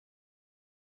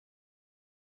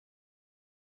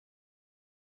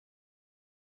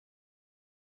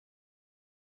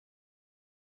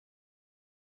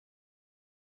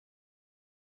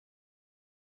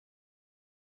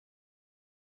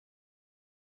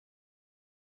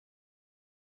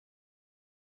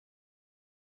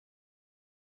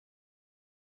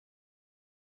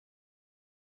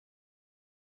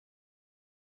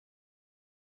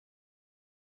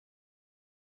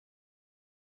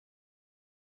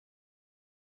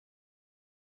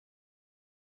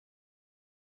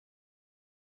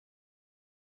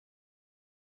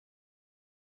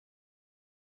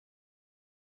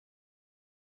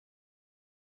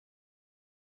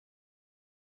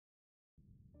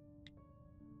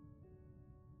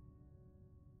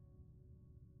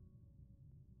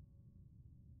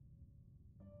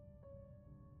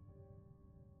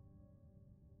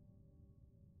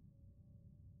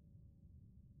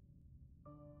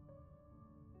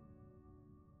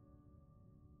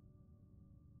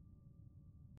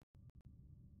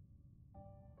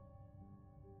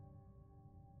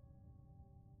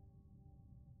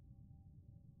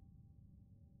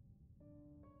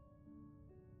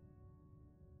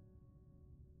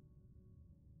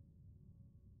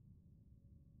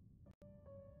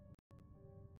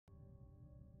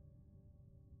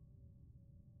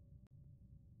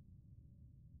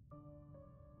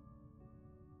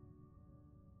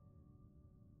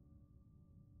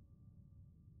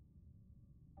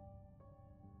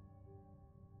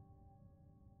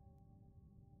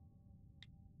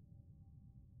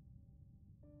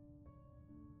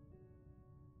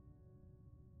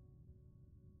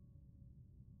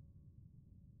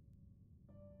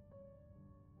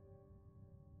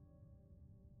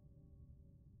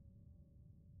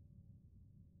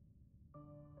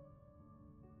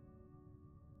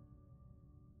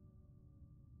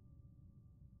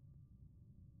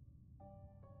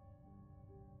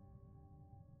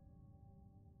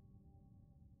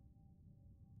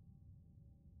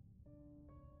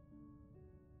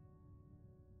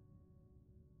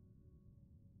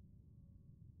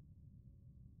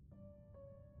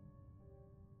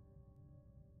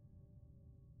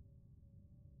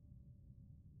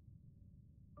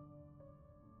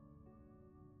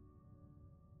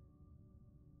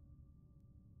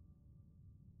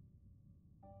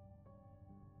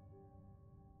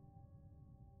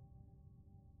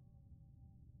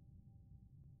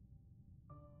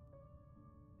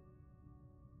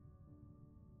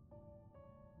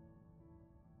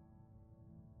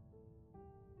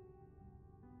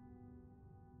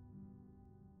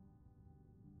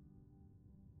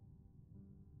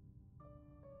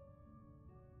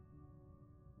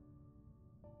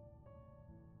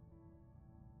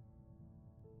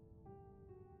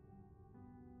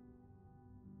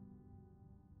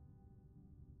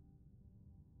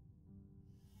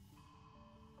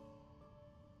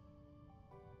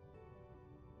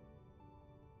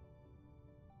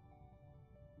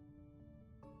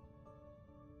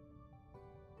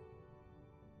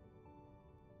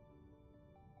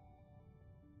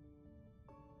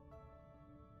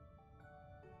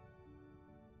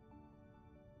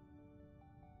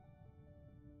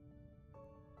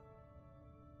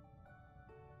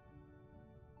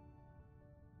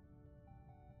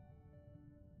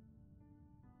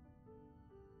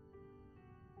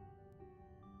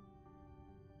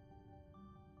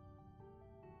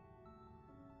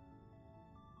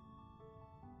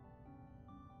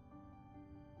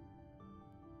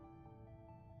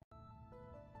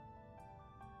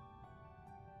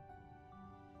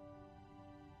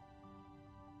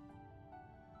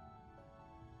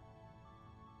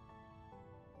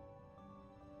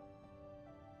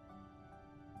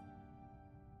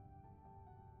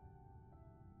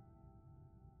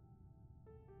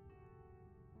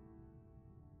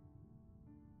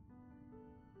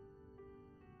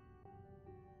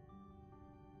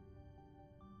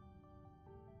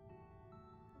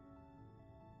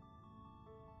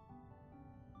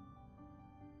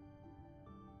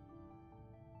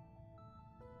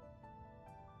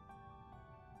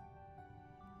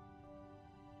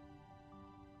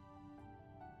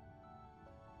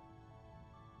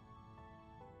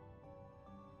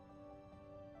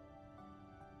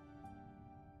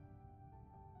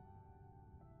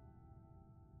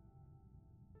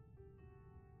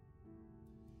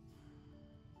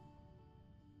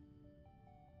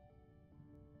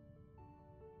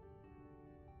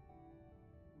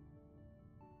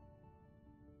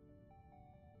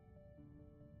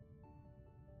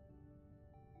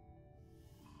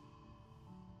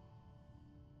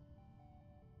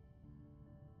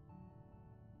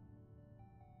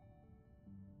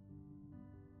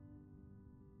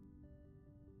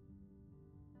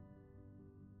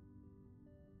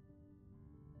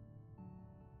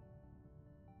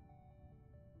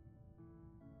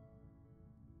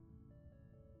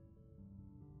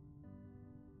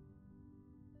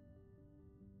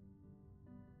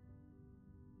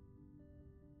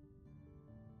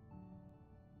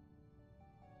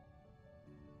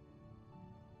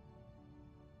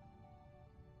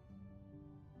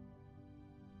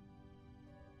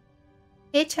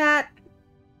Hey chat.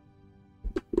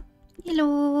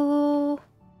 Hello.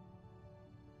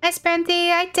 Hi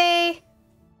Spanty. Hi Tay.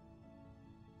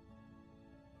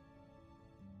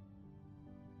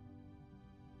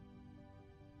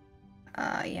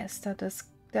 Yes, that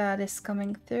is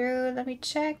coming through. Let me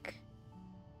check.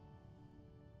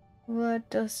 What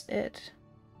does it?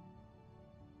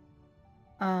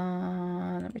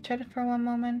 Let me try it for one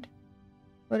moment.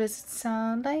 What does it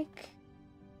sound like?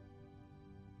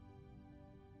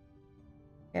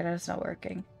 Yeah, that's not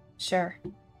working. Sure.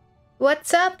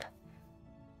 What's up?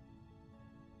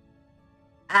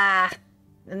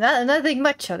 Nothing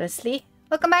much, honestly.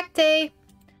 Welcome back, Tay.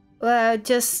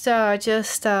 Just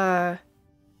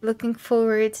looking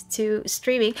forward to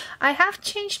streaming. I have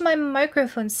changed my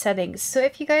microphone settings, so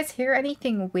if you guys hear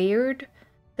anything weird,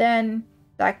 then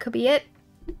that could be it.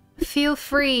 Feel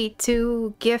free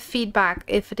to give feedback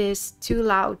if it is too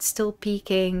loud, still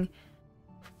peaking,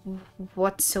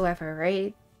 whatsoever,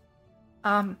 right?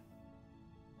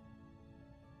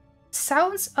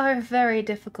 Sounds are very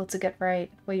difficult to get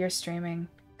right when you're streaming,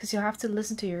 because you have to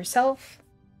listen to yourself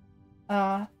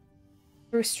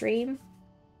through stream.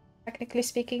 Technically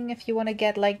speaking, if you want to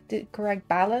get like the correct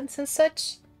balance and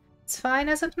such, it's fine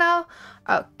as of now.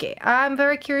 Okay, I'm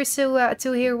very curious to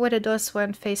hear what it does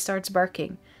when Faye starts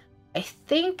barking. I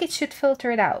think it should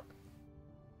filter it out.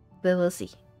 We will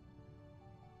see.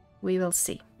 We will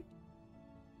see.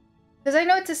 Because I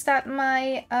noticed that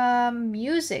my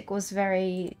music was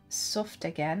very soft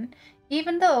again,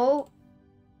 even though,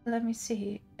 let me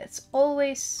see, it's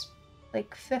always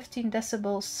like 15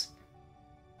 decibels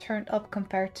turned up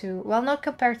compared to, well, not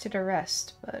compared to the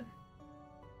rest, but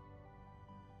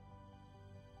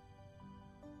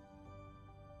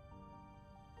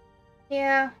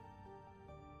yeah,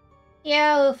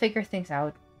 we'll figure things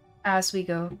out as we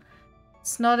go.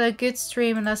 It's not a good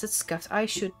stream unless it's scuffed. I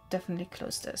should definitely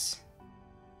close this.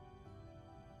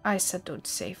 I said don't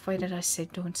save. Why did I say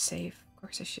don't save? Of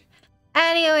course I should.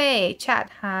 Anyway,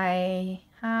 chat. Hi.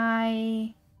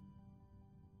 Hi.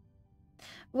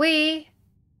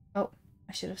 Oh,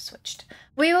 I should have switched.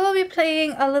 We will be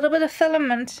playing a little bit of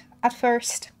Filament at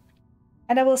first.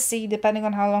 And I will see, depending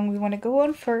on how long we want to go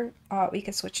on for, we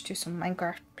can switch to some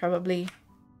Minecraft, probably.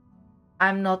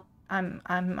 I'm not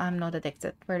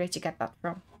addicted. Where did you get that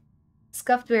from?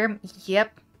 Scuffed worm?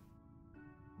 Yep.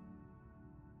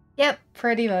 Yep,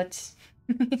 pretty much.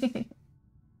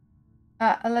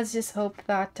 Let's just hope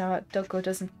that Doko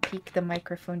doesn't peek the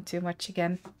microphone too much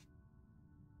again.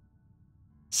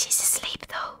 She's asleep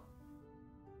though.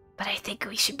 But I think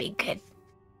we should be good.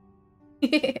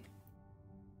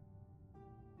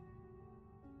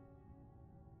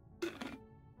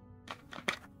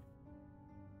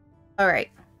 Alright.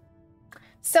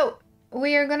 So,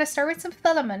 we are gonna start with some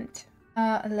Filament.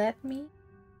 Let me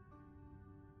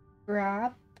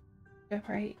grab the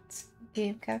right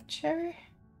game capture.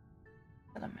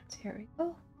 Filament, here we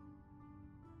go.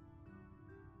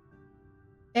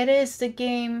 It is the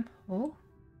game. Oh.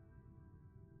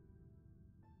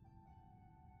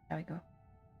 There we go.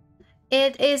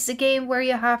 It is a game where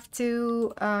you have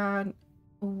to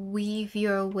weave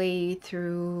your way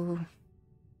through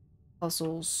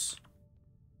puzzles.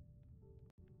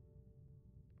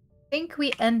 I think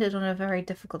we ended on a very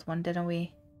difficult one, didn't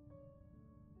we?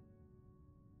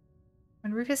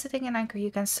 When revisiting an anchor,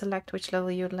 you can select which level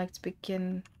you would like to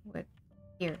begin with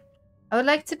here. I would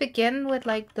like to begin with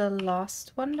like the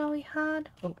last one that we had.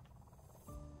 Oh.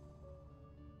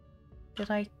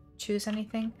 Did I choose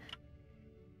anything?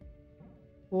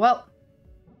 Well.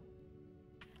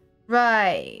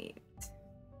 Right.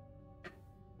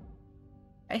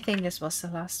 I think this was the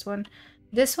last one.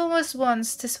 This one was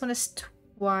once, this one is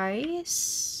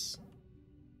twice.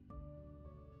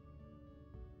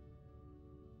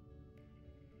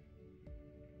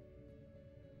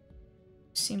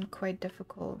 Seemed quite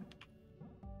difficult.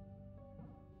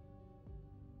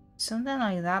 Something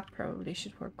like that probably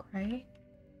should work, right?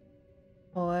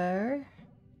 Or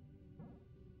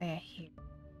here.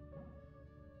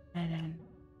 And then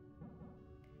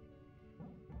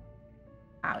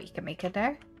you can make it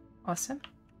there. Awesome.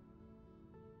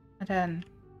 And then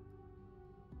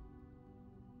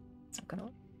it's not gonna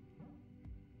work.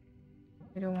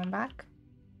 We do one back.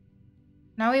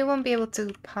 Now we won't be able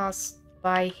to pass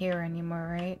by here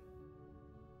anymore, right?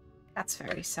 That's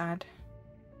very sad.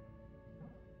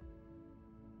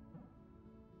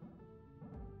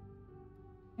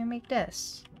 Can we make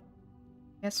this?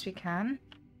 Yes, we can.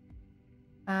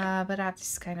 But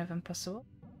that's kind of impossible.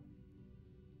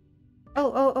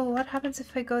 Oh, what happens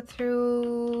if I go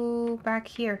through back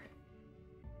here?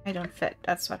 I don't fit.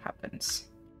 That's what happens.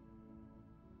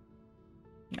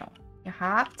 No. You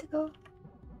have to go?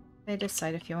 They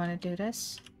decide if you want to do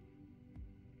this.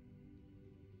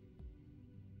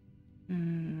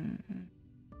 No.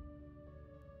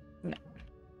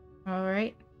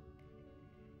 Alright.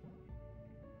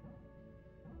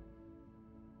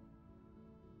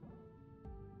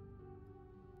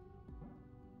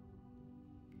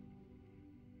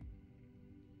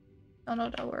 Oh no,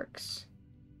 that works.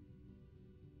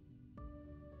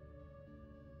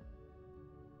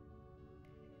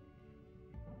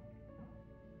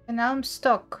 And now I'm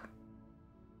stuck.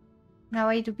 Now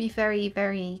I do be very,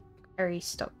 very, very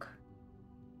stuck.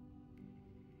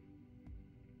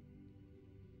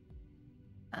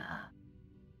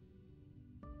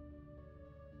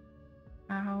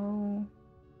 Ow.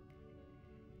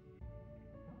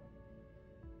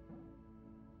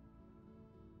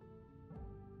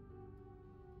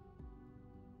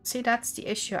 See, that's the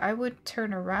issue. I would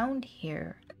turn around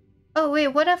here. Oh wait,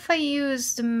 what if I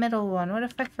use the middle one? What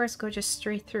if I first go just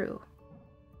straight through?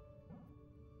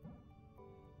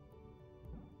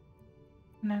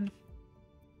 And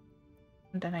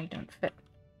then I don't fit.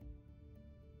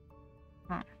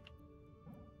 Huh.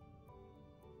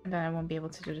 And then I won't be able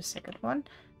to do the second one.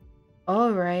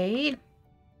 Alright.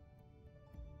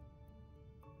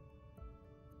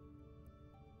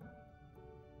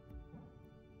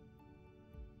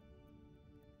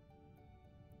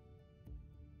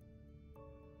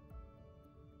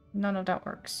 None of that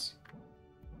works.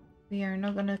 We are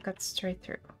not gonna cut straight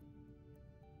through.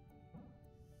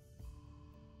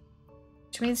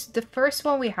 Which means the first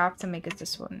one we have to make is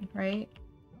this one, right?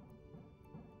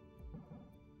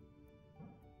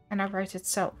 And I write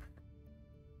itself.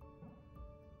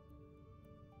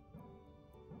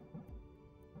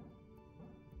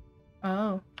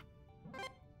 Oh.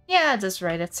 Yeah, it does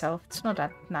write itself. It's not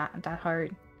that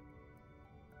hard.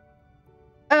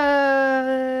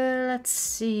 Let's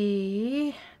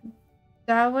see.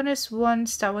 That one is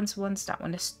once, that one's once, that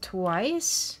one is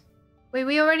twice. Wait,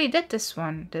 we already did this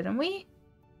one, didn't we?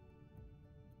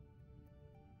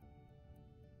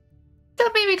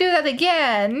 Don't make me do that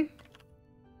again.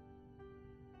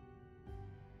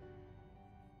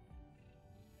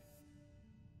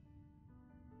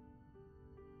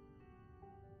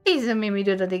 Please don't make me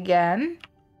do that again.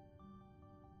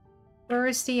 Where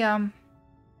is the,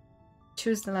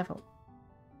 choose the level.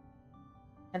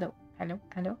 Hello, hello,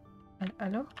 hello, hello,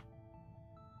 hello.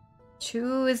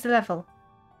 Choose the level.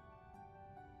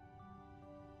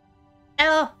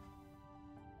 Hello.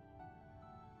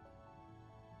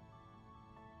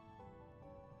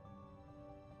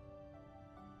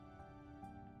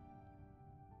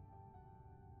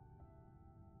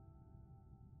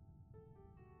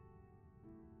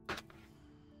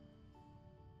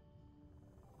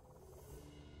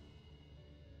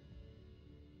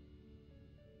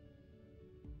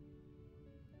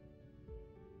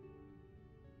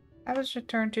 I was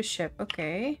returned to ship.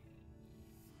 Okay.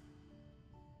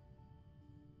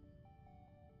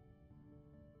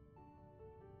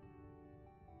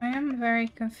 I am very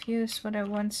confused what it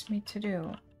wants me to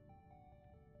do.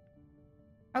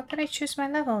 How can I choose my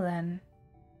level then?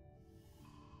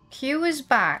 Q is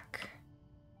back.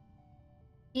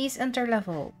 He's enter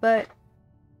level, but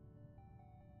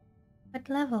what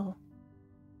level?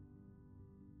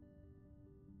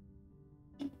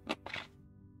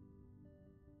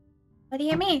 What do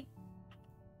you mean?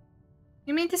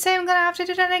 You mean to say I'm gonna have to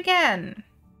do that again?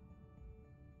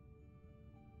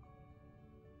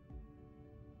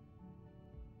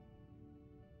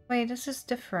 Wait, this is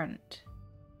different.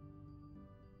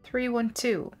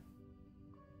 312.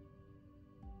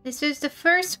 This is the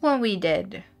first one we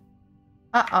did.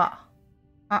 Uh-uh.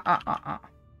 Uh-uh.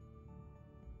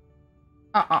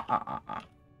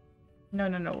 No,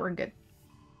 no, no, we're good.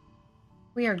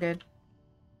 We are good.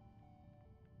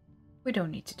 We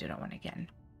don't need to do that one again.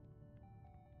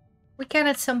 We can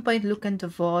at some point look into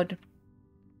VOD.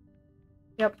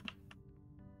 Yep.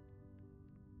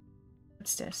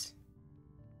 What's this?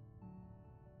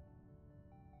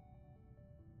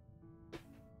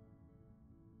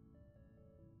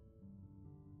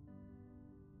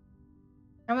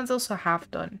 That one's also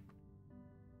half done.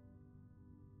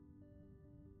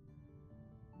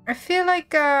 I feel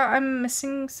like I'm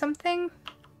missing something.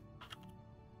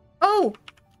 Oh!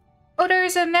 Oh,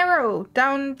 there's an arrow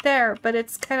down there, but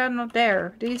it's kind of not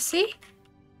there. Do you see?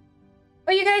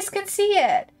 Oh, you guys can see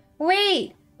it.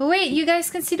 Wait, wait, you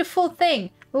guys can see the full thing.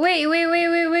 Wait.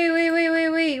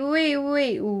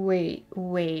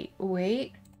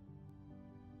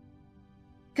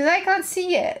 Because I can't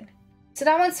see it. So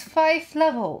that one's 5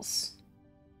 levels.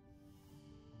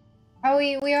 Oh,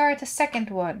 we are at the second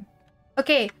one.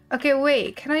 Okay, okay,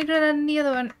 wait. Can I do that in the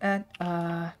other one?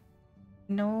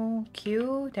 No,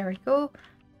 Q. There we go.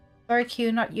 Sorry,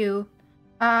 Q, not you.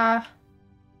 Can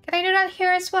I do that here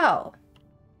as well?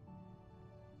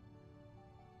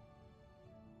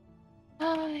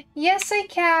 Yes, I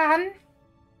can.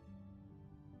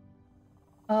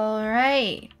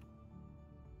 Alright.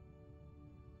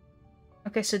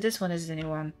 Okay, so this one is the new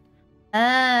one.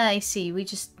 Ah, I see. We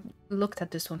just looked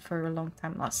at this one for a long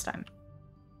time last time.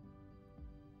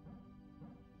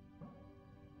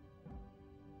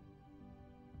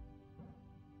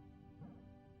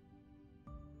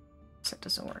 So it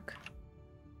doesn't work.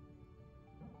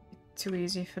 Too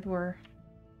easy if it were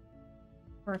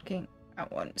working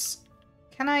at once.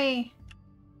 Can I...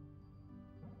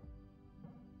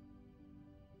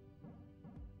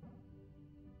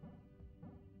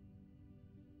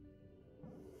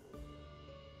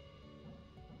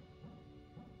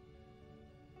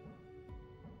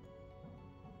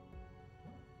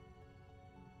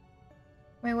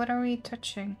 Wait, what are we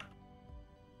touching?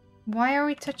 Why are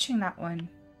we touching that one?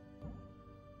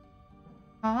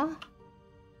 Huh?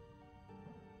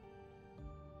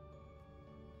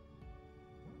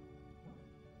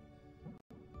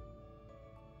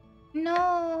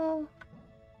 No!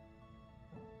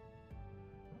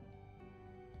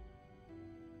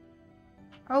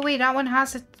 Oh wait, that one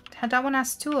has it. That one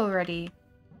has two already.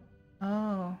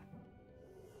 Oh.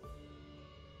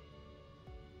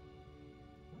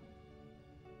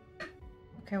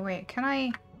 Okay, wait, can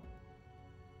I...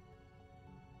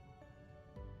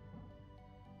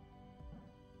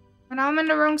 Oh, now I'm on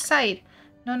the wrong side.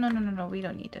 No, no, no, no, no, we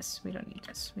don't need this. We don't need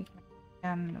this. We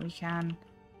can,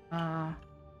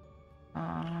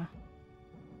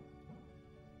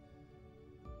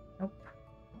 nope.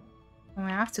 Oh, I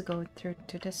have to go through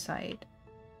to this side.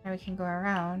 Now we can go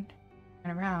around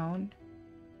and around.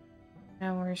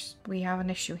 Now we have an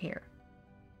issue here.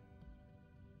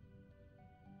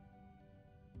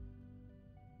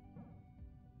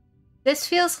 This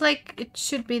feels like it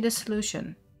should be the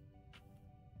solution.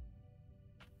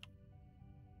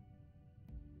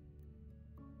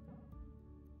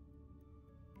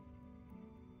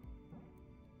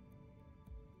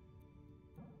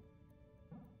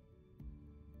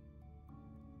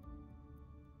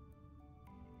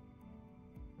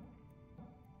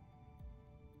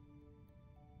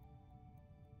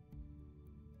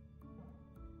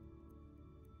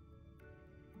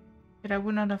 But that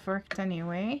would not have worked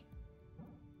anyway.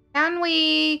 Can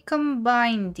we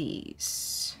combine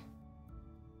these?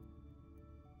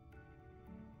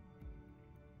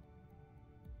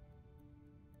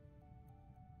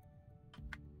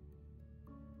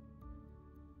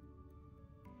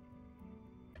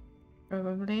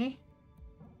 Probably.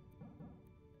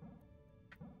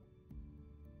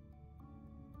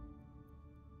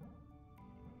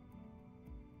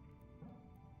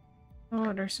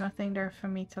 Oh, there's nothing there for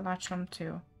me to latch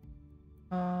onto.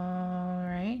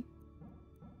 Alright.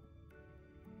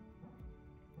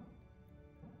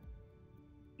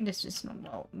 This is not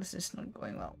well. This is not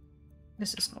going well.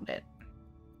 This is not it.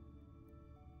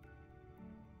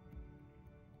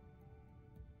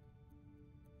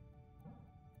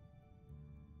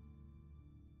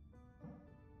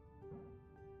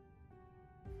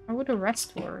 How would the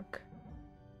rest work?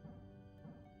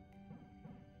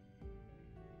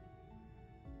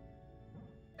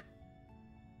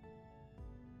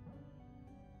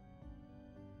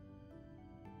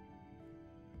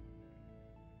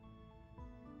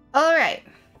 Alright.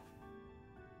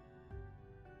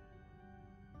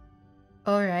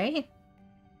 Alright.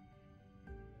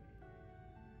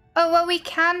 Oh, well, we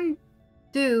can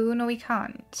do... No, we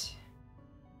can't.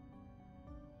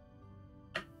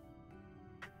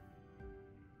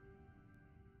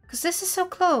 Because this is so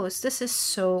close. This is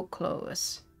so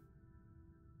close.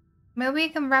 Maybe we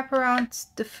can wrap around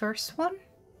the first one?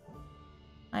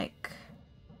 Like...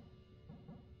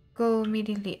 Go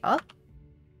immediately up?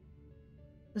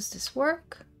 Does this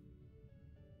work?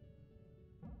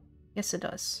 Yes, it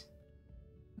does.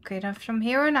 Okay, then from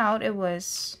here on out, it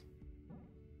was...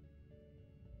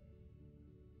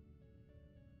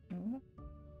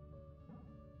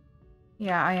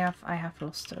 Yeah, I have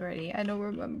lost already. I don't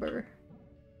remember.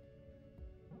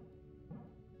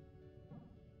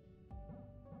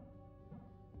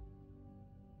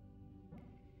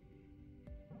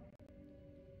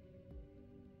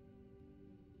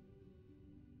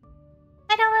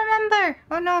 I don't remember!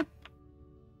 Oh no!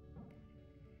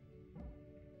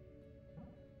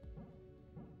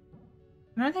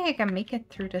 I don't think I can make it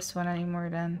through this one anymore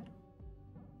then.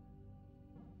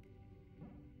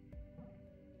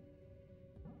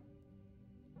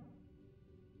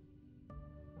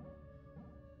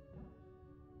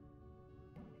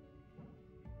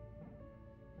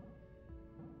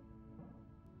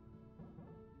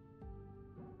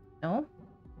 No?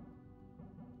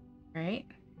 Right?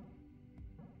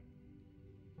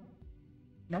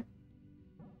 Nope.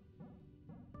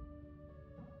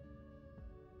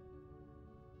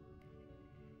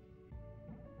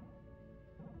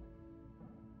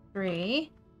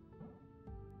 Three.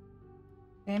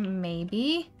 Okay,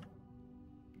 maybe.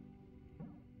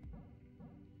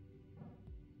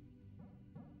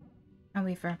 And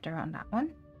we've wrapped around that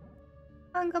one.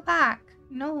 I'll go back.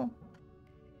 No.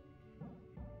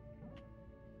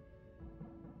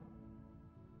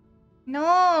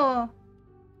 No!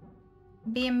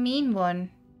 Be a mean one.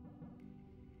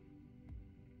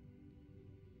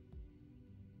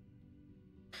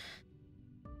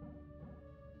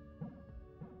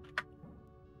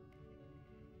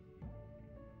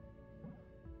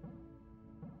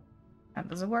 That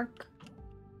doesn't work.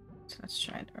 So let's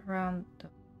try it around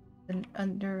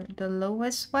under the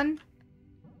lowest one.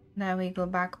 Now we go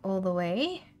back all the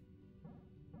way.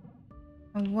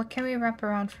 And what can we wrap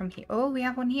around from here? Oh, we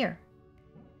have one here.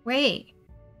 Wait.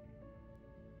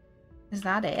 Is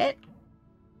that it?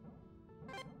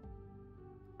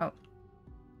 Oh,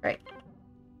 right.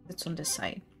 It's on this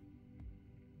side.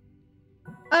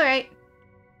 Alright.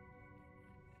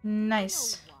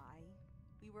 Nice. You know why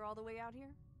we were all the way out here?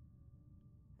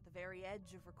 At the very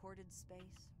edge of recorded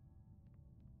space?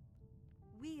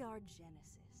 We are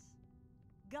Genesis,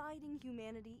 guiding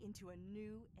humanity into a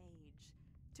new age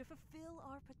to fulfill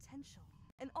our potential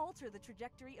and alter the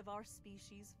trajectory of our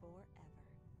species forever.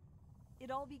 It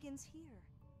all begins here,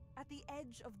 at the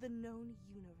edge of the known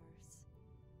universe.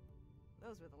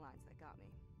 Those were the lines that got me.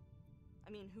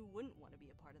 I mean, who wouldn't want to be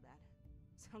a part of that?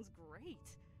 Sounds great,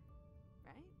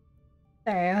 right?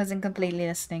 Sorry, I wasn't completely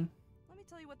listening. Let me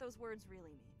tell you what those words really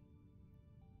mean.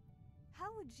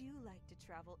 How would you like to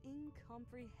travel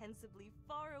incomprehensibly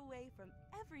far away from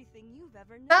everything you've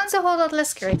ever known? Sounds a whole lot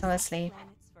less great, honestly.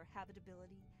 For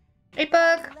habitability, Hey,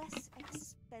 Bug! less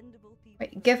expendable people,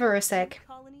 Wait, give her a sec.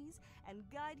 colonies, and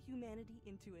guide humanity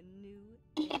into a new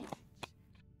age.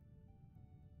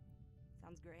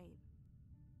 Sounds great,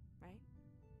 right?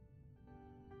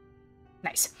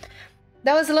 Nice.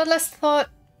 That was a lot less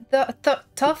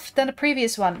tough than the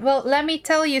previous one. Well, let me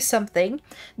tell you something.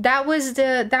 That was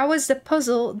the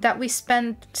puzzle that we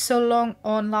spent so long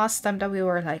on last time that we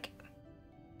were like,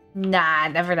 nah,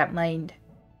 never that mind.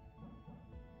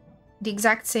 The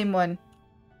exact same one.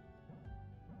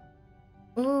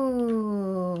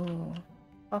 Ooh.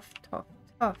 Tough, tough,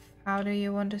 tough. How do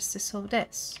you want us to solve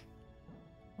this?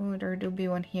 Oh, there do be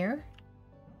one here.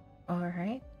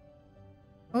 Alright.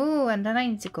 Oh, and then I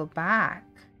need to go back.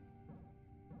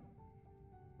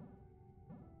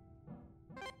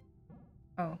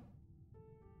 Oh.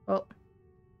 Well.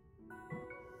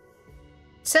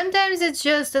 Sometimes it's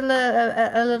just a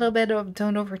little bit of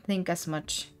don't overthink as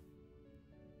much.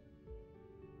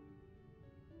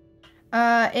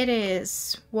 It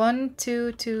is 1,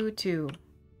 2, 2, 2.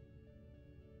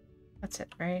 That's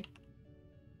it, right?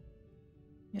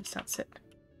 Yes, that's it.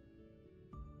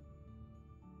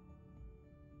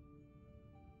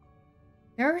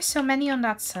 There are so many on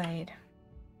that side.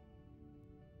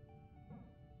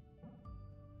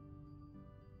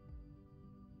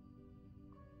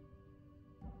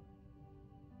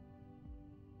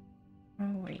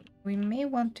 Oh wait, we may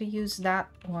want to use that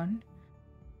one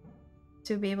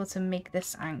to be able to make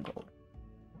this angle.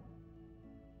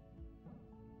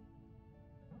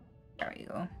 There we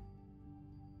go.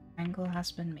 Angle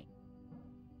has been made.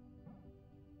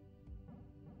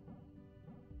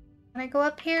 Can I go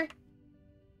up here?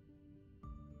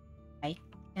 I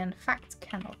in fact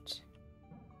cannot.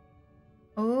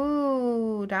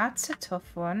 Oh, that's a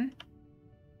tough one.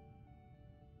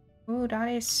 Oh, that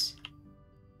is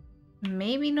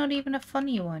maybe not even a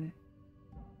funny one.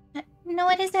 No,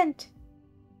 it isn't.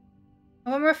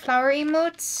 One more flower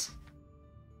emotes?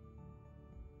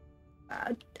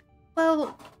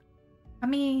 Well, I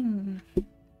mean,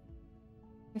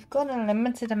 we've got a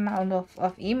limited amount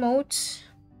of emotes.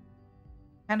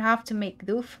 And have to make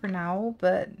do for now,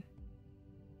 but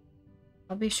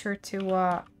I'll be sure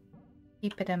to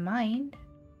keep it in mind.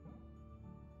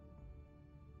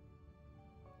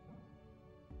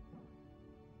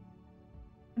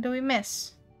 What do we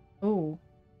miss? Oh.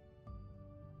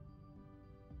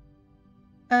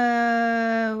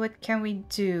 What can we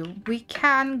do? We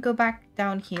can go back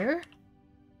down here.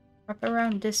 Up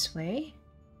around this way.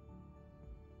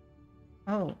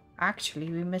 Oh, actually,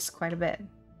 we missed quite a bit.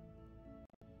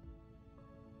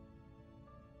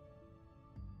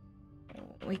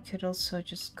 We could also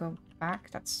just go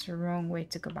back. That's the wrong way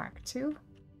to go back to.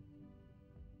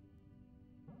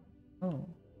 Oh.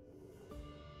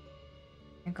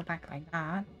 And go back like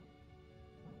that.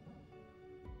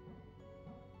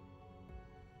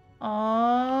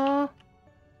 Oh.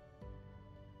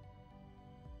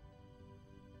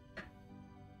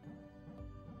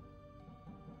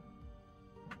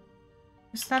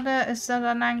 Is that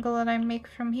an angle that I make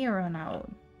from here on out?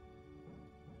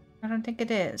 I don't think it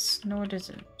is. No, it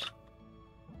isn't.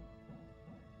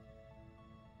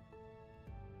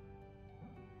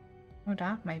 Oh,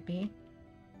 that might be.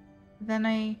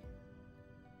 Then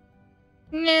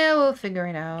yeah, we'll figure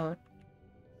it out.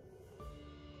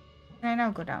 Can I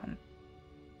now go down?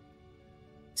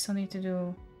 Still need to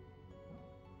do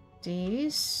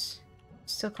these.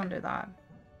 Still can't do that.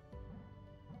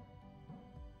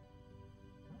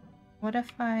 What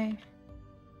if I...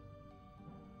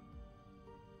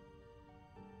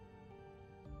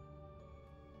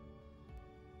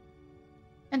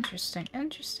 Interesting,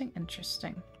 interesting,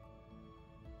 interesting.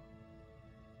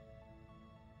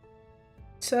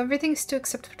 So everything's two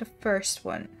except for the first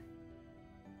one.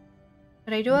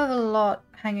 But I do have a lot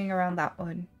hanging around that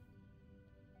one.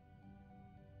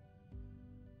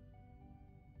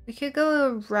 We could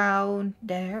go around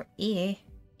there.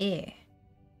 Go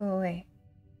away.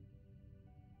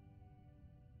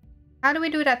 How do we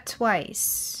do that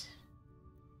twice?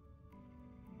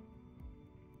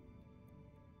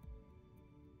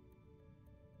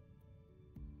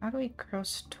 How do we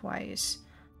cross twice?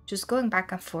 Just going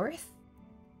back and forth?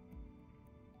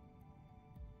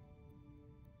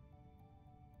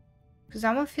 Because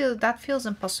that feels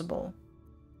impossible.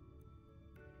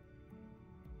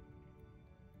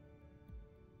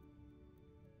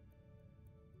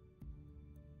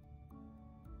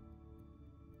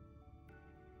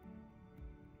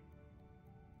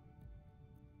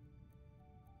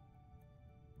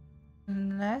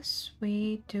 Unless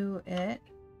we do it.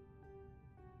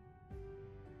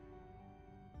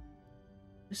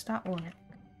 Does that work?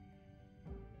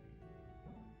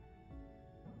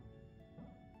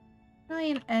 Can I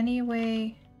in any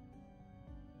way?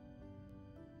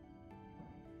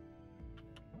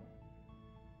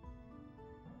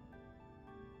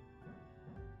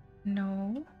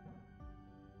 No.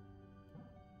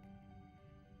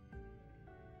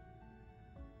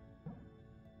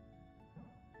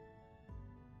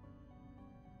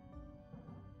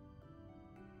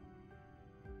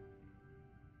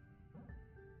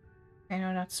 I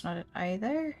know that's not it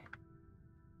either.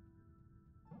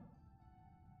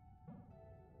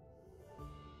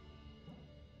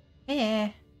 Eh.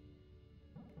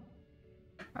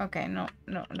 Okay, no,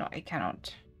 I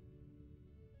cannot.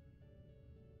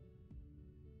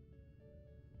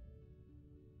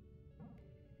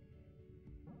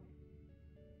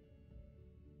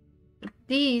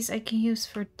 These I can use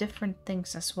for different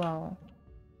things as well.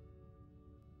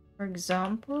 For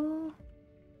example,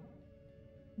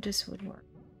 this would work.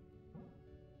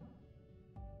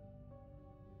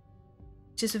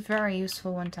 Which is a very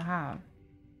useful one to have.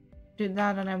 Do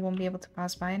that and I won't be able to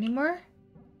pass by anymore.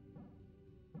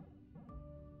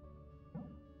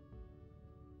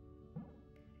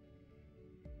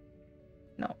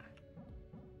 No.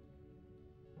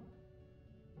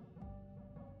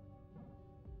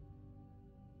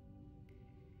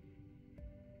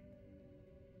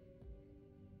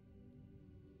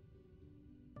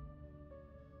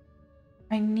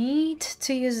 I need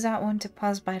to use that one to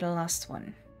pass by the last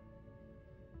one.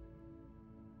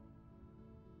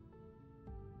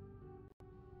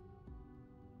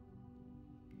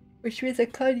 Which means I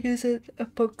can't use it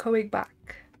upon coming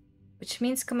back. Which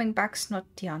means coming back's not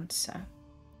the answer.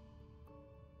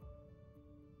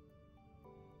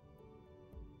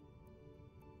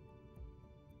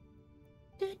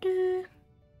 Doo-doo.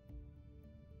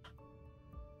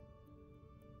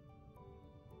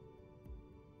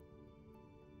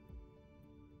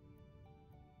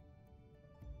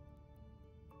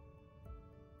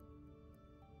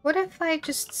 What if I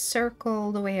just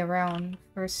circle the way around,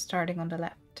 first starting on the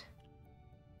left?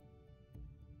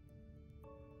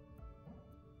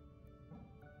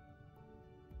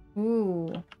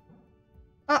 Ooh.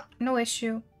 Oh, no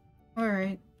issue.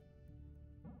 Alright.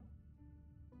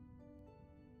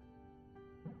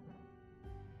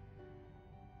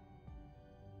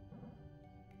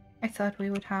 I thought we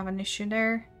would have an issue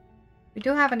there. We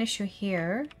do have an issue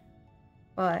here,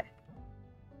 but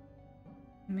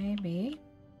maybe.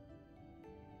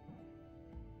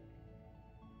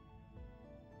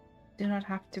 Do not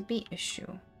have to be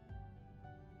issue.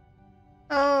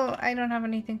 Oh, I don't have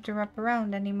anything to wrap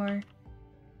around anymore.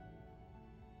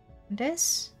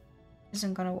 This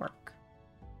isn't gonna work.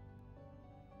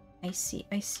 I see.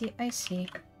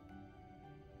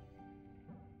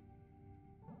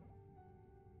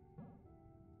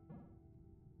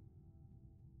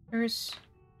 There's...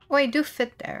 Oh, I do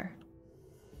fit there.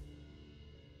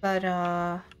 But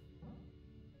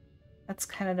that's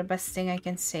kind of the best thing I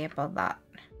can say about that.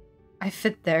 I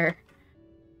fit there.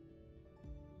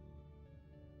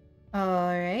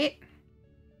 Alright.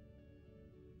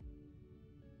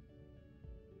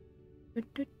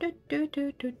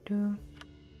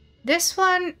 This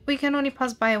one, we can only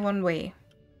pass by one way.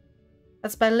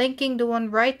 That's by linking the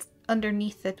one right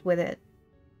underneath it with it.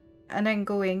 And then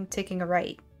taking a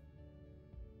right.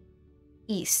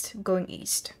 East, going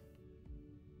east.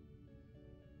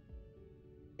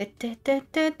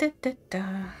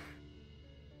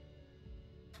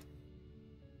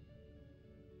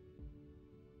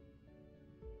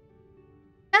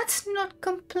 That's not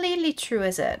completely true,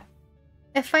 is it?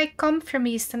 If I come from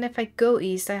east and if I go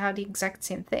east, I have the exact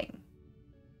same thing.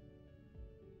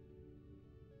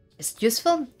 Is it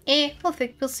useful?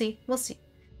 We'll see. We'll see.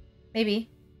 Maybe.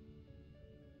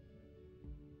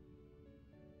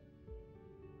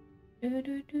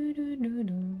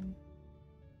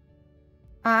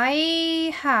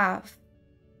 I have...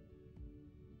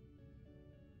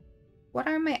 What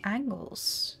are my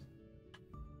angles?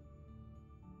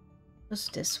 Does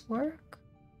this work?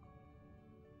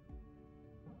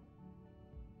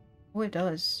 Oh, it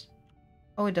does.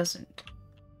 Oh, it doesn't.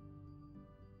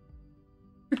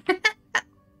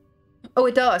 Oh,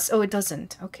 it does. Oh, it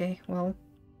doesn't. Okay, well...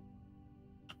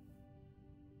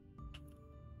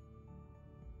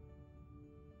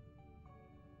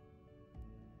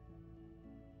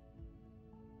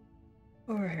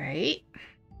 Alright.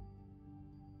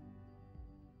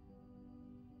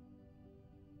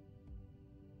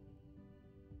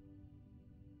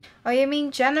 Oh, you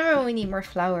mean general we need more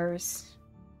flowers.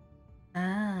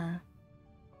 Ah.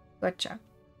 Gotcha.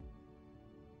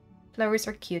 Flowers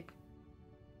are cute.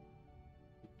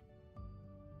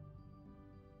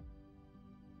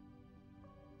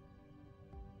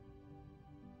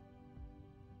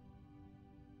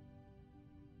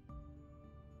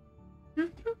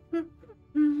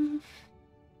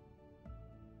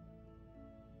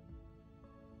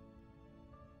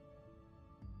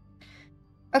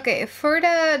 Okay, for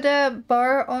the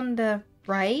bar on the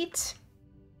right,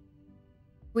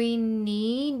 we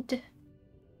need...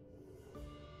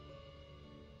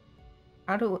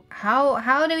 How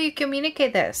do you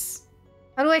communicate this?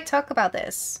 How do I talk about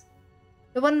this?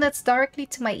 The one that's directly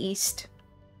to my east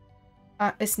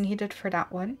is needed for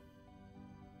that one.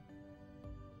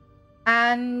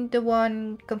 And the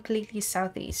one completely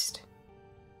southeast.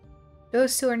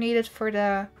 Those two are needed for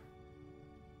the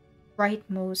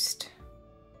rightmost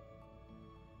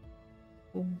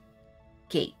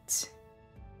gate.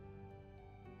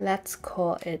 Let's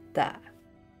call it that.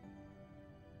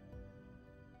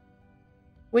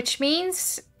 Which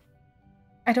means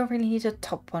I don't really need a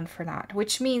top one for that.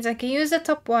 Which means I can use the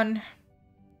top one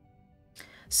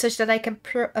such that I can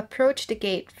approach the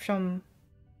gate from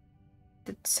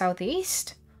the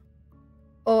southeast.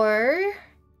 Or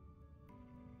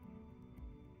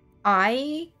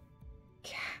I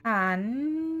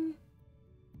can...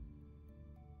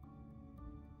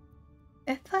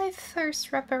 If I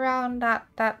first wrap around that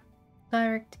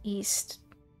direct east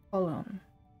column,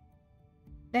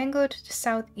 then go to the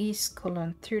southeast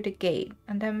column through the gate,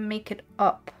 and then make it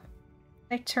up.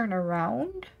 I turn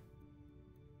around.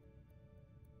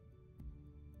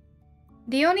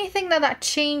 The only thing that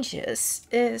changes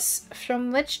is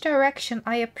from which direction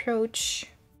I approach.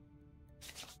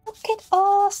 Look at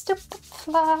all, stupid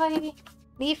fly.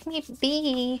 Leave me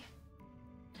be.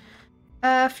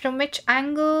 From which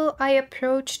angle I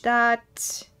approach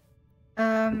that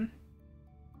that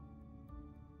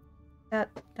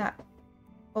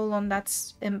column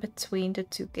that's in between the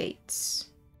two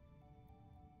gates.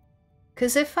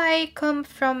 Because if I come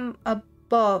from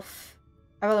above,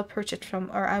 I will approach it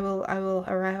from, or I will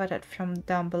arrive at it from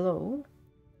down below.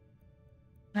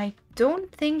 I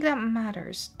don't think that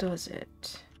matters, does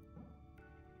it?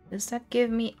 Does that give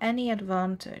me any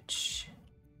advantage?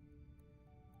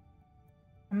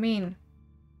 I mean,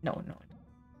 no.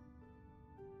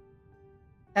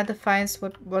 That defines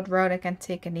what route I can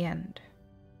take in the end.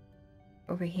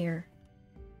 Over here.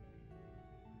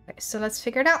 Okay, so let's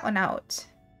figure that one out.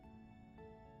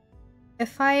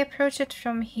 If I approach it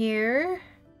from here...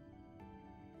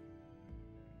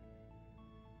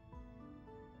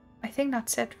 I think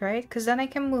that's it, right? Because then I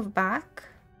can move back.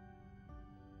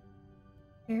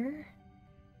 Here.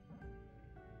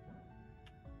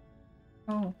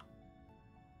 Oh.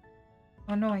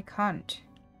 Oh no, I can't.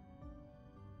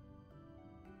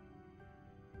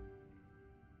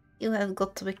 You have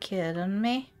got to be kidding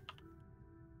me.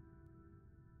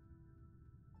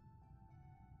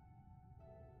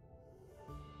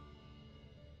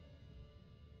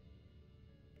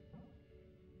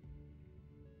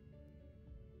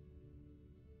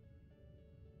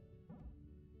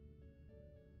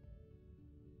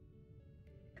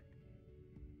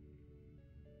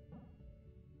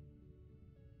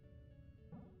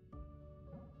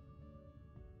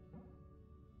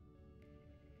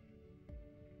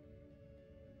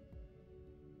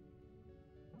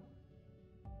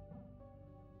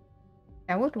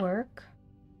 That would work.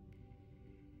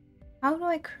 How do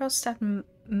I cross that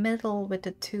middle with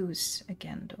the 2s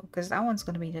again, though? Because that one's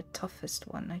going to be the toughest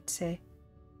one, I'd say.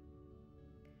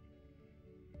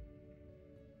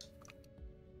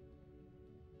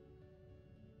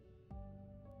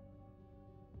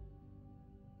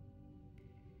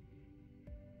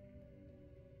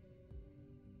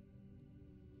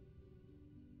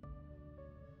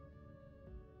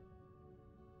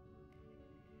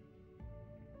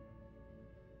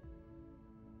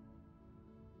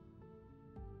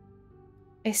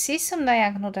 I see some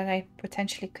diagonal that I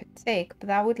potentially could take, but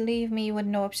that would leave me with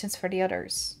no options for the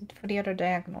others, for the other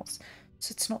diagonals.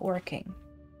 So it's not working.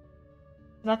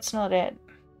 That's not it.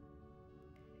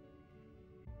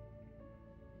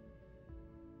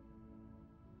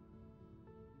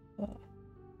 Oh.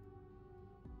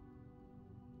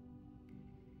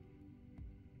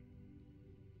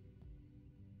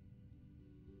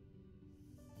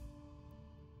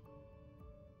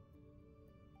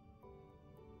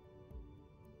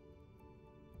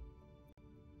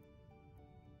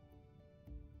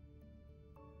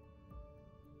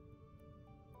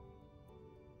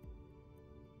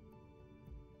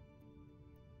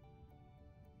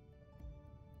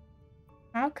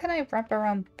 How can I wrap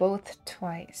around both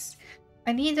twice?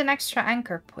 I need an extra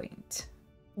anchor point.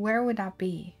 Where would that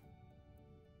be?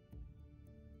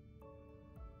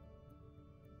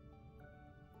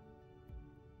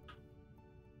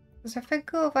 Because if I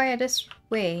go via this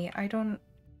way, I'm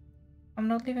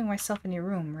not leaving myself any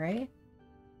room, right?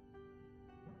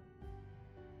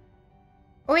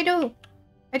 Oh, I do!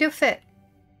 I do fit!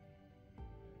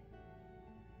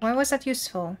 Why was that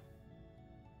useful?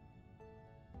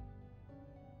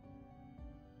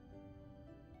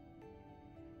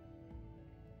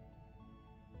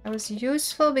 That was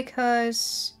useful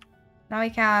because now I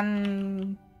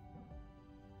can...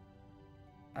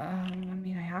 I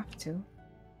mean, I have to.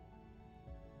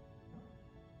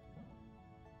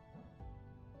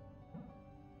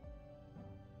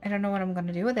 I don't know what I'm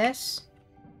gonna do with this.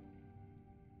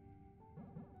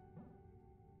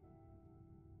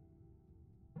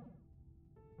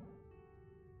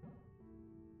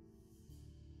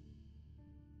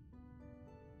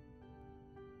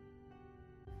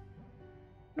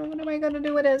 What am I gonna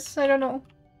do with this? I don't know.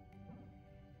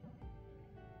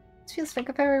 This feels like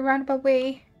a very roundabout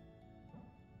way.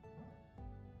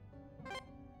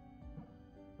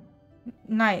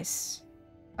 Nice.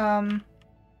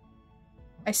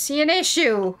 I see an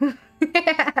issue!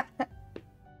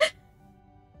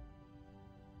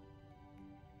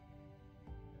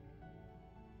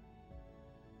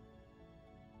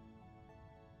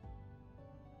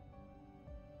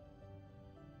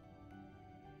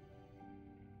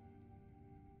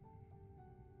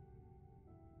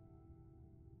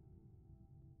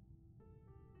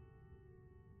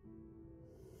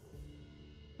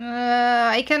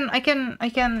 I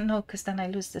can, no, because then I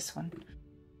lose this one.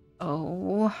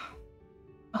 Oh.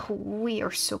 Oh, we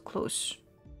are so close.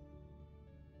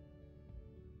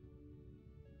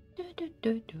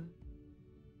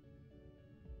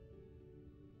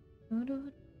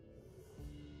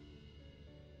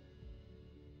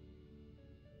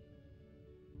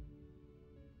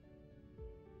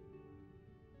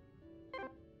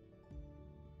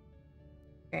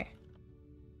 Okay.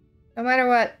 No matter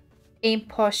what,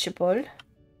 impossible.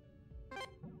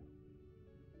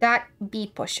 That be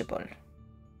possible.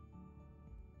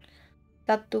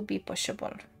 That do be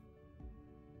possible.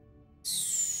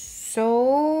 So...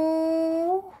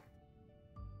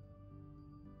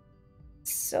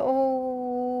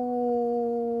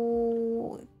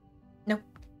 Nope.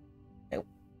 Nope.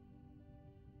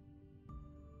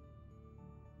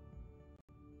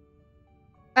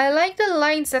 I like the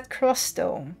lines that cross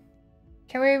though.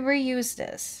 Can we reuse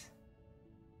this?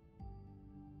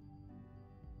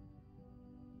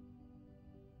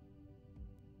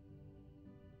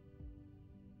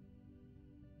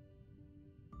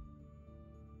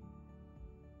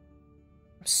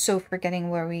 I'm so forgetting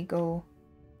where we go.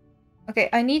 Okay,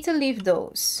 I need to leave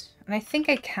those. And I think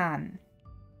I can.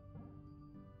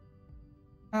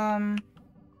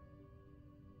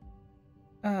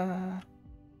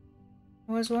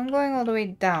 Was one going all the way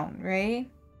down, right?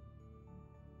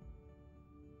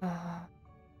 I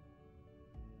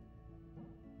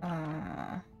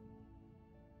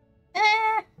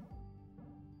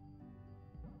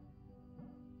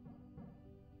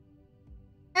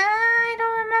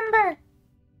don't remember.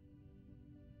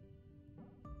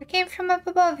 I came from up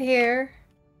above here.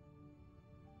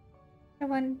 I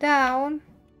went down.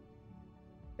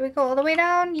 Did we go all the way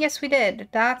down? Yes, we did.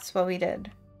 That's what we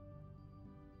did.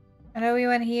 And then we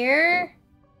went here.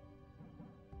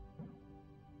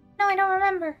 I don't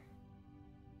remember.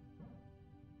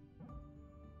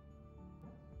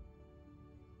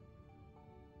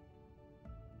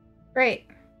 Great.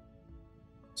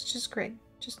 It's just great.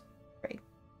 Just great.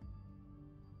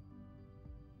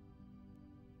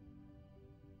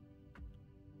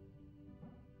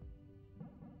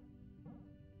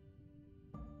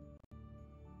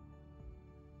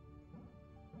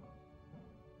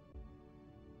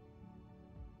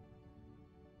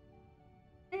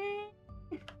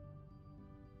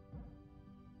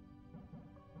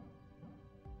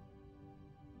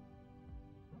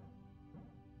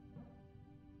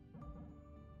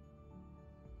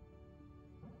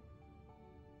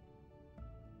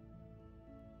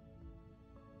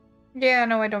 Yeah,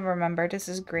 no, I don't remember. This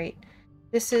is great.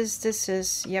 This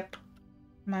is, yep.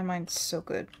 My mind's so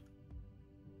good.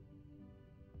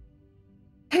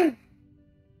 I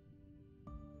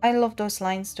love those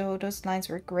lines though. Those lines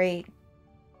were great.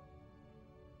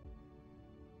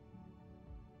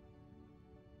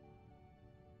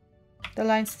 The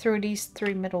lines through these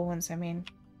three middle ones, I mean.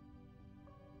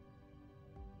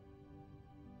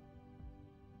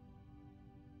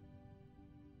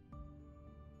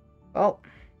 Oh.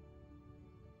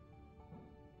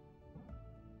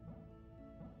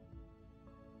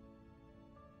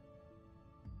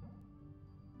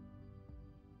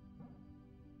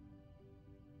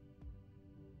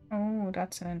 Oh,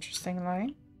 that's an interesting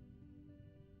line.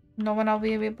 No one I'll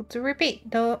be able to repeat,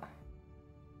 though.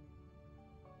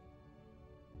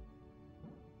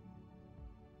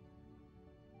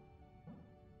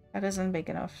 That isn't big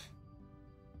enough.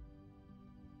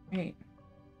 Wait.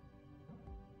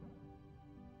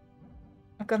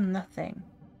 I've got nothing.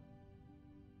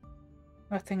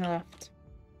 Nothing left.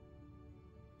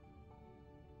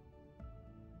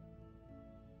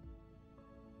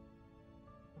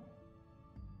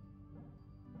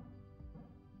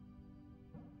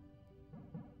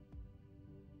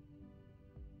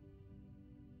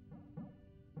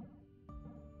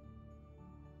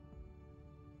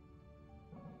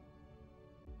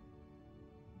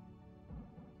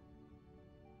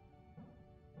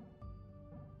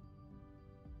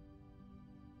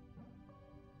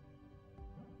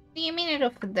 What do you mean it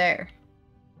over there?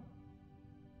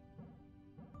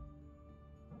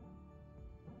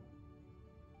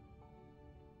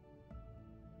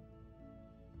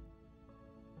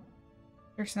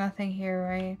 There's nothing here,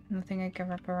 right? Nothing I can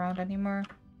wrap around anymore.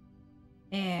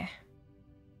 Yeah.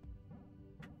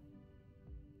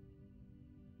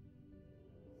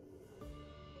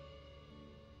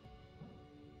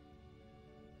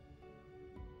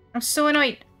 I'm so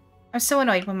annoyed. I'm so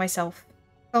annoyed with myself.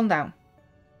 Calm down.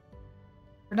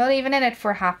 We're not even in it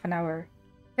for half an hour.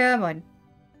 Come on.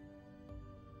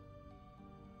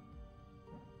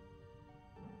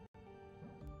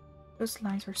 Those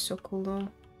lines were so cool though.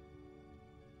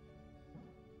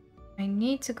 I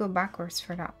need to go backwards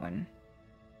for that one.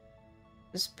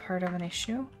 This is part of an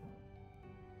issue.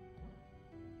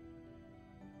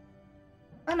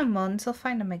 On a month, I'll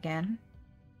find them again.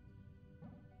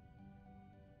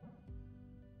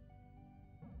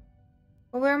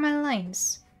 But where are my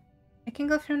lines? I can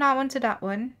go from that one to that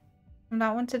one. From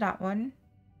that one to that one.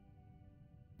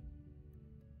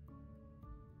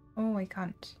 Oh, I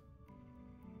can't.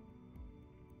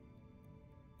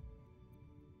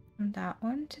 From that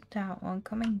one to that one,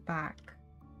 coming back.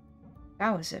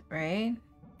 That was it, right?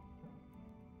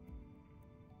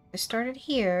 I started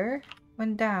here,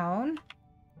 went down.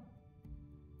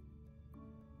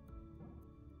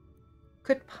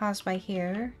 Could pass by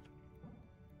here.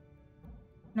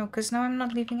 No, because now I'm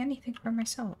not leaving anything for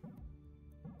myself.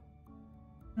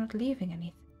 I'm not leaving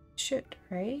anything. Should,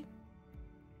 right?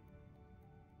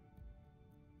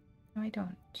 No, I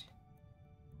don't.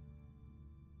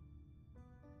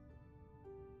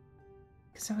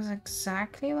 Because that was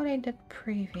exactly what I did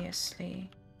previously.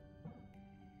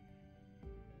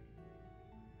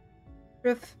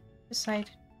 Roof, beside.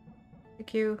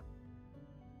 Thank you.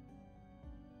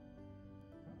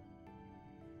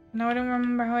 Now I don't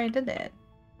remember how I did it.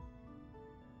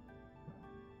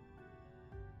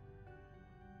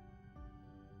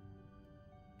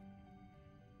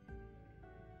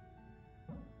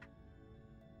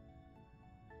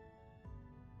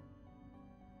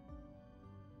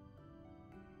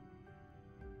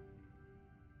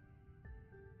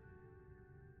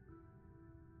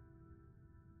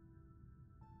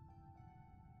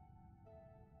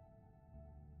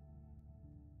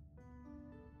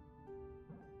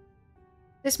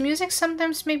 This music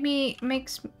sometimes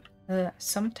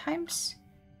sometimes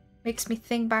makes me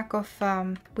think back of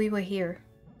We Were Here.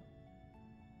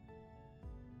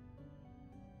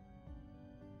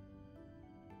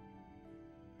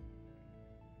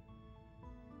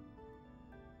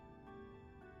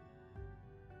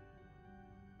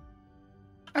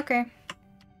 Okay.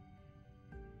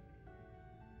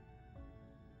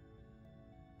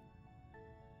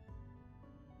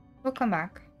 We'll come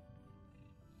back.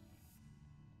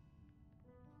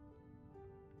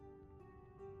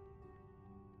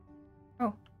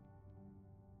 Oh.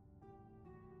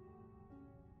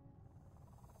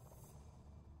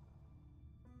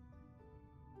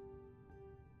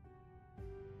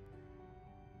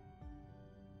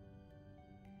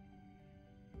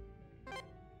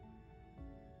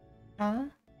 Huh?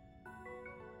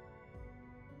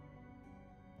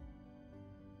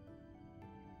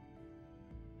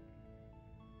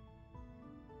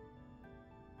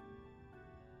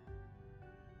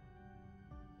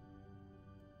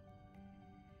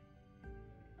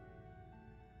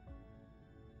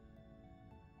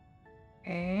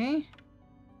 Okay.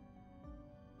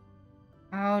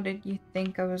 How did you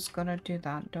think I was gonna do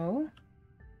that, though?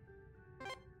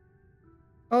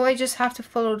 Oh, I just have to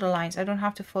follow the lines. I don't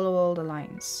have to follow all the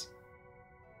lines.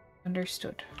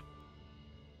 Understood.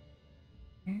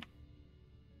 Okay.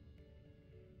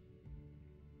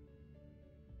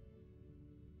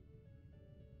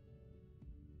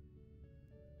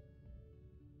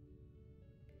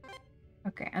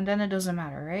 Okay, and then it doesn't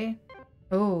matter, right?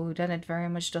 Oh, then it very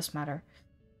much does matter.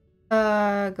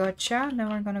 Gotcha. Now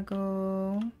we're gonna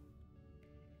go...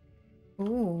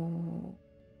 Ooh.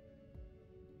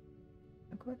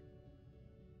 Good.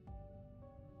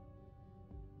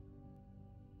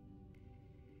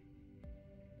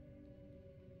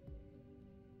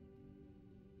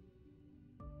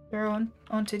 Throw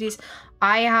onto these.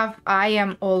 I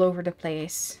am all over the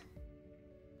place.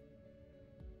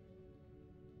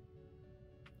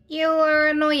 You are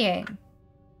annoying.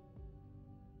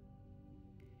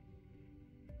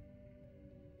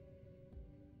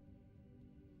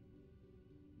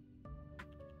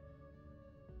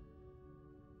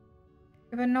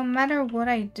 But no matter what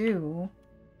I do...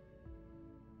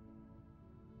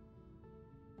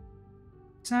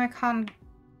 So now I can't...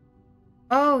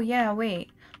 Oh, yeah, wait.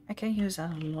 I can use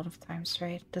that a lot of times,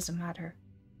 right? Doesn't matter.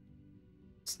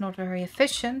 It's not very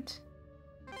efficient,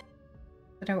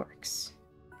 but it works.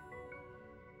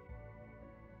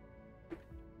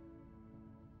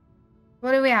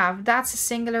 What do we have? That's a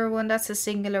singular one, that's a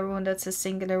singular one, that's a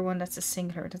singular one, that's a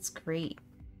singular. That's great.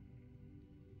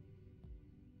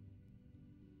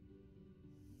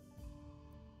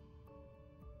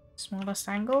 Smallest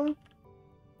angle?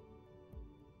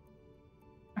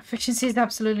 Efficiency is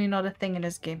absolutely not a thing in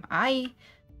this game. I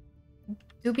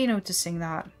do be noticing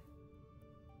that.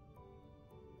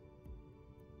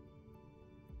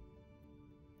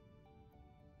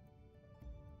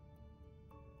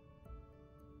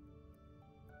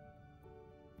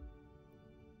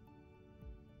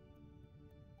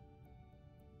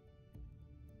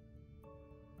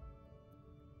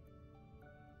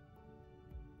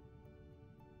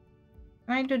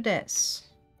 Can I do this?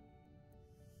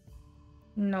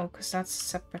 No, because that's a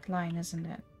separate line, isn't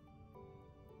it?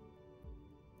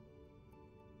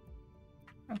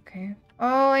 Okay.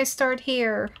 Oh, I start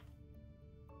here.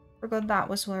 Forgot that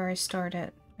was where I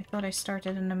started. I thought I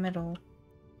started in the middle.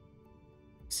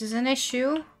 This is an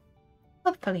issue?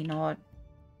 Hopefully not.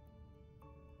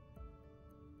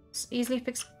 It's easily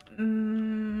fixed.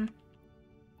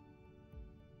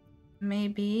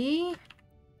 Maybe?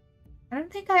 I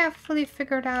don't think I have fully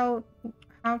figured out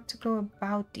how to go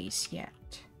about these yet.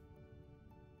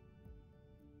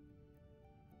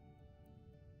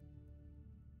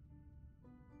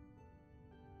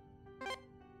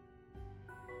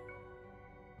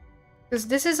 Because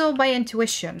this is all by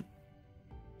intuition.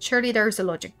 Surely there's a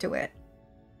logic to it.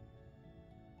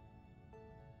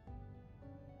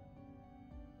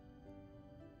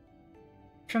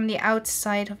 From the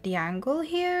outside of the angle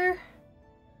here?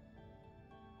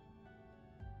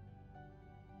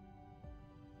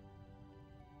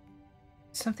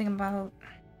 Something about...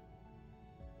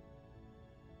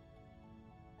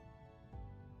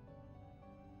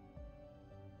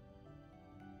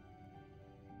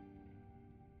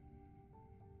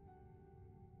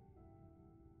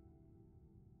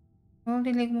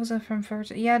 Only link moves from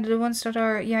first. Yeah, the ones that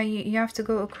are... Yeah, you have to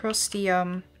go across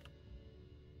the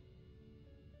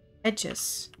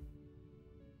edges.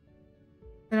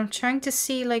 And I'm trying to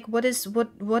see like what is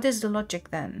the logic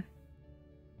then?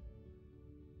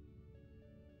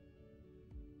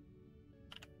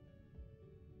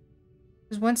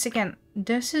 Because once again,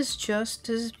 this is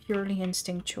purely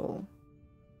instinctual.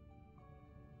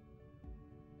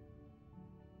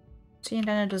 See, and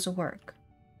then it doesn't work.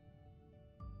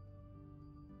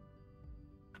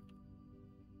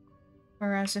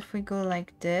 Whereas if we go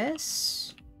like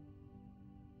this...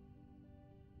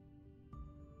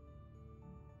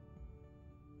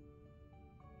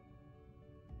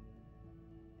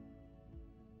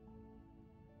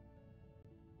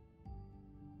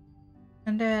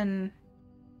 then...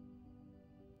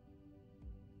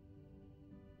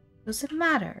 Does it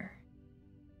matter?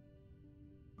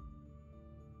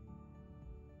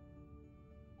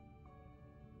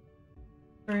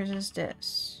 Versus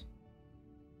this.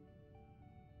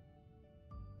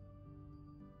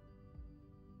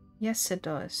 Yes, it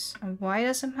does. And why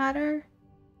does it matter?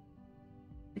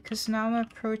 Because now I'm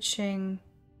approaching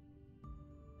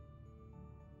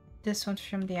this one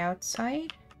from the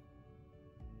outside.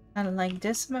 And like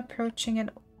this, I'm approaching it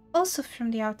also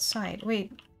from the outside.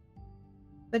 Wait.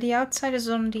 But the outside is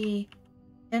on the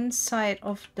inside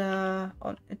of the...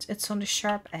 It's on the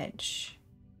sharp edge.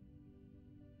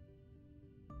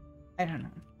 I don't know.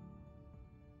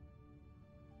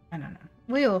 I don't know.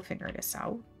 We will figure this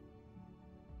out.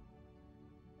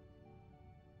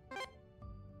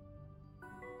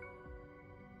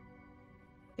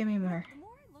 Give me more. The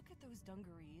more I look at those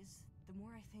dungarees, the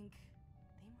more I think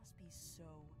they must be so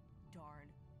darn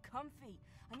comfy.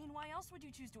 I mean, why else would you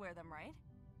choose to wear them, right?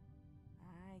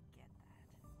 I get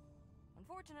that.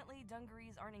 Unfortunately,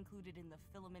 dungarees aren't included in the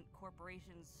Filament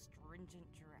Corporation's stringent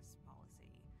dress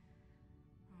policy.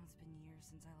 Oh, it's been years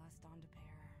since I last donned a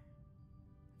pair.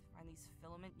 I find these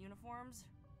Filament uniforms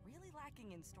really lacking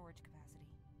in storage capacity.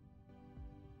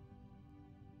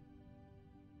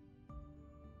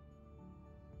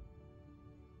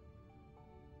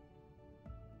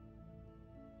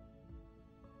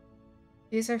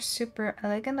 These are super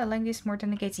elegant. I like these more than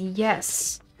the gates.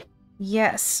 Yes.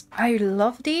 Yes. I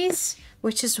love these,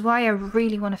 which is why I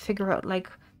really want to figure out, like,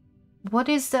 what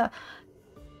is the...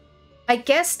 I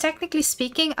guess, technically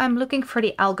speaking, I'm looking for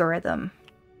the algorithm.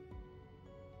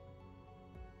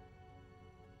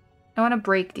 I want to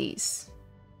break these.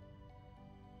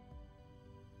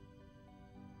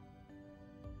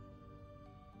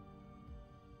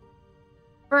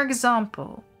 For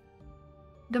example...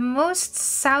 The most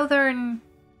southern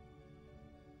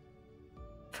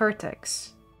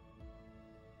vertex.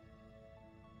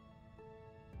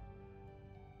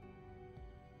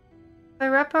 If I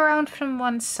wrap around from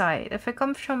one side, if I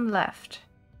come from left,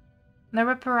 and I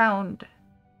wrap around,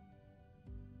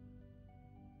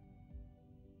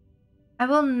 I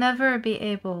will never be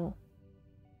able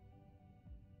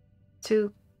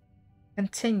to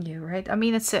continue, right? I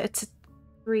mean, it's a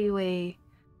three-way.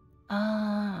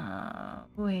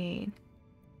 Wait.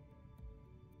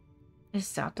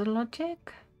 Is that the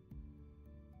logic?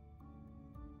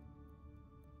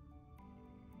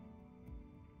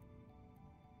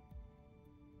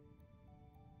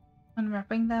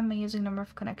 Unwrapping them and using number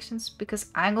of connections because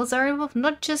angles are involved.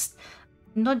 Not just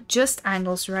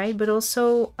angles, right? But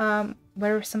also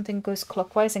where something goes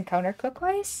clockwise and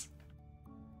counterclockwise,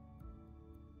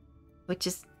 which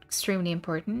is extremely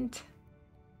important.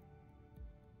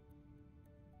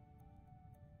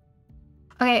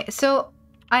 Okay, so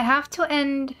I have to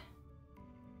end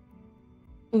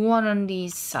one on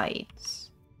these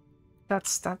sides.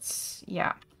 That's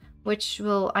yeah. Which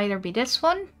will either be this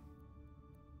one.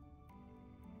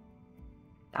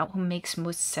 That one makes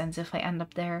most sense if I end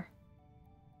up there.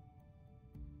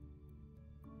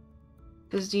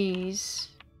 Because these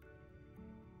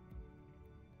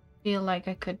feel like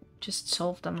I could just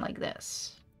solve them like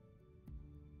this.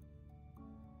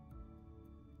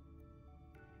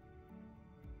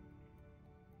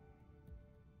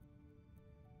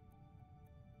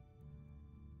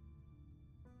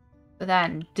 But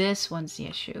then this one's the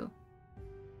issue.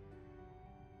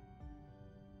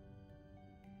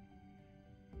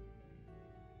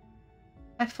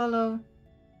 I follow.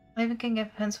 I even can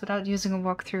get hints without using a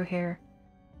walkthrough here.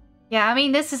 Yeah, I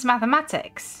mean, this is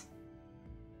mathematics.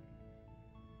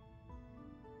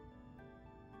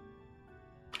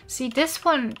 See, this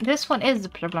one is the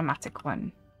problematic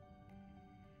one.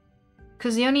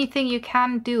 Because the only thing you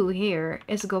can do here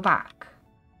is go back.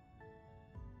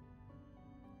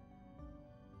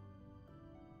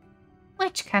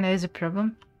 Which kind of is a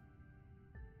problem.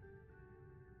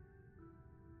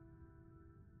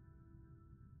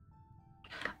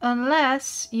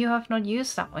 Unless you have not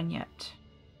used that one yet.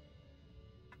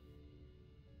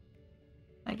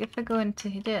 Like if I go into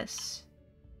this.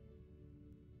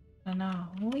 I don't know.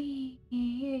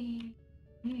 Wee.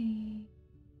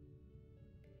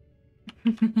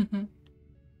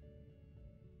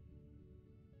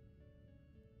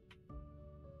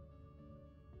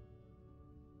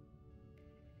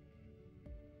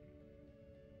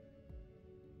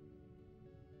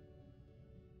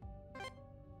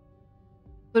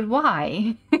 But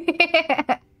why?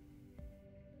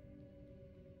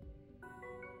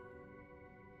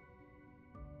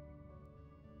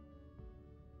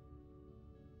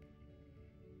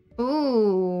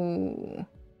 Ooh.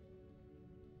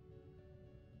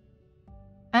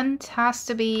 and has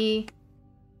to be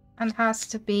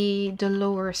the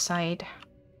lower side.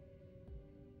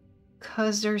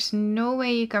 Cause there's no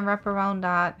way you can wrap around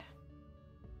that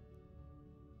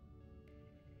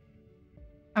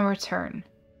and return.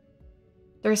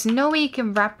 There's no way you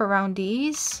can wrap around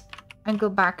these and go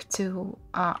back to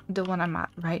the one I'm at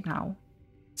right now.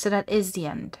 So that is the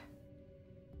end.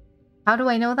 How do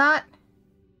I know that?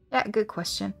 Yeah, good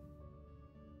question.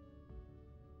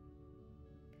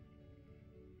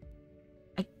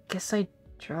 I guess I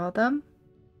draw them.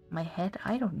 My head,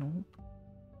 I don't know.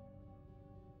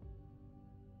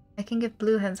 I can get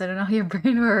blue hints. I don't know how your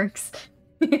brain works.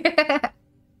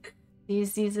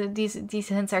 These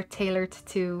hints are tailored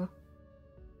to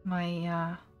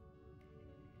my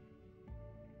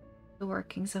the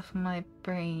workings of my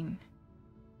brain.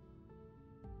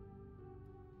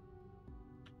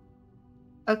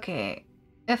 Okay,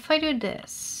 if I do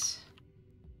this,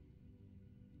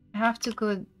 I have to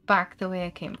go back the way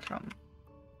I came from.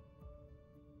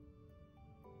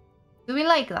 Do we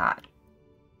like that?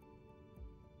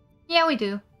 Yeah, we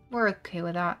do. We're okay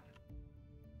with that.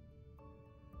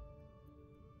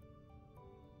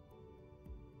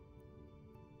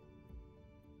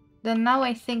 Then now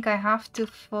I think I have to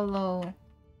follow.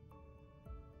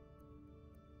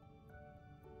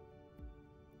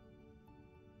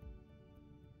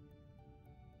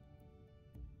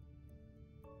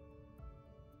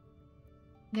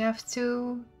 You have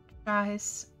to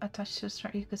tries attached to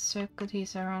start. You could circle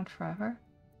these around forever.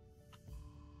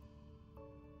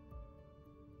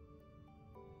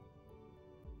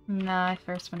 Nah, I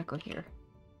first want to go here.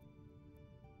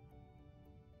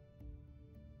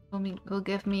 Will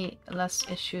give me less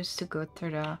issues to go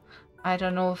through the... I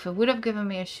don't know if it would have given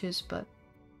me issues, but...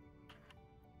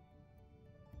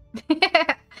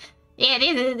 Yeah, it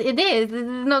is. It's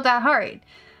not that hard.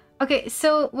 Okay,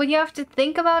 so what you have to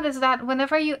think about is that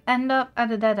whenever you end up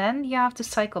at a dead end, you have to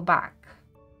cycle back.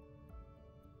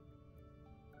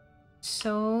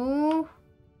 So...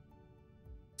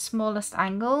 smallest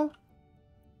angle.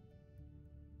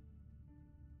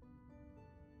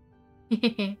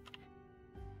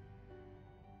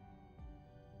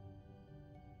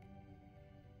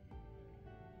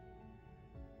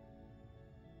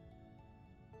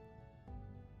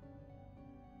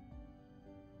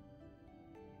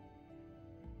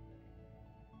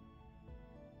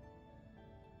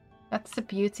 That's the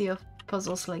beauty of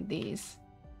puzzles like these.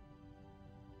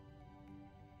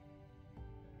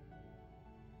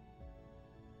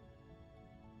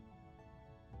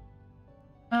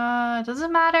 Does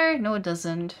it matter? No, it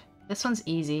doesn't. This one's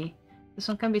easy. This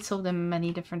one can be solved in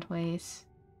many different ways.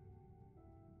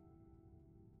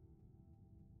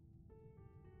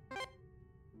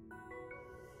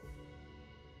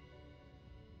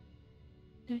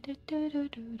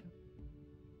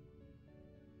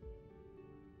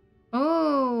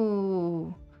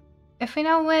 Oh! If we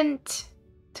now went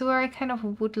to where I kind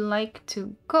of would like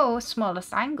to go,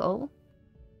 smallest angle.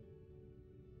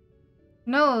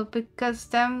 No, because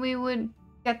then we would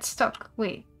get stuck.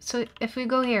 Wait, so if we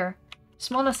go here,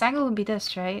 smallest angle would be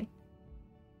this, right?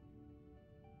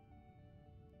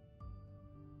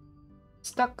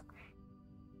 Stuck.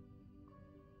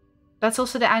 That's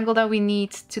also the angle that we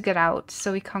need to get out,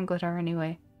 so we can't go there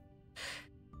anyway.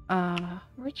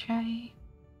 Retry.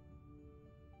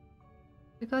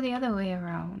 We go the other way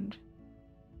around.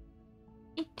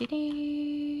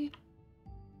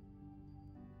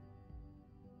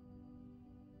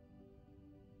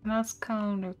 Now it's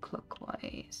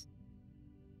counterclockwise.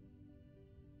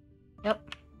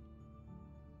 Yep.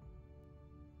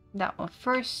 That one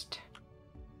first.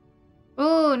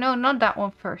 Oh, no, not that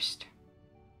one first.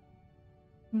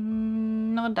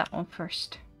 Not that one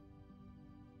first.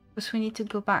 Because we need to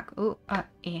go back. Oh,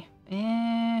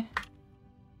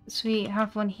 so we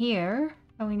have one here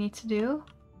that we need to do.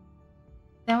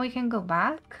 Then we can go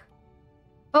back.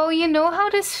 Oh, you know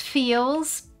how this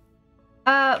feels?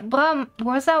 Bram,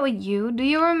 was that with you? Do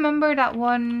you remember that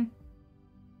one?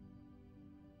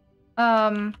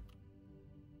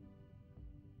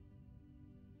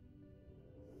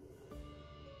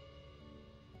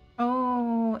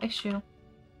 Oh, issue.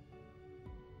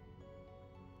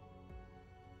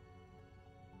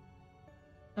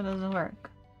 That doesn't work.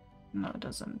 No, it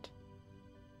doesn't.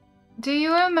 Do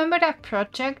you remember that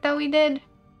project that we did?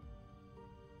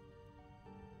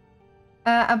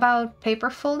 About paper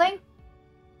folding?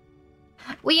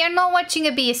 We are not watching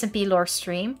a BSMP lore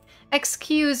stream.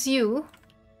 Excuse you.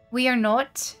 We are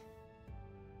not.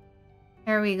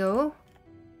 There we go.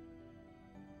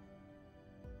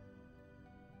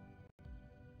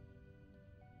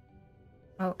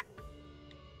 Oh.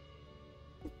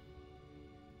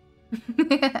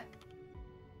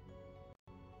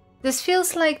 This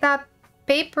feels like that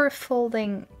paper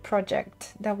folding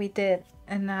project that we did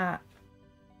in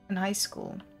high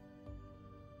school.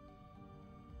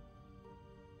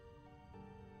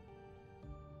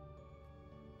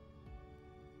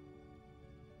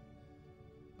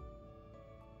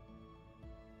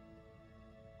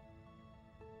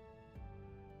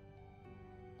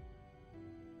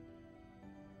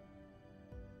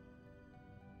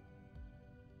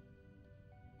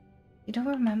 You don't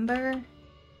remember?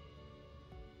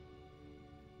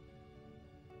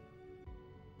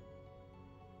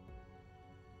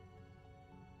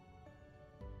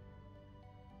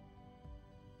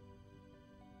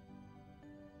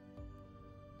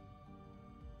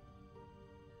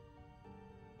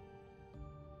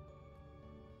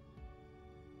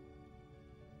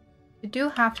 You do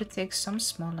have to take some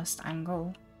smallest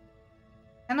angle.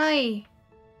 Can I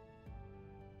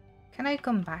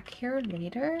come back here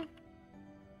later?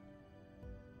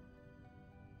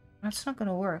 That's not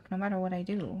gonna work, no matter what I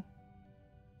do.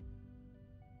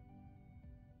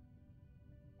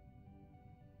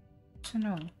 So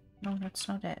no, that's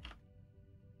not it.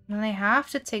 Then I have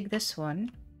to take this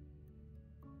one.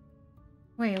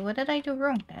 Wait, what did I do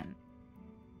wrong then?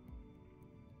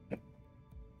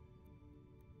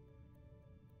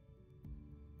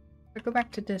 I go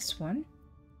back to this one.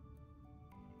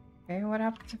 Okay, what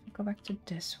happens if I go back to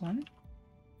this one?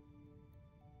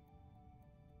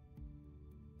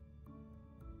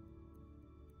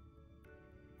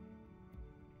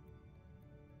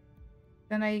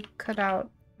 Then I cut out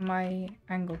my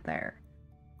angle there.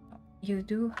 You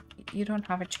don't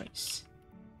have a choice.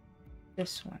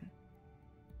 This one.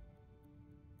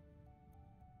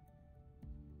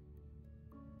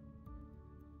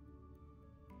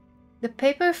 The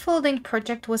paper folding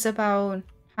project was about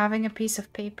having a piece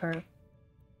of paper.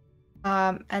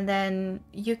 And then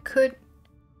you could,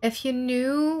 if you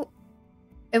knew,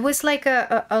 it was like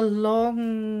a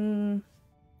long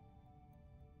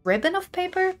ribbon of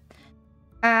paper,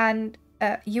 and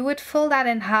you would fold that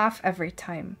in half every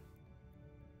time.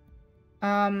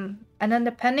 And then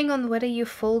depending on whether you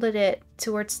folded it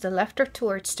towards the left or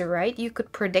towards the right, you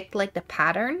could predict like the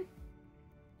pattern.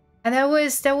 And there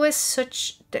was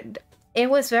such, it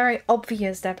was very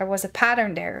obvious that there was a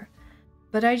pattern there,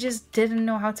 but I just didn't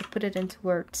know how to put it into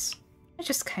words. It's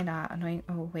just kind of annoying.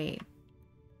 Oh, wait.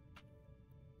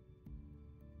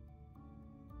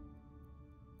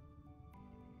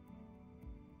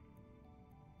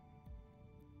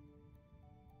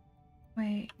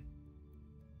 Wait.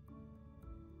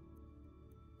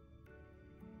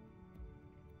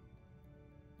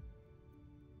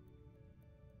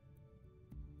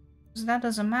 So that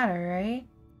doesn't matter, right?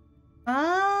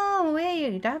 Oh,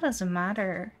 wait, that doesn't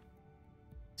matter.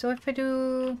 So if I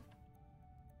do...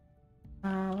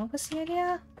 what was the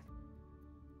idea?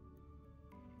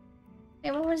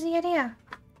 Hey, what was the idea?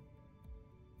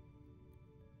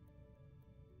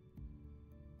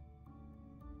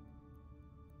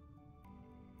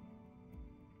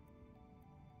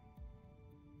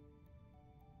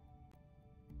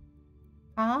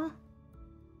 Huh?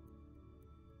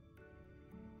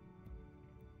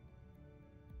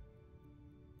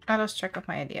 I lost track of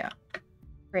my idea.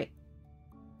 Great.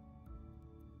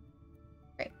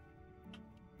 Great.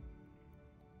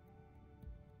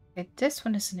 Okay, this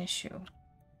one is an issue.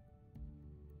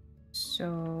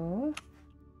 So...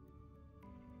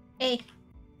 Hey!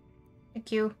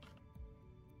 Thank you.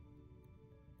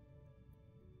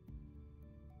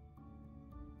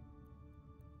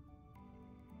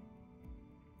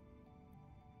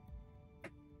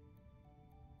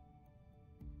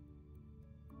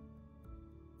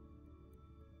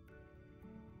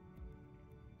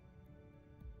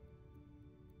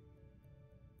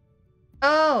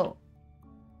 Oh!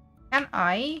 Can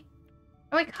I?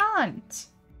 No, I can't.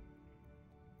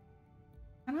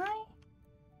 Can I?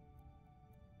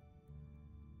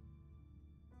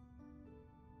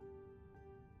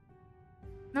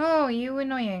 No, you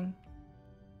annoying.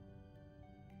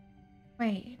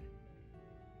 Wait.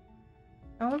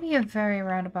 That would be a very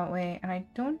roundabout way, and I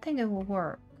don't think it will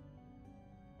work.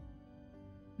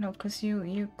 No, because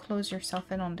you close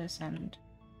yourself in on this end.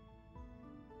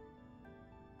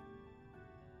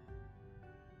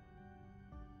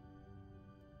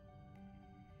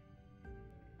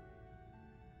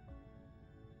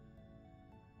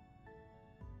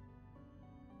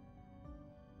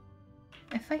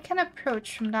 If I can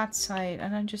approach from that side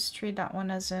and then just treat that one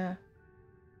as a...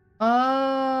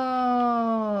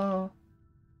 Oh!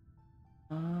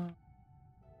 Oh.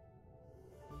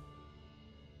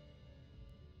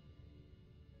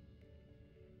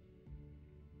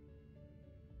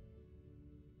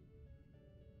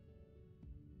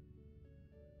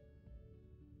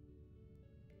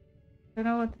 Don't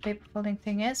know what the paper folding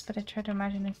thing is, but I try to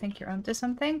imagine and think you're onto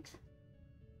something.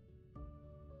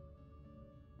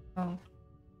 Oh.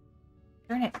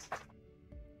 Turn it.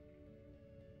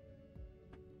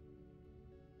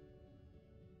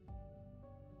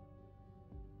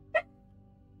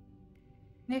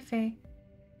 Niffy.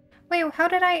 Wait, how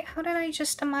did I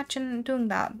just imagine doing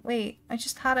that? Wait, I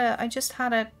just had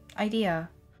a idea.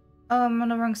 Oh, I'm on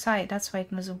the wrong side. That's why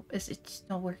it's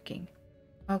not working.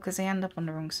 Oh, because I end up on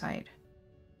the wrong side.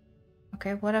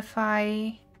 Okay, what if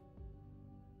I...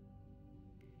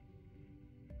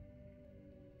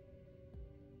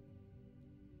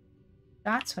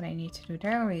 That's what I need to do.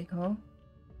 There we go.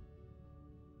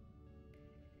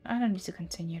 I don't need to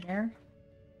continue there.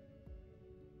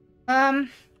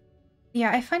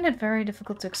 Yeah, I find it very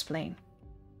difficult to explain.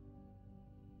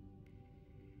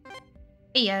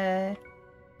 Yeah.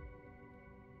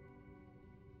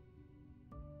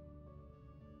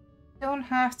 Don't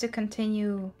have to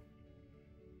continue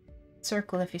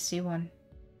circle if you see one.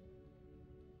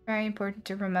 Very important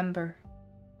to remember.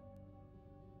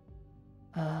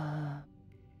 Yeah.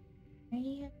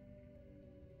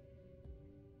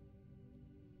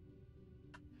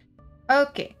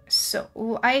 Okay, so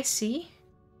I see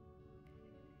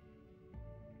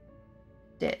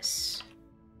this.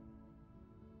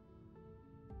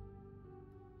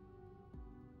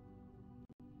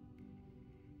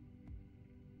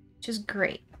 Which is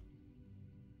great.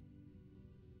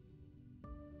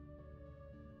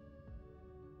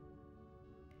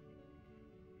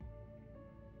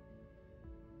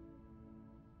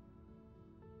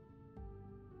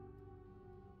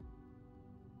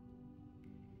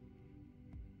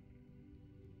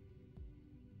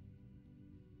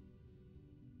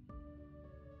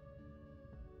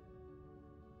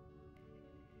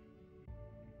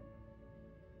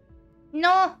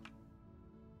 No!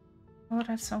 Oh,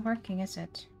 that's not working, is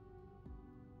it?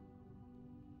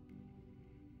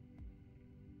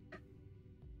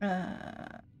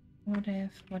 What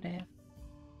if?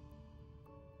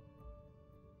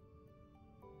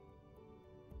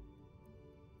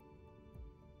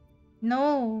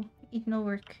 No! It no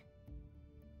work.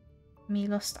 Me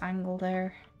lost angle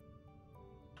there.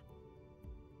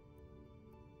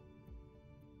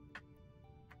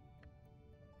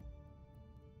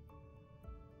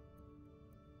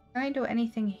 Can I do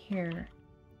anything here?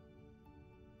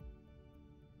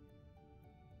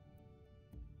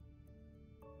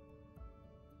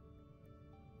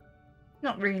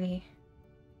 Not really.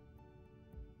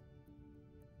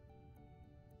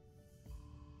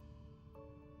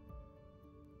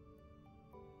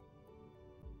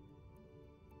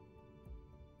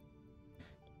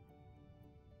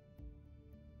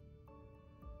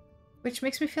 Which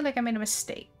makes me feel like I made a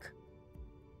mistake.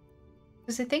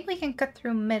 Because I think we can cut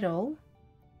through middle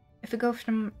if we go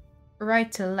from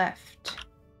right to left.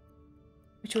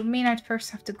 Which would mean I'd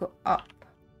first have to go up.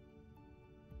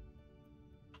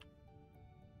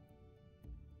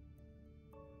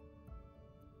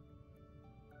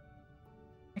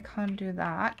 I can't do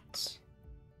that.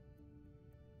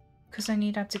 Because I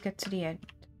need that to get to the end.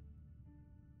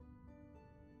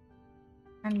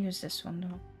 I can use this one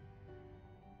though.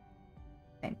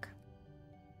 I think.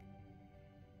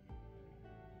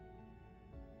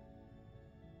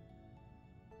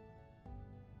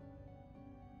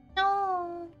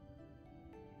 No.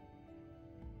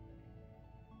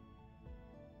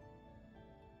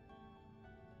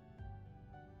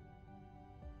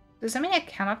 Does that mean I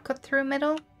cannot cut through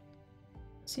middle?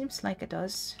 Seems like it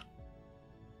does.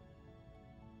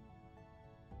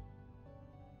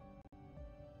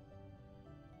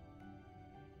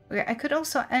 Okay, I could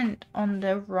also end on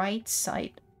the right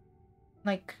side,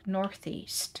 like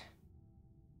northeast.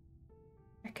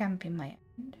 That can be my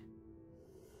end.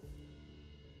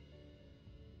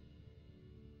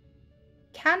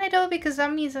 Can I though? Because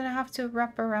that means that I have to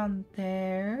wrap around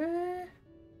there.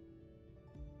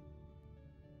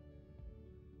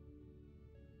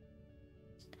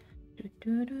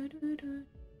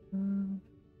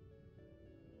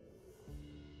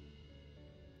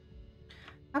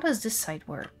 How does this side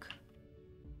work?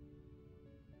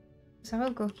 So I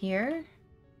will go here.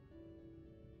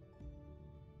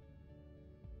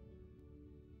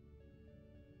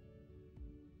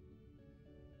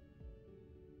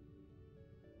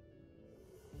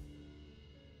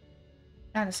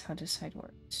 That is how this side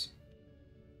works.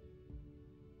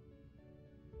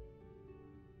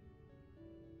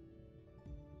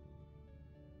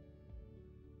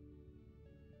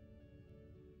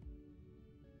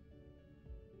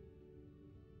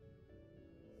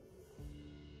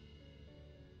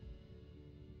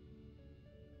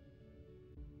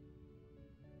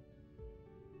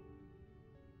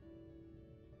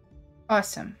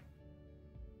 Awesome.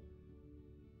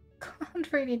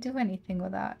 Can't really do anything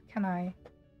with that, can I?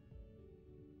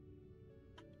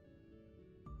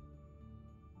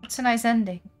 It's a nice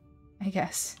ending, I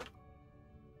guess.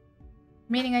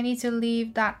 Meaning I need to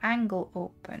leave that angle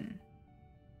open.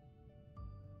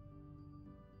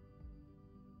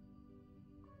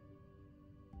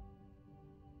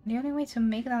 The only way to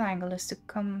make that angle is to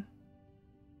come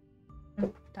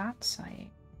from that side.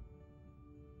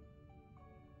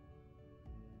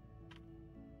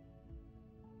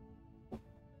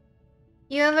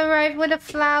 You have arrived with a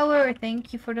flower.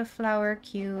 Thank you for the flower,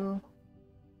 Q.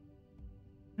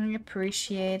 I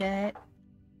appreciate it.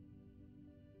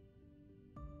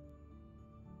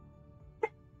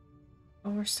 Oh,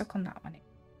 we're stuck on that one.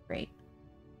 Great.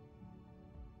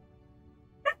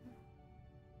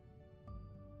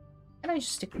 Can I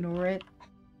just ignore it?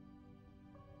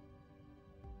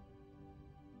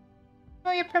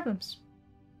 No, your problems.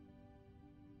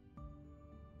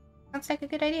 Sounds like a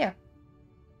good idea.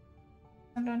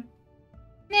 Hold on.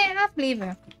 Nah, I'll leave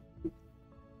it.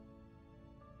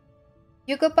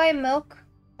 You go buy milk?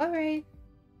 Alright.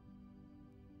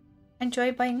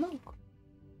 Enjoy buying milk.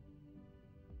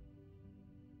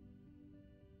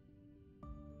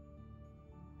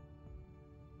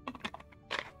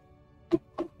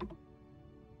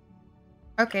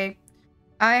 Okay.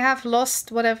 I have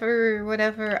lost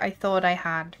whatever I thought I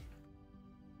had.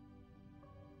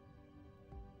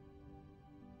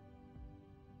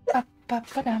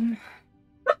 Ba-ba-ba-dum.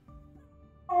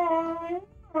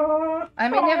 I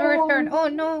may never return. Oh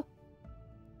no.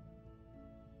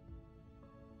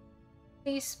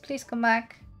 Please, please come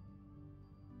back.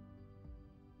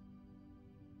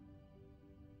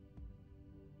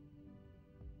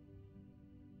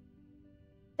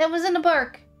 That wasn't a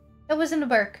bark. That wasn't a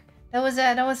bark. That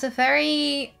was a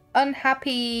very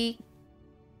unhappy.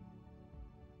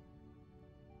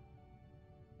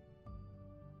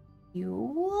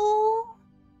 You?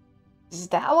 Is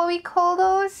that what we call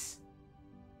those?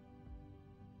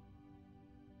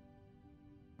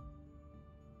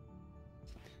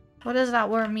 What does that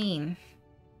word mean?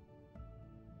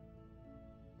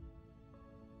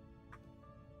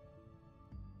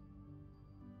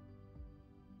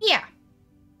 Yeah.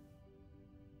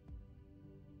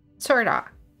 Sorta.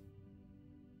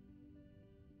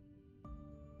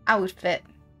 Outfit.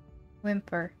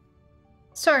 Whimper.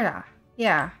 Sorta.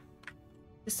 Yeah.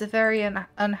 It's a very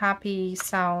unhappy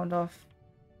sound of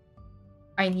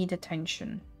I need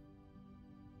attention.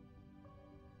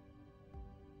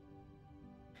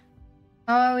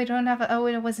 Oh, we don't have a... Oh,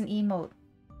 it was an emote.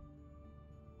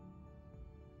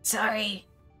 Sorry.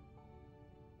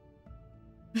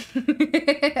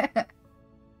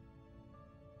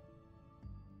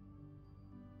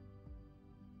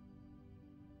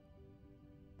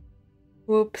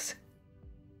 Whoops.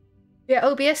 Yeah,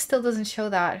 OBS still doesn't show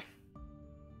that.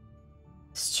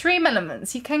 Stream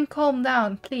elements, you can calm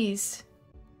down, please.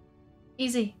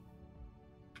 Easy.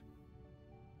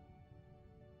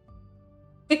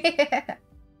 Yeah.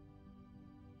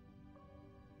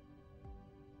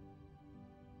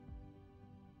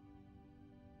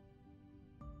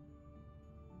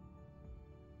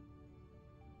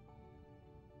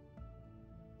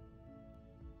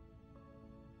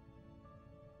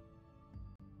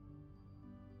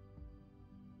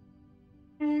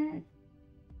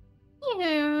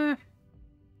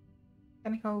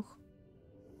 Kan ik hoog?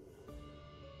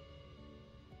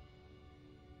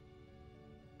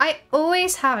 I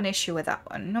always have an issue with that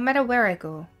one, no matter where I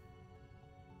go.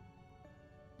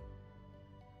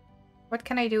 What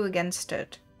can I do against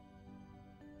it?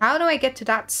 How do I get to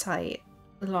that side?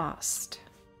 Lost.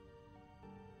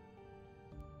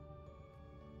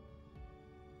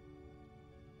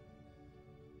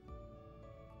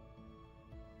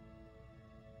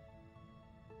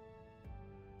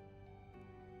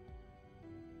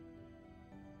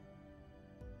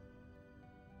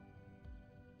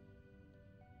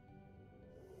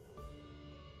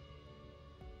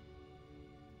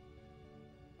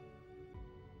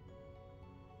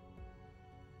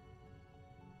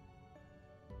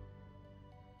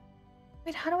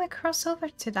 Wait, how do I cross over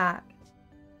to that?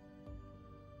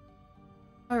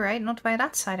 Alright, not by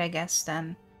that side, I guess,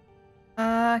 then.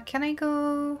 Can I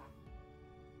go...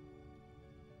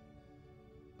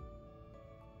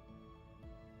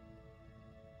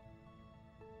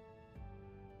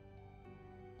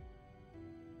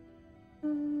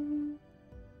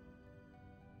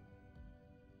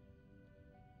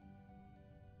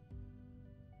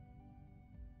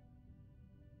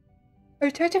 I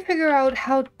tried to figure out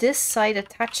how this side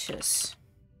attaches.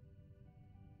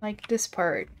 Like this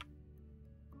part.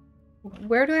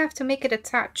 Where do I have to make it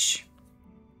attach?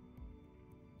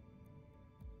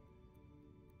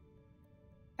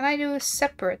 Can I do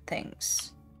separate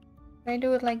things? Can I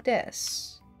do it like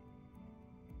this?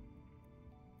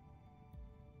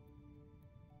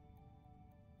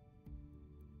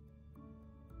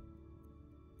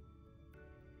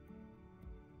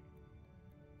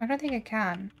 I don't think I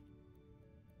can.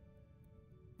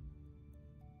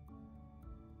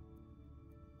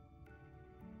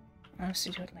 I have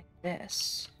to do it like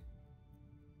this.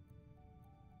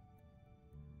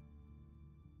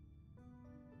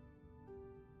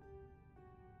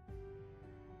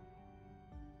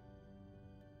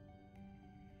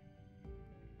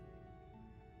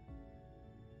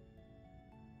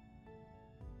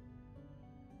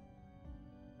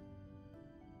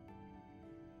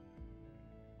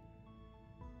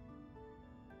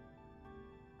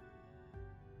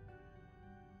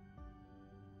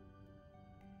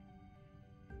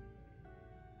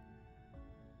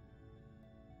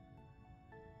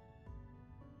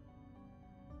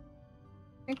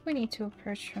 I think we need to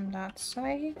approach from that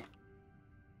side.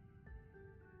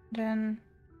 Then,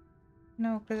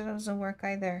 no, because it doesn't work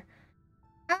either.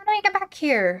 How do we get back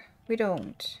here? We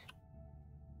don't.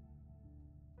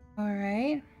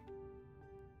 Alright.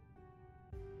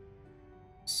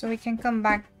 So we can come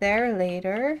back there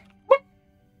later.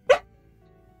 Can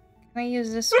I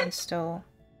use this one still?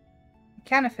 I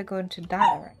can if I go into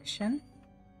that direction.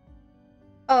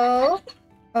 Oh!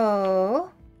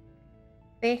 Oh!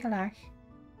 Begelaag.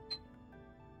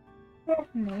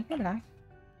 Nee, gelaag.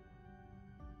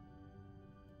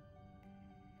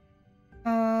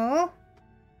 Oh!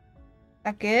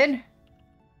 That good?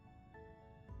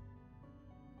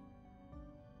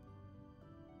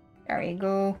 There you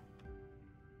go.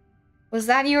 Was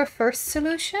that your first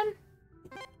solution?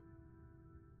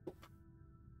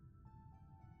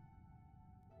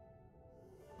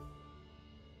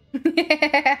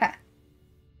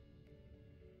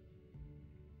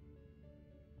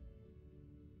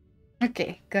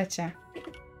 Okay, gotcha. You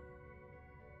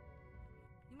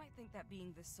might think that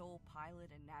being the sole pilot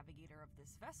and navigator of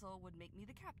this vessel would make me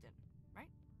the captain, right?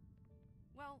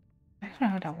 Well, I don't not know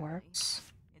how that exactly. works.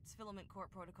 It's Filament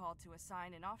Corp protocol to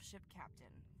assign an off-ship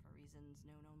captain, for reasons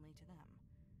known only to them.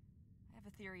 I have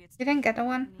a theory it's You didn't get the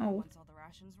one? Oh. once all the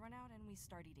rations run out and we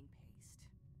start eating paste.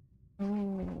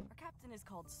 Ooh. Our captain is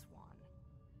called Swan.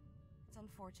 It's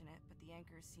unfortunate, but the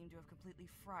anchors seem to have completely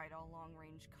fried all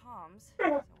long-range comms,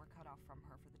 so we're cut off from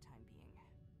her for the time being.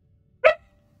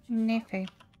 Niffy.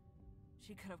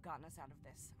 She could have gotten us out of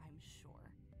this, I'm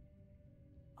sure.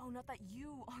 Oh, not that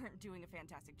you aren't doing a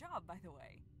fantastic job, by the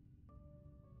way.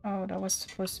 Oh, that was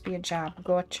supposed to be a jab.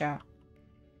 Gotcha.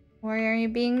 Why are you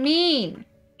being mean?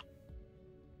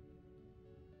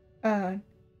 Uh.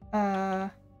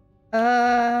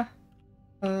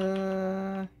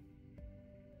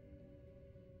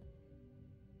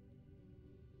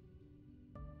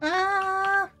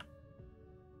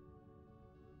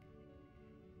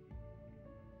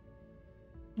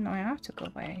 No, I have to go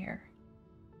by here.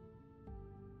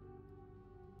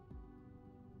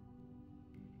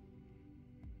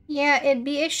 Yeah, it'd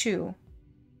be issue.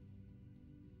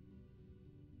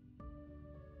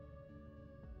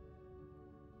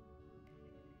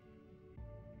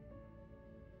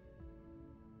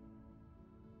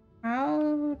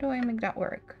 How do I make that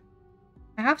work?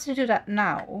 I have to do that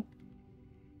now.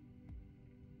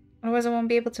 Otherwise I won't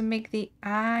be able to make the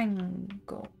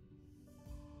angle.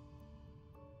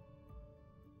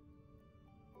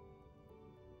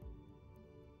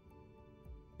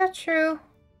 That's true.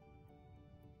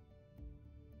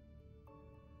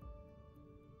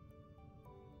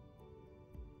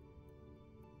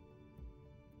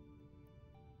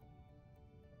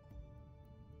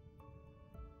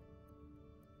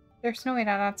 There's no way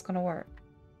that that's gonna work.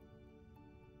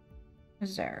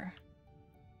 Is there?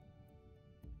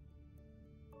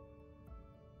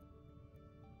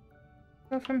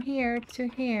 Go from here to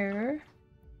here.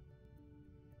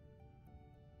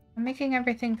 I'm making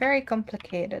everything very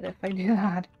complicated if I do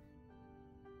that.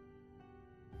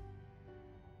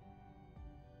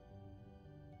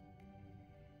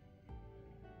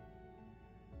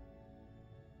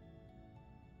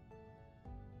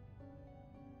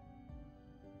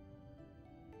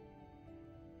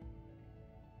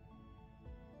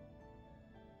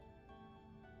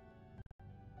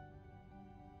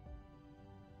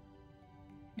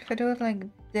 If I do it like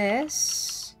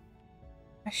this,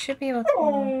 I should be able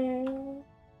to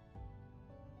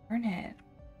turn it.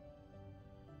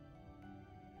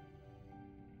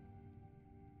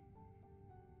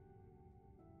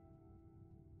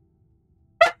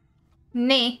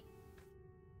 Nee.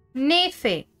 Nee,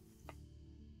 Fee.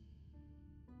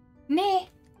 Nee.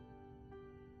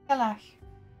 Heel erg.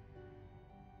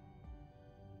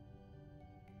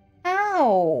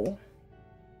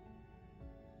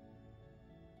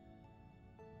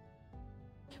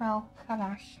 Well,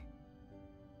 come.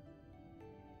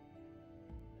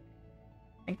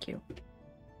 Thank you.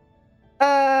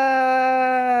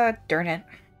 Darn it.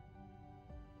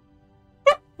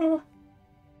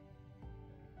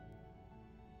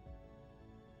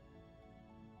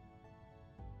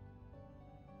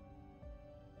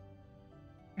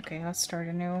 Okay, let's start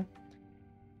anew.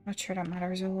 Not sure that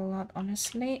matters a whole lot,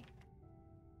 honestly.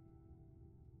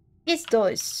 It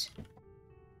does.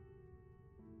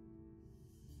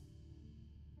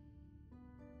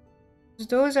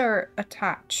 Those are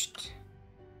attached.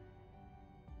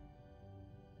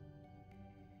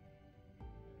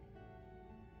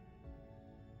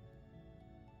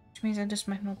 Which means that this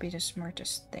might not be the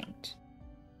smartest thing.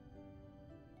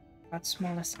 That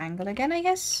smallest angle again, I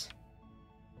guess?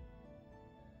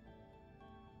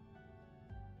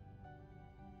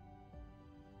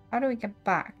 How do we get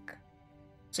back?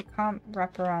 So I can't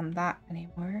wrap around that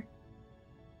anymore.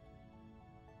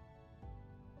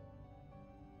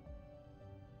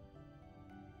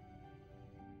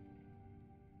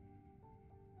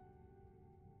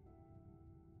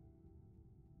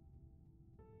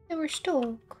 They were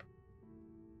stuck.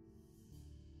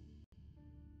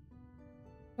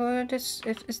 Oh, is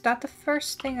that the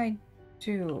first thing I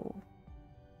do?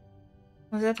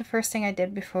 Was that the first thing I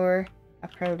did before?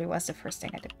 That probably was the first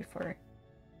thing I did before.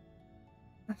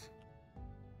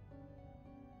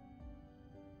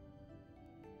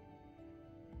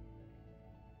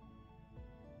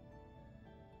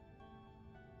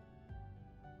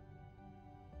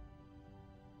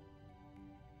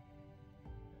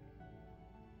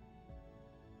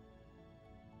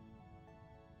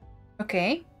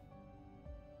 Okay.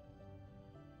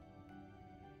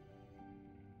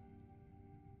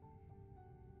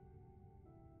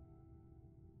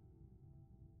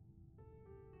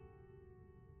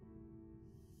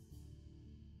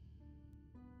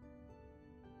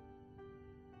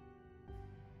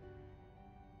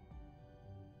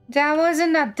 That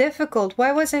wasn't that difficult.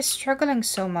 Why was I struggling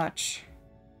so much?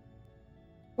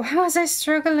 Why was I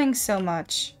struggling so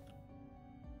much?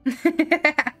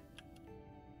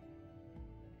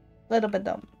 Little bit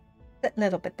dumb.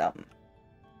 Little bit dumb.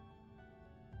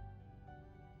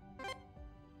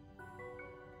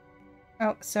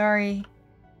 Oh, sorry.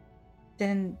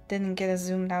 Didn't get a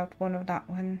zoomed out one of that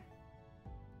one.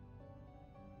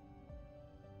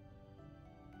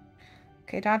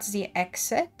 Okay, that's the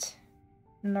exit.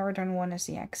 Northern one is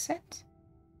the exit.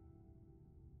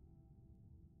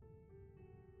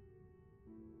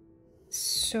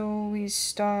 So we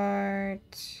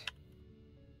start...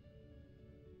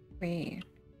 Wait.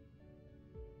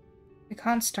 We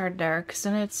can't start there, because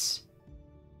then it's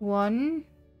 1.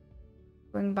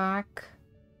 Going back.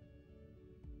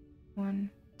 1,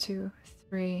 2,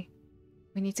 3.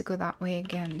 We need to go that way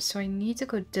again. So I need to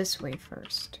go this way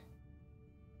first.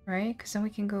 Right? Because then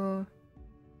we can go...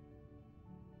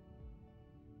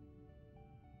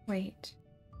 Wait.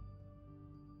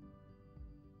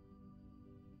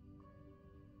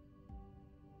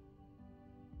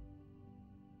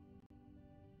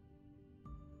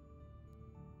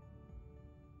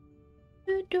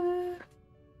 Doo-doo.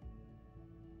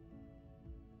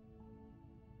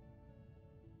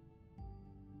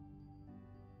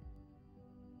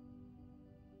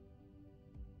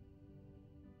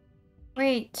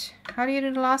 Wait, how do you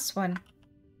do the last one?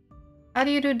 How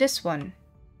do you do this one?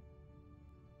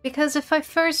 Because if I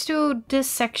first do this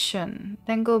section,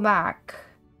 then go back.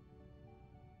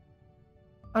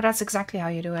 Oh, that's exactly how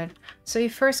you do it. So you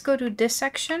first go to this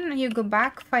section, you go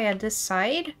back via this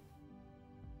side.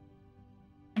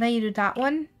 And then you do that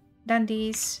one, then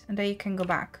these, and then you can go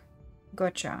back.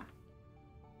 Gotcha.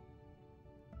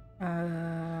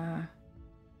 Now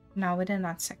within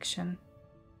that section.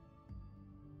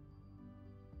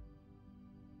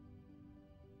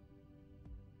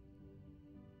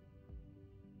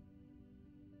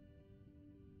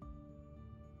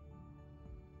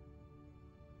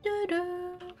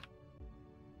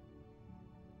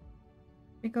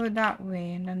 We go that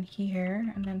way, and then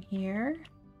here, and then here.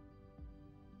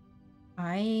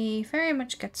 I very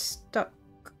much get stuck.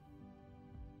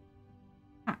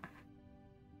 Huh.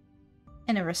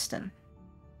 Interesting.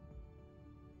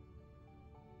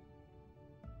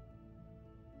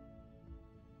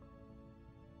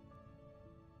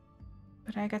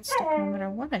 But I get stuck no matter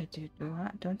what I do,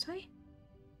 don't I?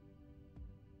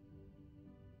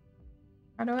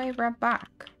 How do I wrap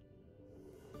back?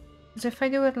 Because if I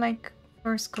do it like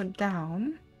first go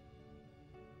down.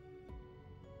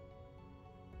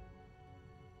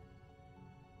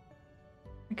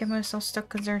 I get myself stuck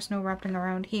because there's no wrapping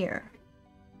around here.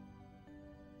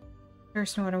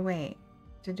 There's no other way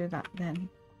to do that then.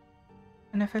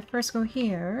 And if I first go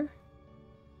here...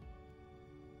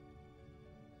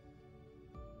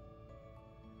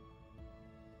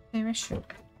 Same issue.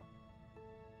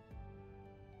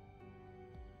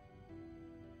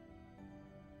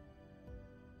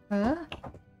 Huh?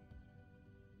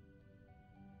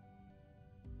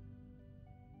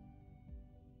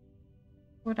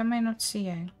 What am I not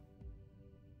seeing?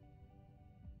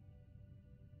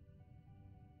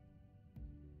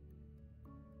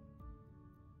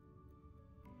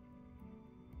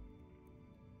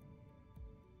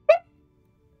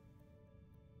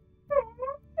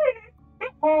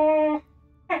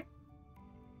 I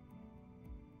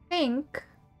think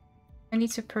I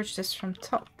need to approach this from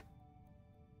top.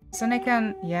 So then I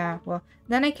can, yeah, well,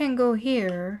 then I can go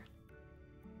here.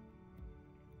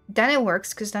 Then it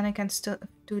works, because then I can still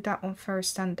do that one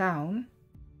first and down.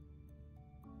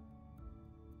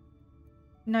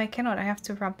 No, I cannot. I have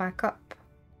to run back up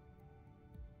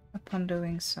upon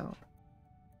doing so.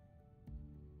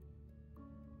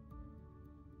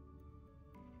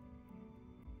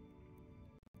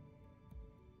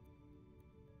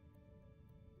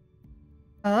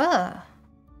 Ah!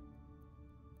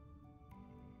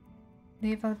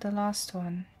 Leave out the last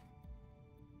one.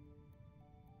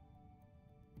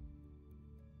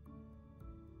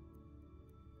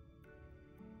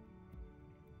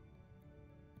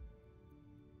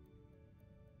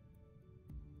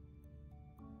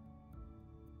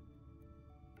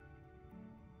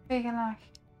 Regelaar.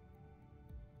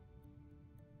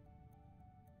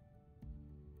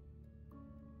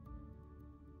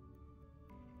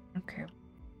 Okay.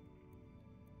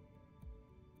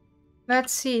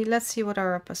 Let's see what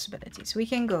are our possibilities. We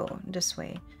can go this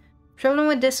way. Problem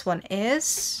with this one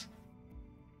is...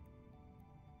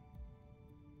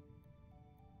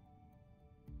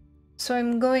 So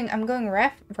I'm going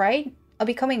right? I'll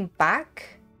be coming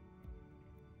back.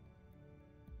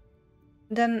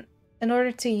 Then in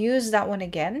order to use that one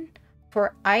again,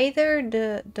 for either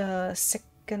the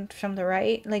second from the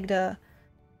right, like the...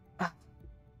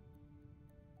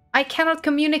 I cannot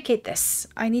communicate this.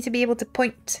 I need to be able to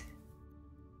point.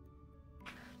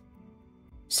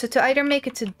 So to either make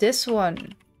it to this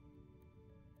one,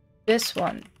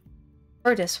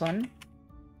 or this one,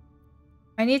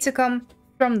 I need to come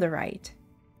from the right.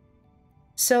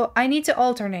 So I need to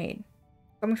alternate.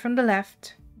 Coming from the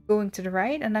left, going to the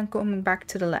right, and then coming back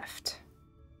to the left.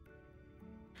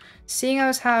 Seeing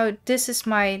as how this is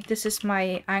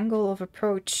my angle of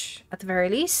approach at the very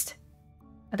least,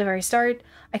 at the very start,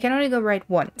 I can only go right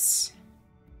once.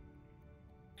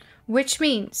 Which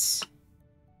means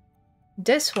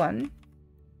this one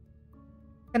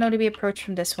can only be approached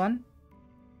from this one,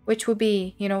 which would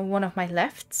be, you know, one of my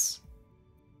lefts.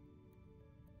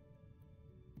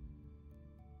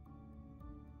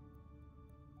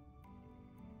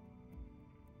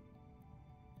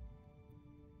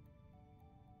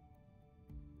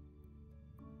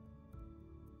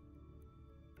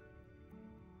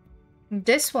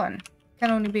 This one can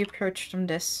only be approached from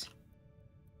this,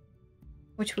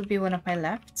 which would be one of my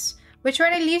lefts. Which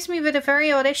already leaves me with a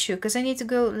very odd issue, because I need to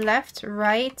go left,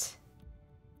 right,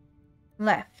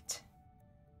 left.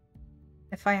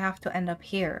 If I have to end up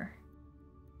here.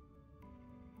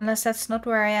 Unless that's not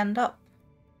where I end up.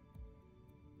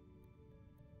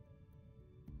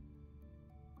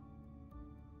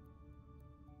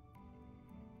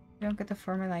 I don't get the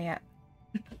formula yet.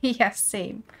 Yeah,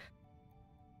 same.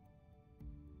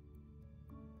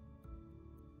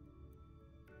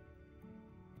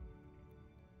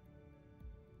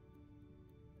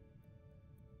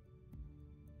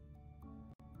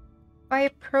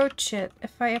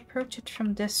 If I approach it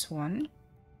from this one,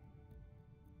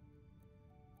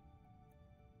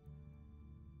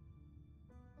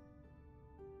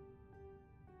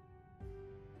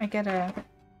 I get a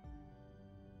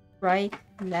right,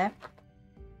 left,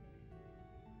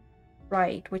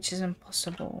 right, which is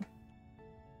impossible.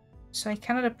 So I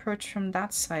cannot approach from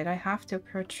that side. I have to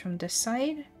approach from this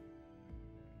side.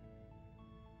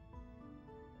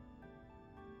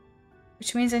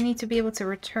 Which means I need to be able to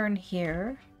return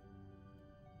here.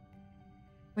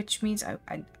 Which means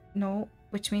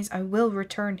which means I will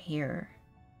return here.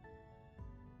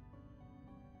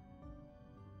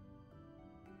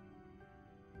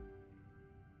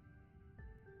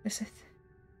 Is it?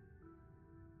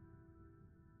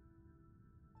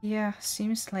 Yeah,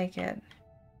 seems like it.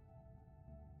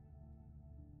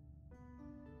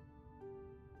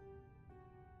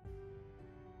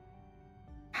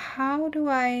 How do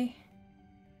I...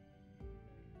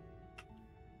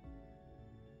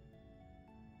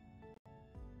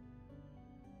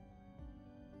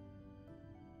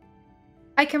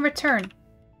 I can return.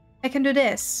 I can do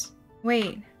this.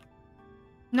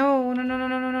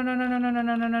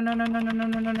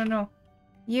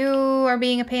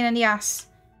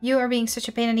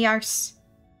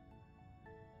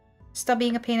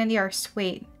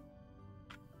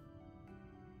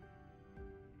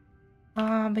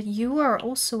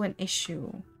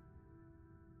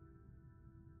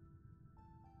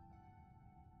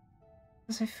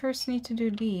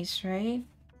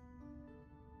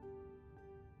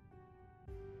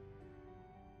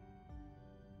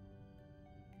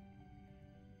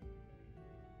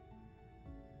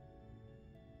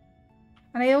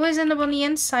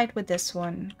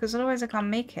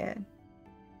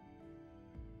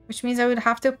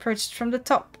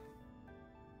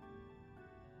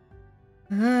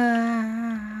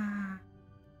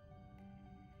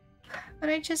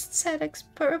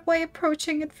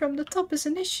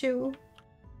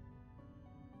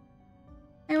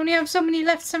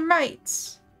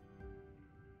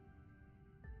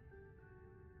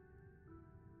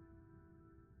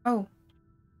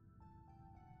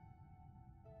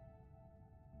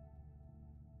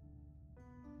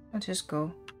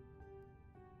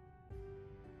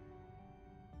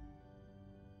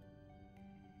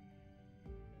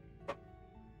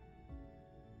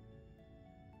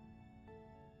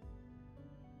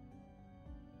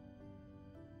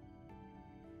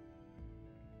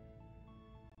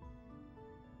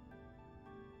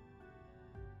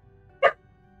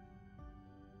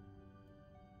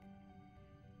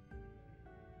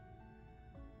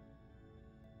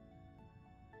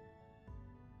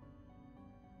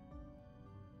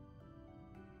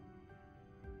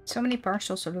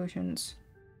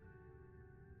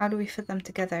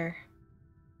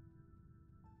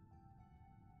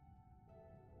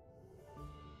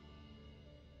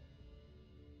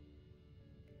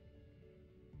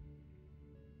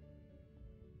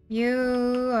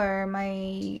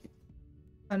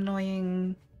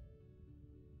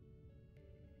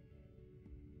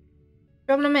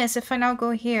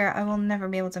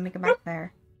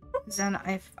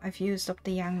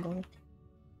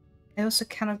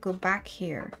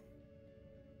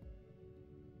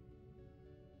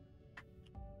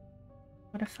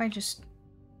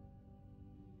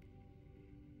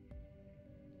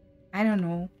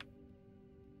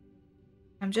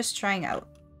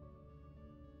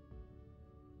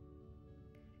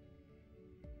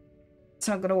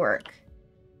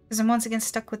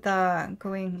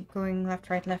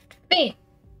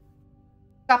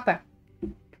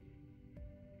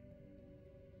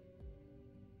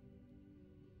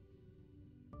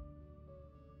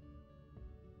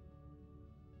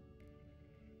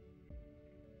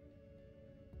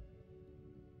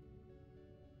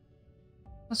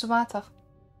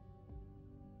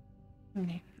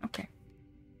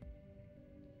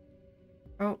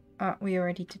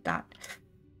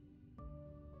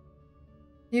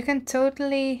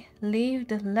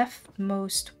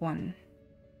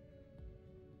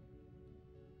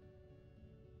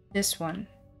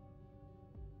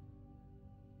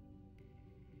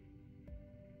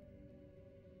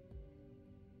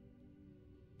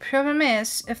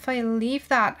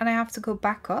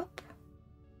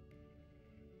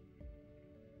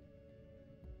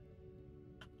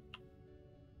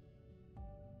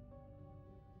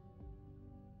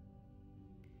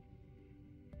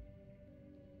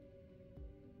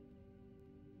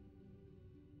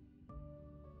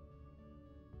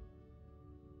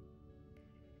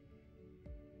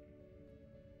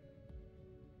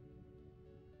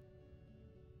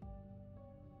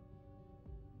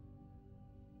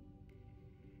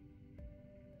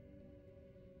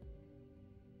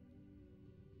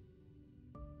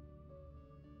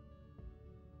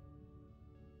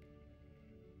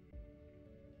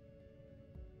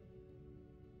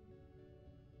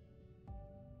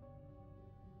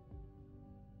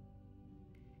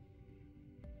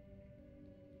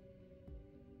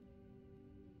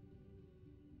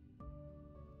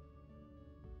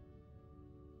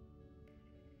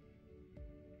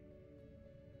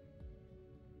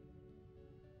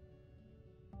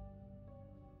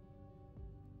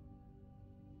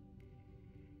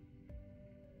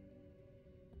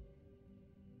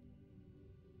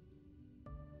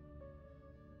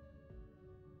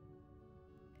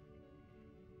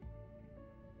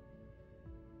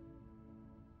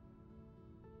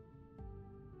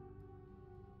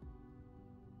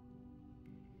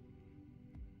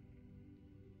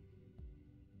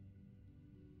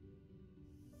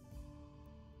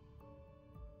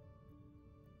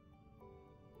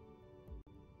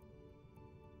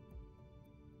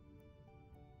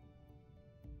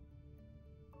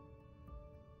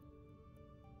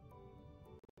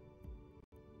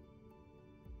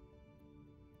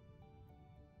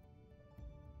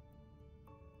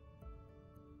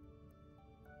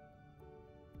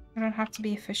 I don't have to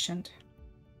be efficient.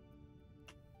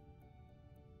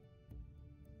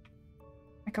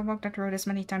 I can walk that road as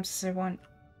many times as I want.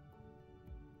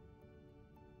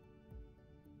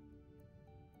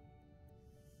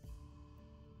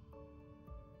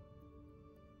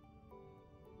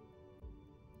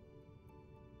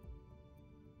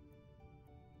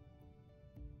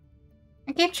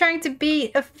 I keep trying to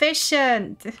be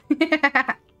efficient.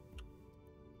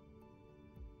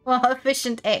 Well,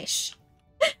 efficient-ish.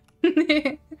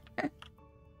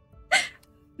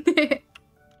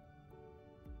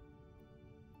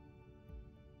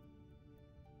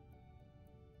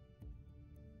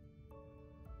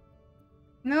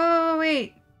 No,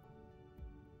 wait.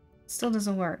 Still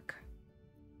doesn't work.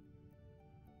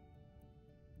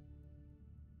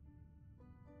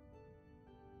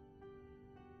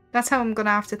 That's how I'm gonna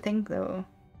have to think, though.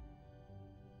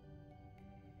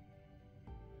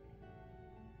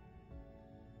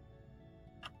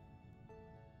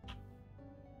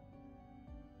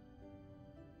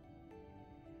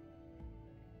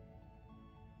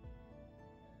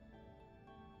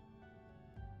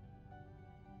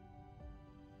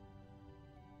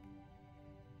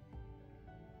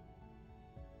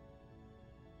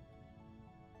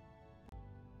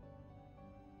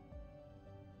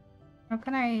 How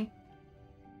can I...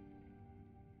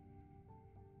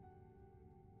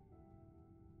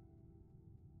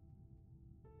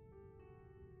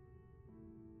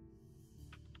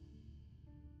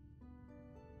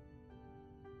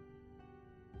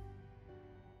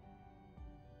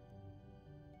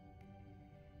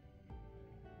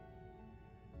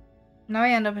 Now I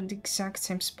end up in the exact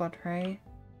same spot, right?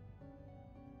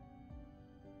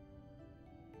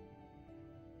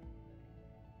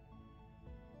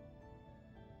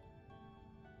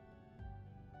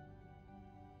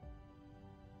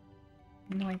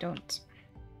 No, I don't.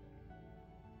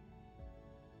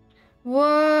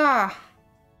 Whoa!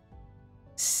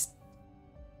 This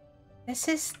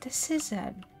is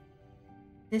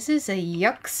a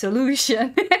yuck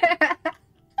solution.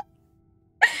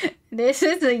 This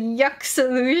is a yuck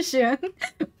solution.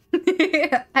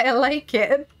 I like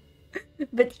it.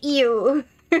 But ew.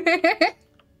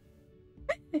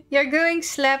 You're going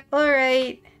slap,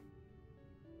 alright.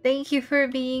 Thank you for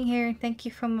being here. Thank you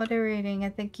for moderating,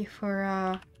 and thank you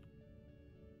for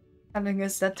telling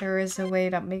us that there is a way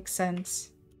that makes sense.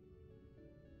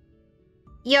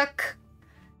 Yuck.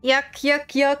 Yuck, yuck,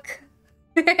 yuck.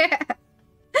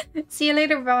 See you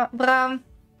later, Bram.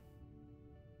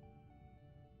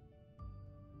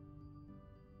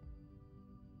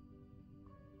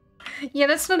 Yeah,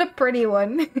 that's not a pretty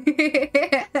one.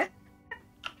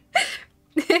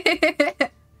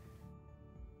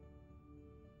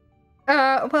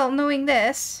 Well, knowing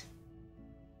this,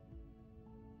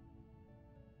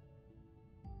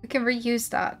 we can reuse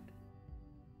that.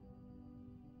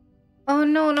 Oh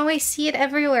no, no, I see it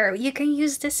everywhere. You can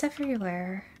use this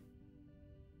everywhere.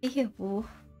 Ew.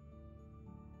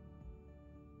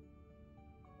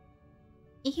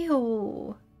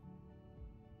 Ew.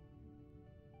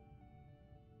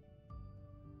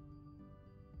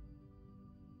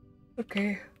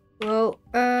 Okay. Well,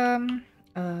 oh.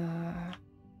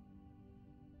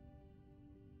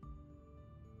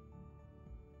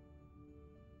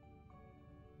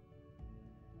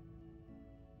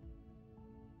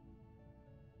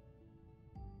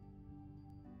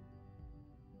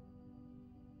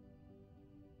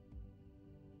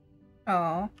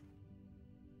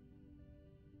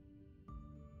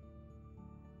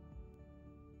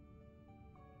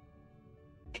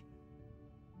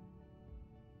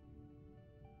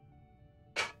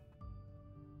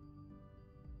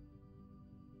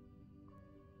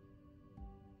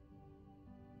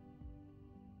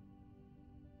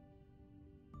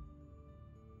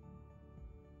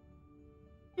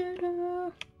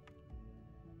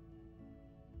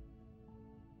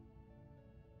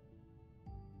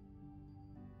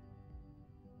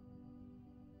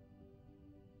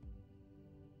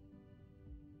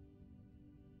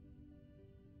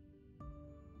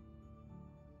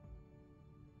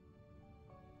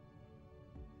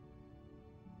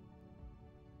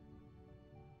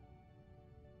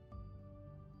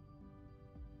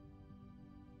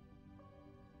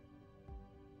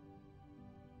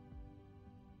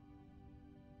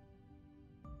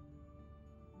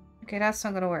 Okay, that's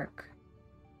not gonna work.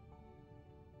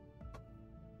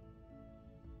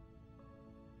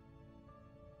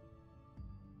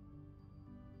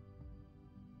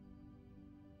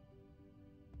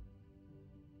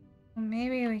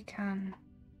 Maybe we can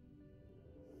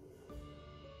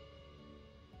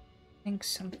think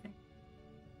something.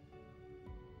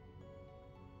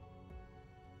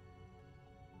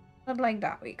 Not like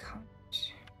that, we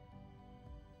can't.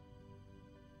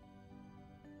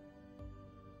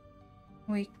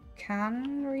 We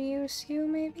can reuse you,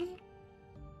 maybe?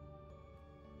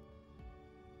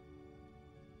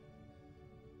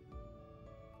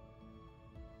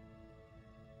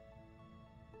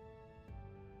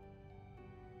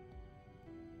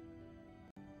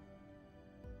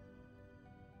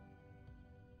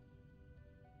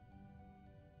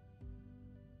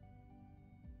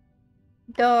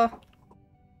 Duh.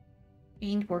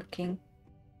 Ain't working.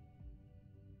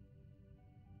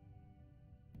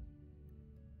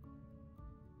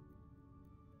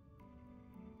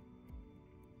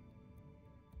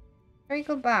 Where you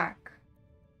go back?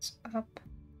 It's up.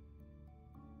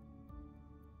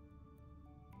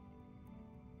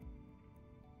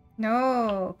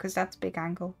 No, because that's big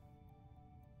angle.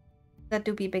 That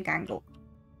do be big angle.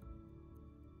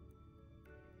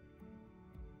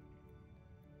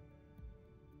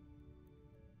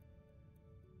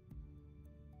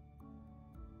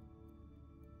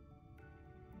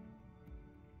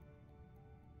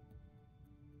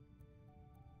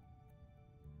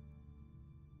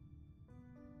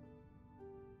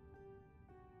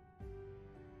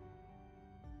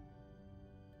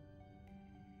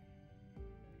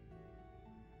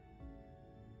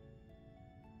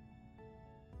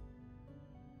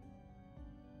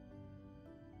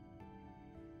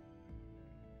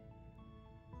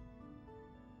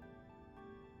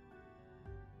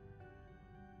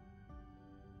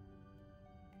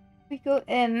 We go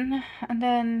in, and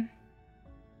then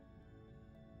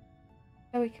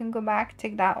we can go back,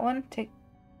 take that one, take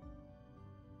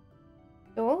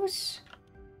those.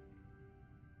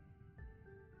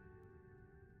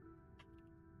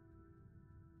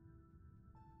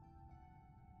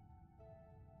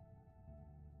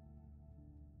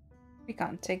 We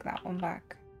can't take that one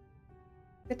back.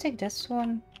 Could take this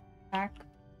one back.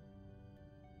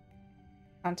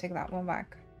 Can't take that one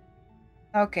back.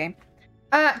 Okay.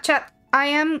 Chat, I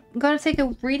am gonna take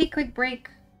a really quick break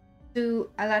to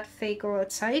let Faye go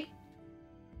outside.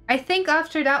 I think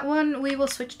after that one, we will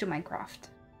switch to Minecraft.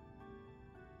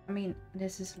 I mean,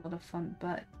 this is a lot of fun,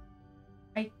 but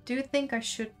I do think I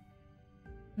should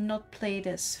not play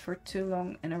this for too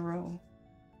long in a row.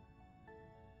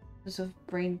 Because of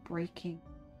brain breaking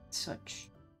such.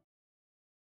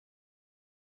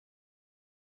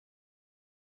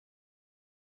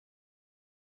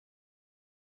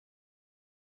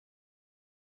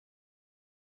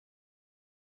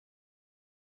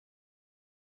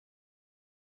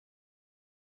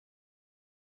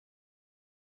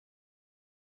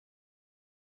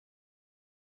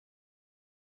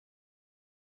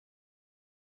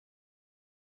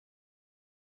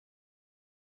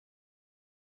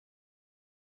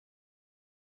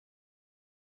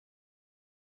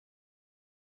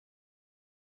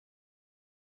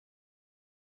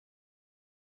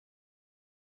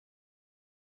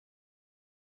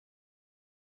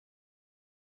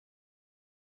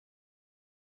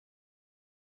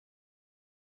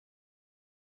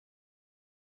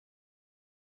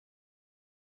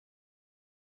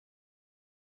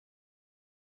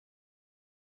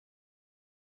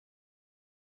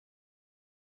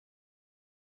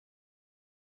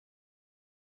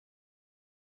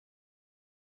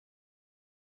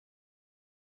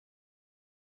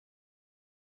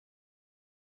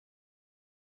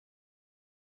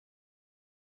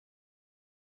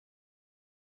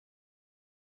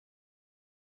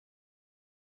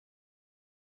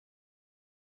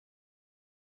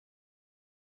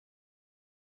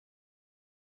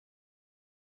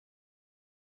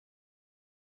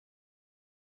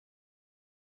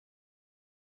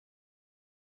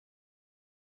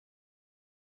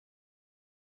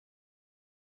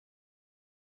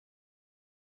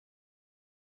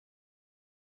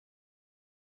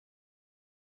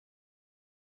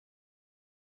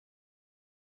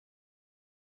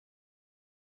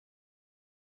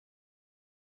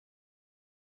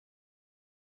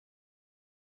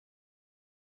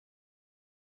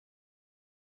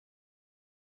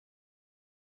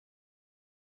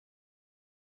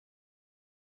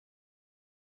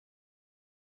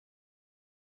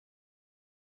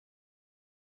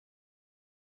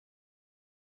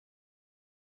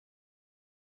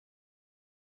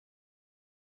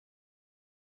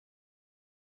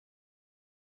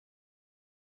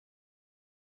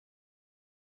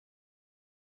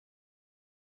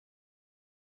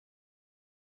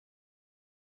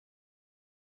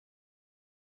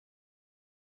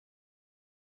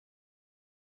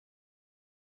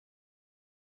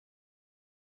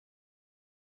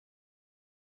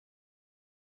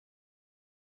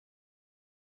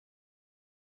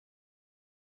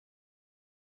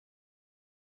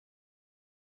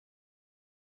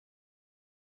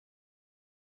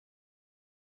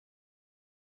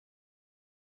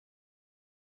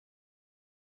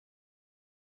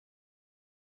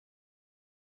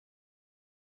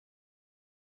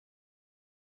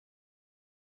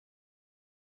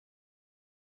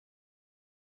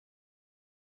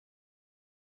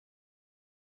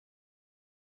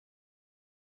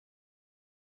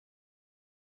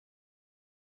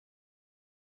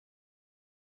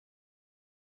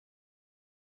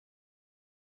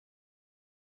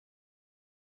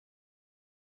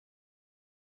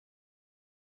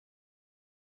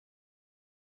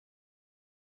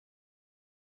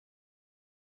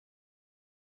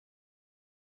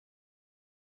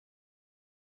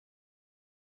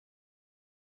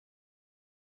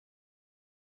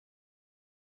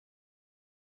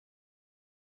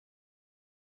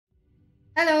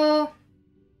 Hello!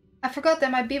 I forgot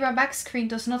that my Be Right Back screen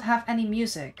does not have any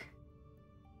music.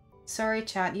 Sorry,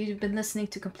 chat. You've been listening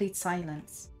to complete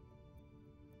silence.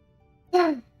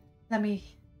 Let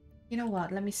me... You know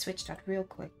what? Let me switch that real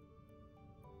quick.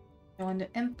 I want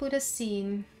to input a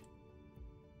scene.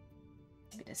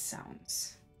 Maybe the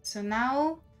sounds. So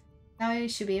now you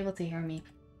should be able to hear me.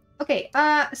 Okay,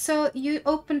 so you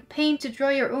open Paint to draw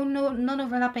your own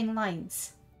non-overlapping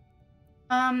lines.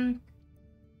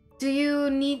 Did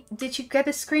you get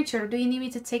a screenshot or do you need me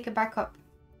to take it back up?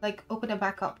 Like, open it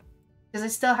back up? Because I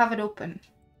still have it open.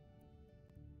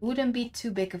 Wouldn't be too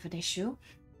big of an issue.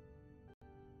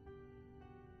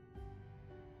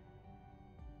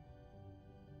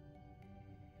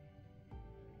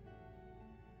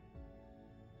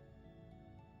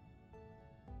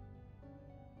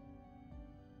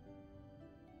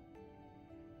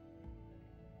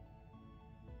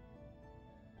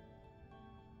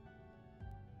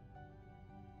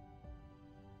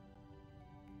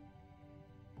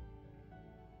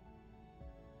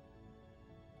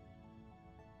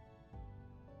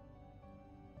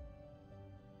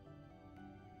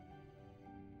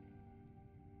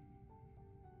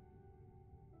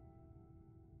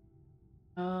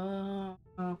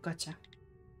 Oh, gotcha.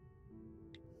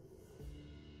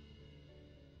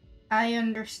 I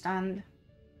understand.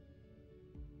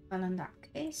 Well, in that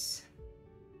case,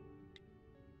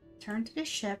 turn to the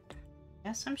ship.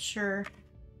 Yes, I'm sure.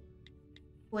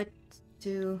 What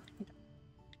do...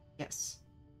 Yes.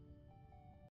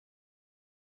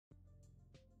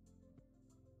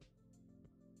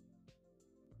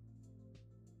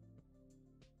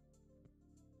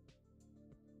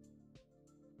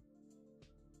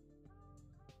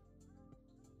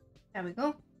 There we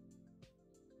go.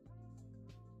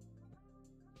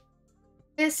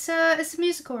 It's a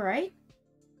musical, right?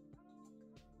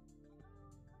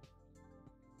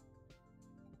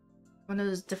 One of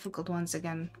those difficult ones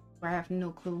again, where I have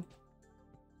no clue.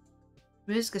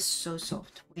 Music is so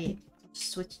soft. Wait, I'll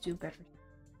switch to better.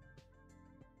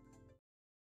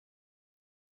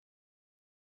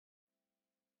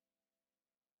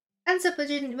 Ends up with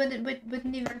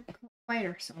neither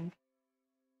quieter song.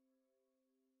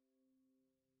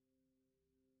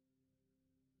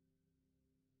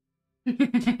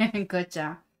 Good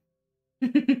job.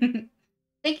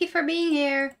 Thank you for being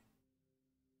here.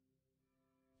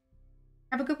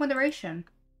 Have a good moderation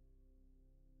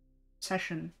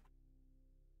session.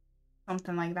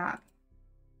 Something like that.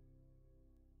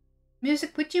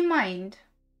 Music, would you mind?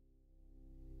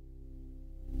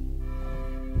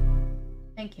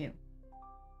 Thank you.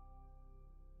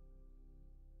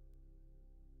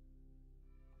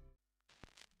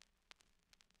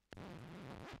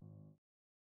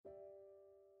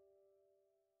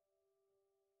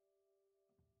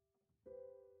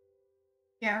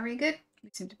 Yeah, are we good? We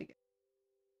seem to be good.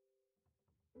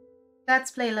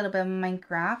 Let's play a little bit of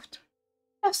Minecraft.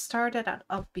 I've started that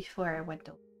up before I went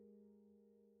over.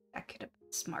 That could have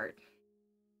been smart.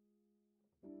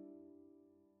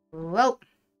 Well.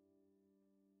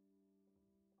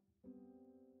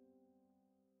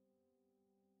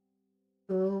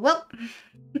 Well.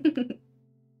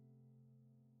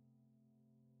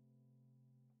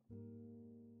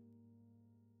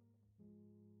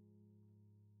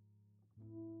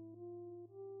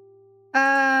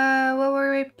 What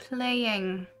were we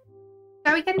playing?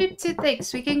 Now we can do two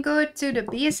things. We can go to the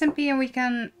BSMP and we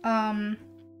can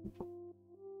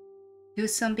do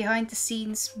some behind the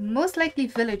scenes, most likely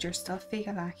villager stuff,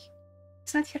 Vegalag.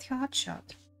 Snart gaat je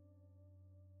hotshot.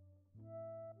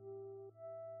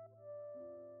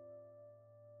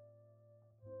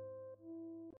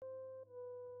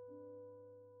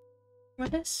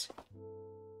 What is?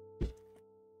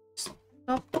 Stop.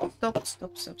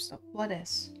 What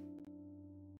is?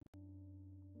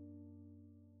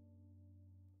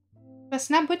 We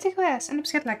zijn naar boete geweest en heb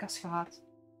je het lekkers gehad.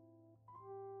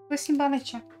 Hoe is die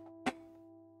balletje?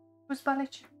 Hoe is het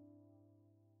balletje?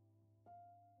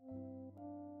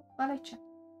 Balletje.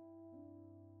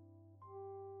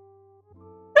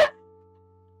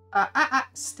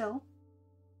 Stil.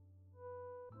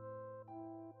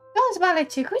 Dat is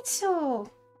balletje, goed zo.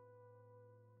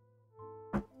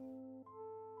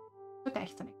 Goed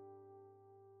echt niet.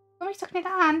 Kom ik toch niet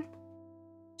aan?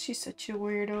 She's such a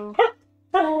weirdo.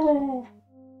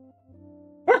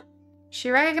 She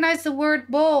recognized the word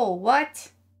bowl.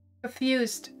 What?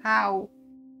 Confused. How?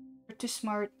 You're too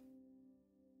smart.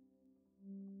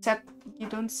 Except you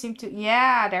don't seem to...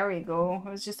 Yeah, there we go. I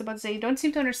was just about to say, you don't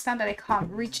seem to understand that I can't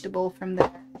reach the bowl from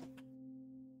there.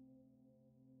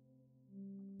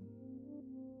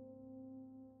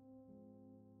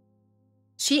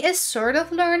 She is sort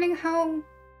of learning how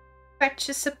fetch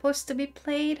is supposed to be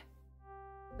played,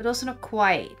 but also not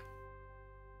quite.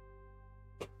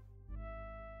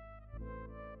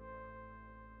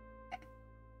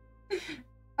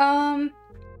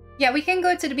 Yeah, we can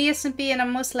go to the BSMP and I'll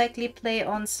most likely play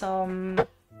on some...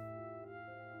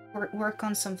 work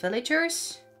on some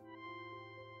villagers.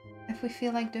 If we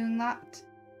feel like doing that.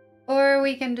 Or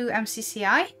we can do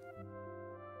MCCI.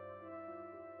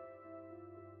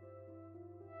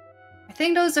 I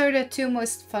think those are the two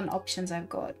most fun options I've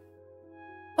got.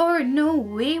 Or no,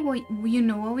 wait, you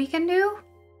know what we can do?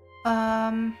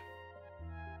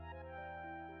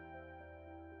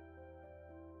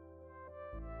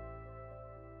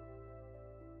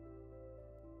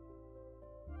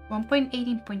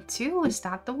 1.18.2, is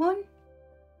that the one?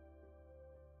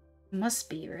 Must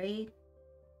be, right?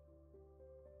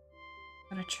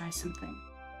 I'm gonna try something.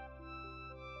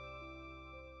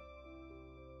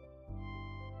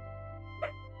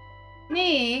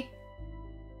 Me?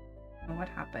 Oh, what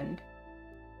happened?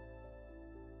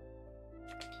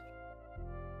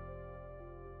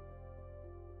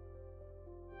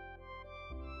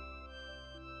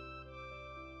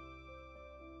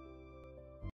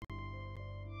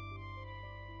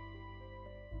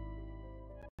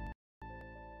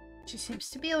 She seems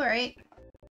to be alright.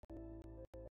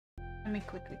 Let me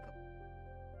quickly go.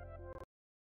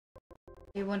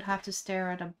 You won't have to stare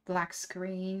at a black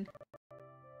screen.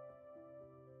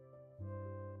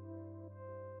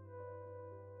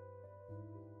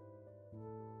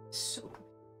 So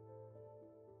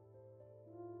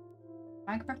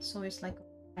Minecraft's always like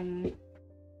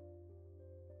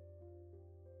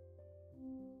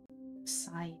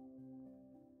side.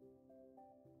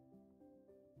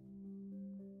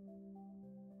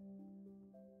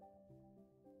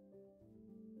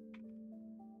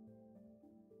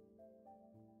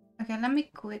 Okay, let me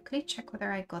quickly check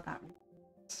whether I got that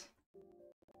right.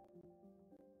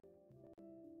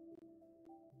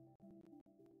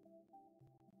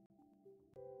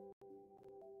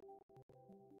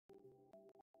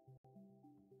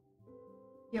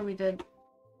 Yeah, we did.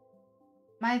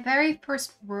 My very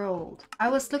first world. I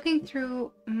was looking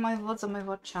through my VODs on my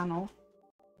VOD channel.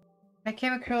 I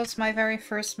came across my very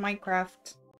first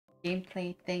Minecraft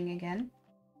gameplay thing again.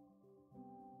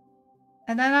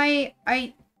 And then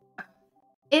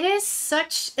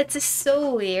it's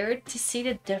so weird to see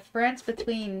the difference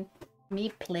between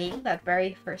me playing that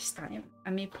very first time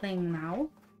and me playing now.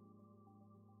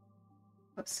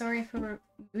 But sorry if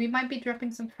we might be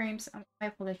dropping some frames. My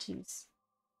apologies.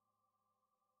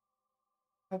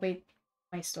 Oh wait,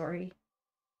 my story.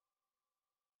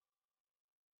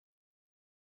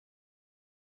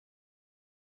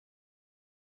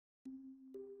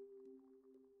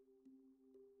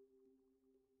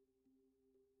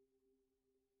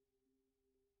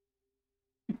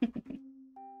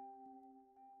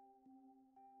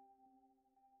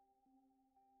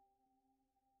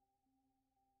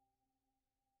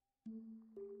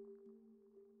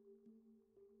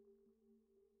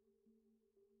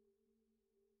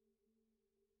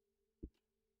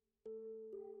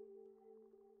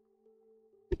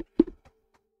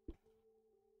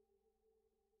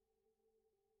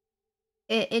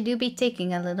 It do be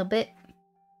taking a little bit.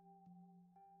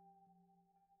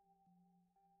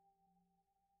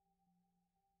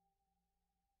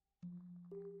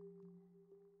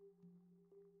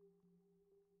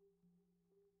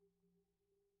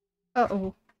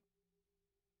 Uh-oh.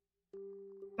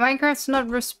 Minecraft's not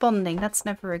responding. That's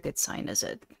never a good sign, is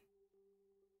it?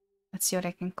 Let's see what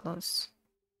I can close.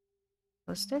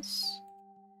 Close this.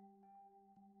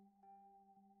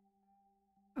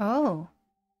 Oh.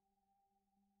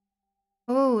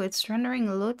 Oh, it's rendering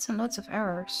loads and loads of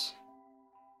errors.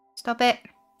 Stop it.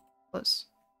 Close.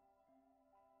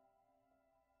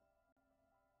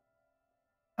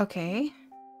 Okay.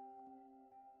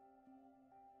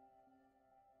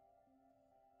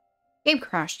 Game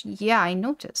crashed. Yeah, I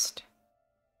noticed.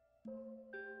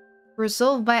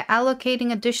 Resolve by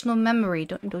allocating additional memory.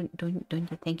 Don't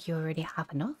you think you already have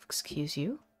enough? Excuse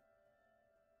you.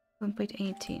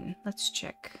 1.18. Let's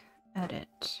check.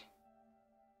 Edit.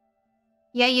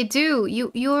 Yeah, you do.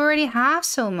 You already have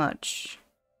so much.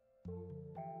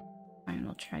 Fine,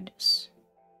 we'll try this.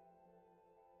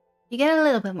 You get a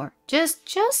little bit more.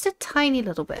 Just a tiny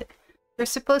little bit. You're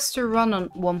supposed to run on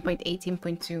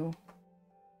 1.18.2.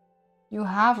 You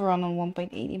have run on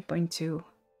 1.18.2.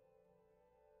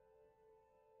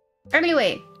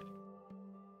 Anyway,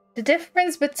 the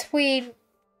difference between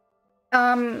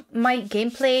my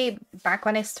gameplay back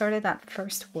when I started that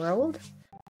first world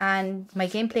and my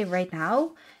gameplay right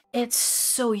now, it's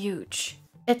so huge.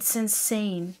 It's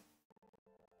insane.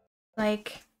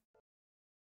 Like,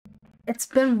 It's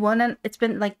been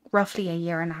like roughly a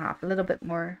year and a half, a little bit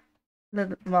more.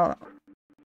 Well,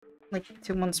 like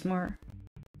 2 months more.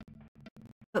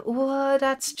 But what?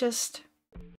 That's just...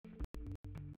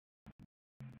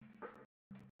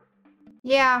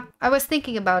 Yeah, I was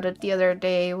thinking about it the other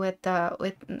day with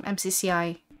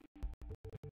MCCI.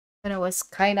 And it was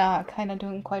kinda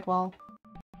doing quite well.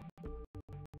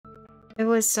 It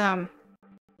was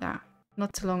yeah,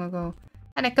 not too long ago.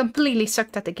 And I completely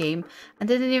sucked at the game and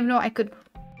didn't even know I could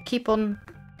keep on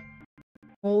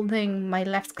holding my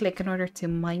left click in order to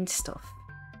mine stuff.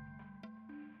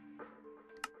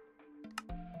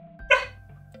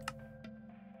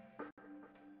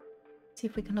 See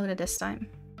if we can load it this time.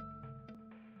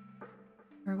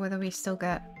 Or whether we still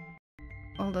get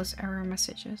all those error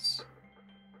messages.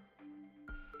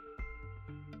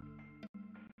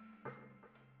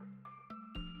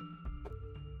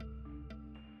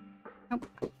 Nope.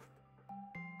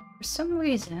 For some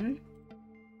reason...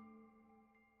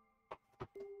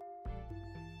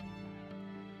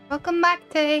 Welcome back,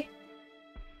 Tay!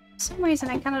 For some reason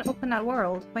I cannot open that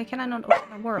world. Why can I not open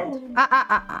that world?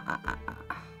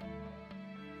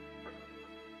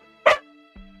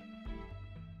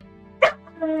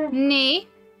 Nee.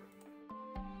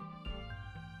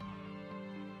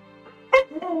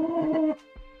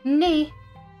 Nee.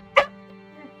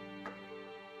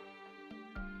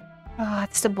 Oh,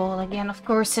 it's the ball again. Of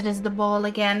course it is the ball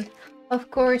again.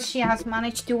 Of course she has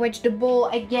managed to wedge the ball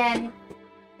again.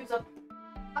 Who's up?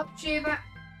 Up, Shiva.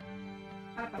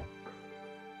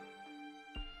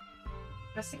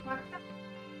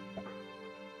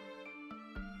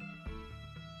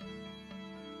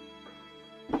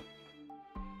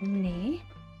 Nee.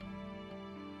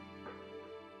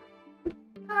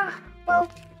 Ah, well.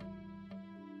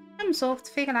 I'm solved.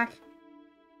 Figure.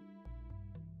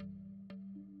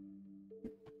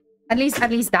 At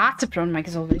least that's a prone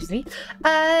mic, obviously.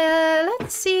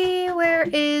 Let's see. Where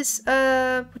is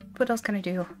what else can I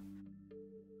do?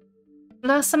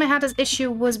 Last time I had this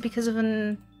issue was because of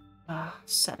an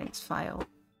settings file.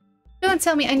 Don't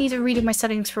tell me I need to redo my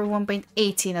settings for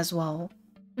 1.18 as well.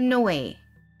 No way.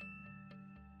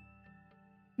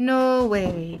 No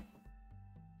way.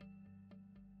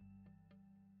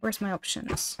 Where's my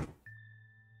options? Do you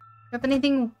have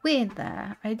anything weird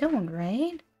there? I don't,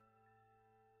 right?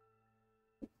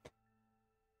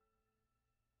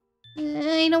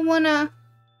 I don't wanna...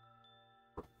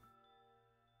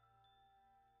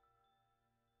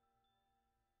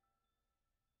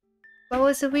 What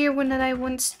was the weird one that I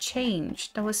once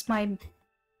changed? That was my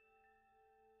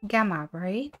gamma,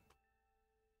 right?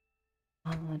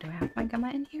 Oh, do I have my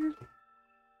gamma in here?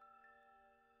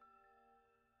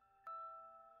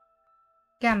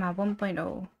 Gamma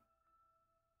 1.0.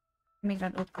 Make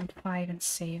that 0.5 and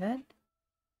save it.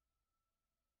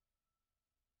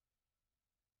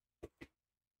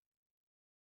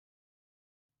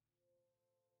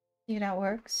 See if that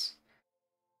works.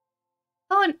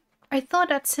 Oh, and I thought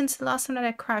that since the last time that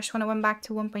I crashed, when I went back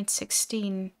to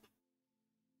 1.16,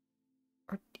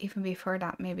 or even before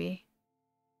that, maybe,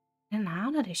 I didn't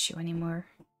have that issue anymore.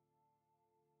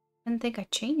 I didn't think I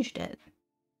changed it.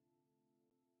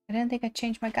 I didn't think I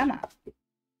changed my gamma.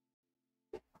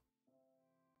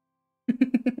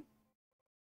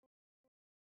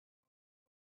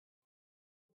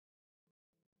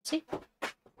 See?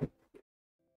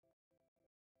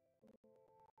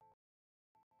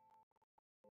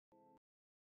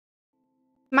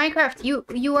 Minecraft,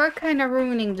 you are kind of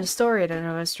ruining the story that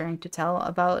I was trying to tell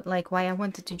about, like, why I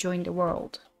wanted to join the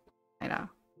world. I know.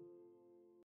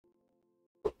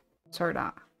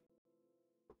 Sorta.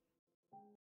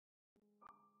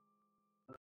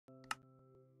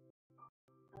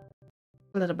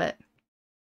 A little bit.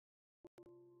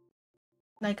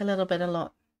 Like a little bit, a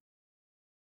lot.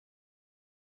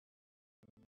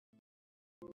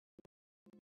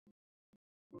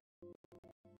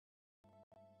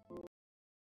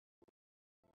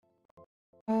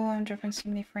 Oh, I'm dropping so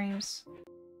many frames.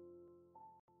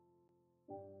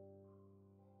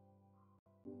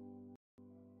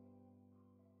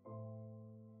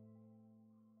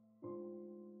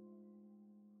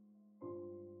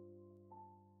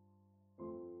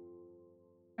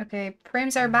 Okay,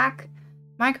 frames are back.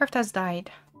 Minecraft has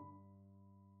died.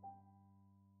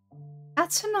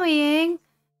 That's annoying.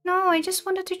 No, I just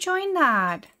wanted to join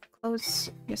that.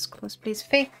 Close. Yes, close, please.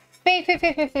 Vee.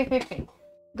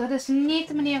 Dat is niet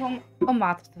de manier om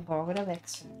water te volgen, dat weet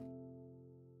ze.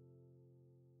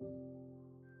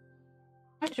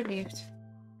 Alsjeblieft.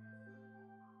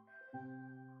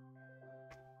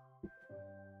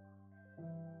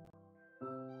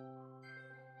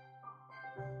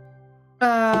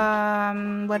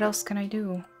 What else can I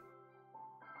do?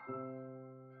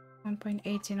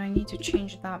 1.18. I need to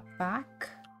change that back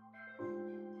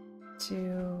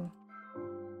to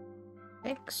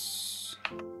 6.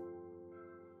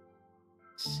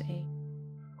 Let's see.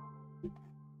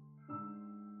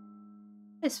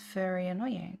 It's very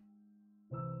annoying.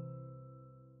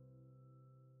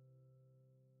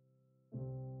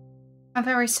 I'm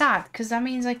very sad because that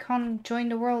means I can't join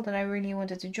the world that I really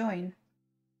wanted to join.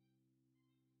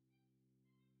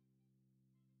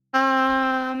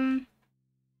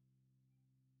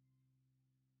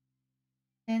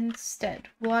 Instead,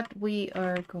 what we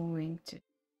are going to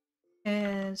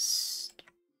is...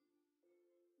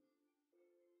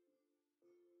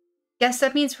 Guess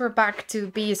that means we're back to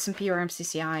BSMP or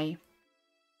MCCI.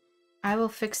 I will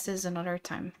fix this another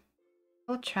time.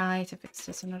 I'll try to fix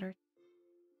this another time.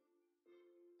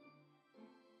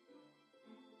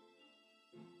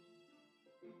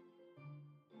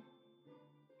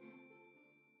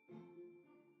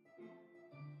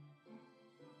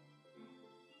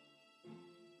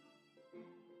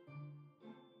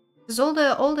 Because all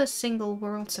the single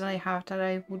worlds that I have that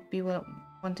I would be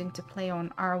wanting to play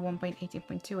on are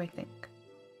 1.18.2, I think.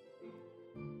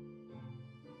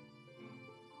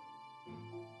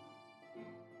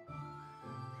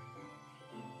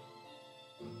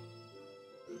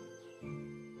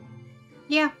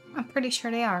 Yeah, I'm pretty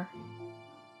sure they are.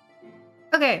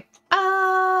 Okay,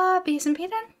 BSMP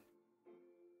then?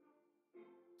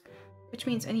 Which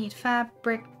means I need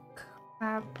fabric,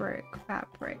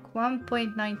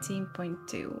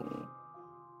 1.19.2.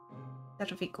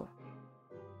 That'll be cool.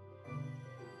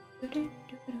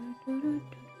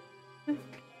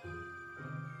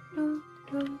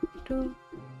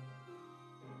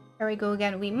 There we go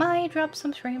again. We might drop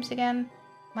some frames again.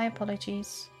 My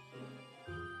apologies.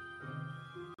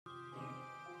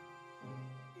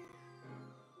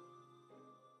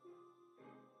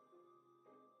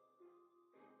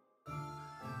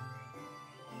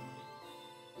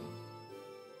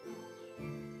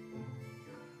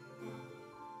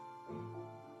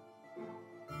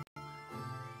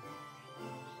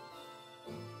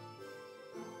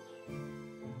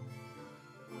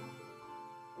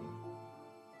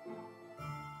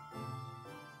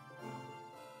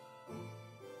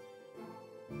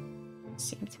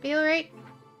 Seem to be alright.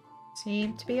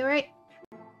 Seem to be alright.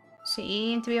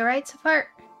 Seem to be alright so far.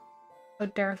 Oh,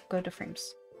 there go the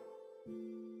frames.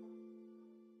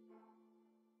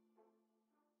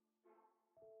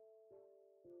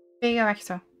 Big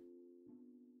extra.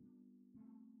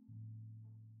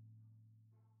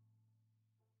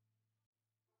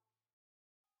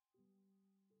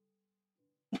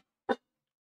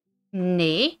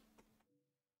 Nee.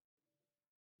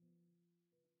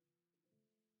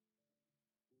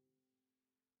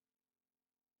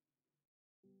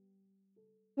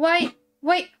 Why?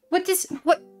 Wait, what is...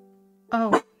 What?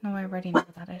 Oh, no, I already know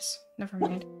what that is. Never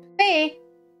mind. Hey!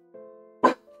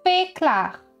 Hey,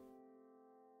 klaar.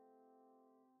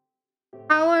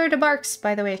 How are the barks,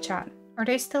 by the way, chat? Are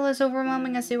they still as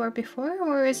overwhelming as they were before,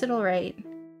 or is it alright?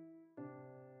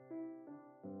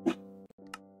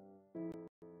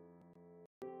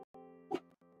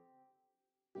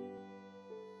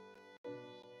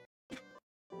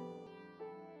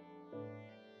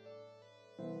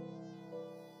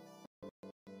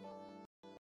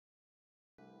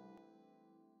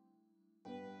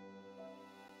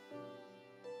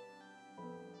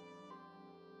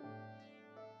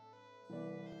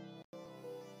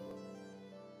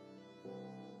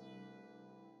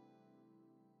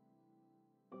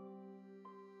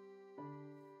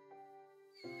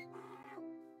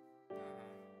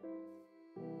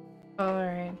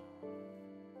 Alright.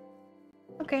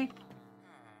 Okay.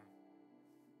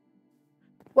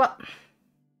 Well.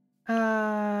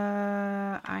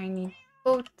 I need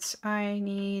boats. I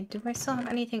need... Do I still have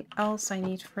anything else I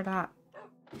need for that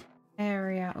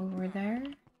area over there?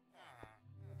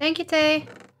 Thank you, Tay!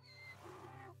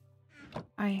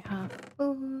 I have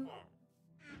food.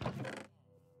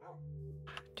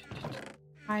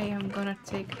 I am gonna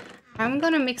take... I'm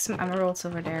gonna make some emeralds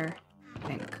over there, I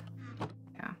think.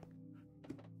 Yeah.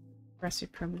 The rest we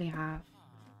probably have.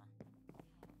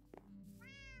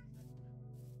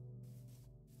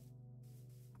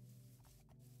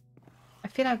 I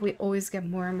feel like we always get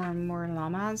more and more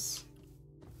llamas.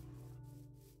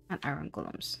 And iron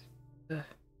golems. Ugh.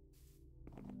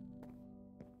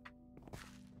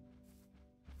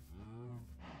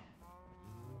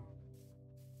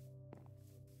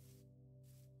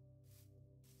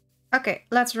 Okay,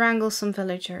 let's wrangle some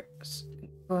villagers.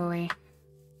 Go away.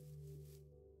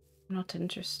 I'm not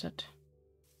interested.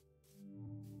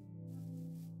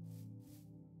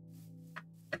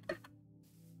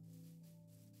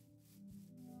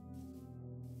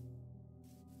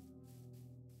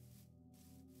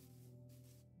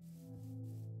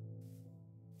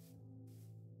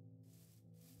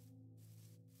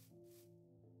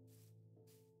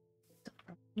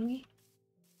 Me?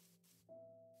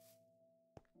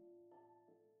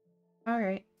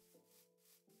 Alright.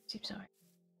 Seems alright.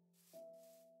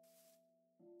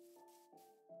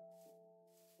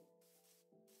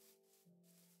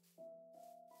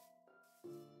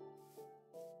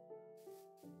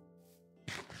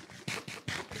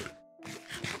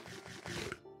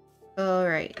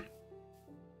 Alright.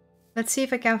 Let's see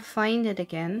if I can find it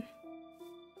again.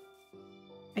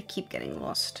 I keep getting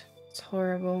lost. It's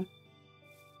horrible.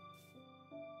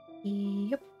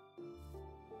 Yep.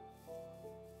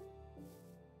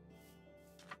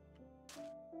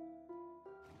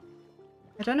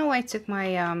 I don't know why I took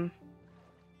my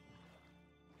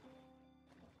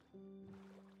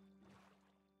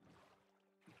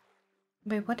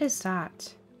Wait, what is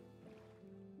that?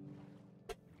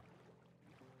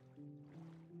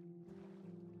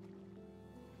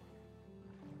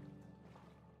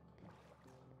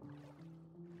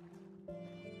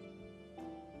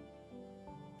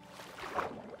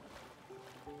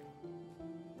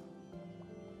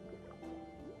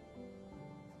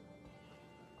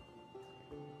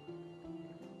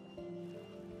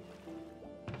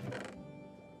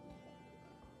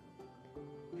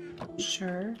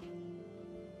 Sure.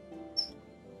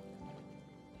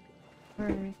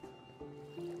 Alright.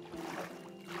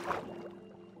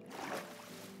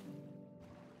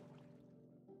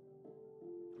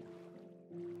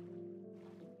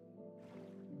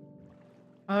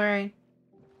 Alright.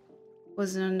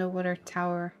 Was an underwater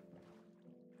tower.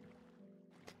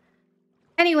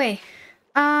 Anyway,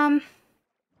 wait, I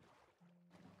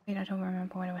don't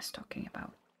remember what I was talking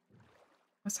about.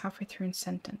 I was halfway through in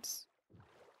sentence.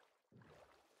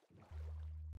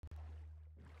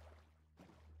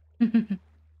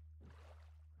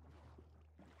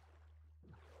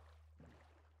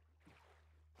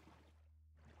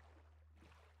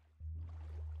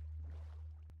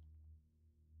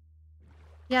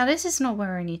 Yeah, this is not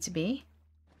where I need to be.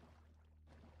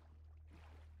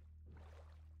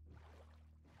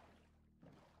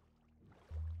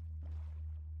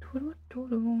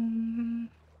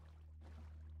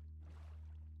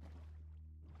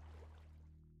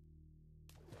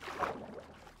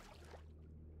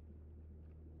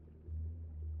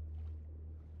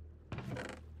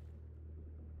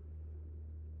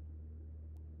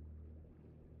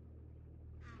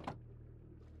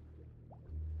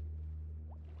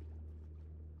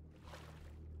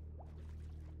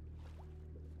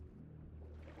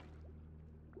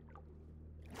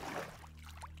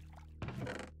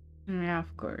 Yeah,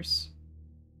 of course.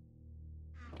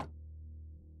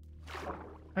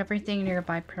 Everything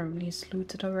nearby probably is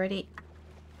looted already.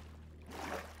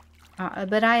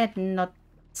 But I had not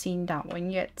seen that one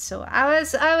yet, so I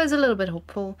was a little bit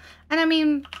hopeful. And I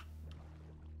mean,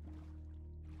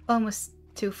 almost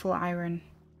 2 full iron.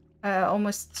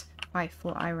 Almost 5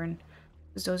 full iron.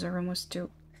 Because those are almost 2.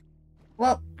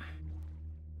 Well.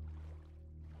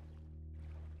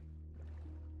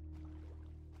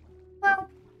 Well.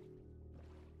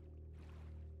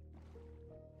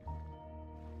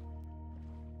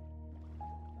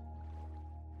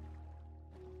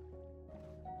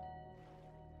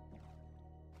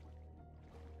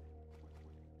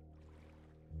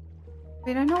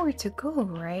 Wait, I know where to go,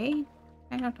 right?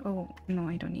 I don't. Oh, no,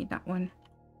 I don't need that one.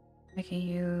 I can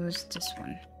use this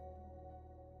one.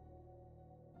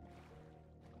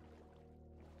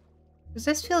 Because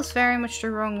this feels very much the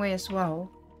wrong way as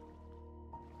well.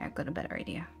 Yeah, I've got a better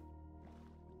idea.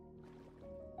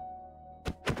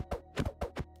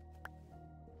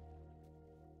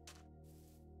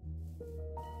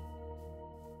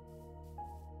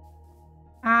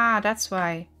 Ah, that's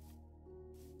why.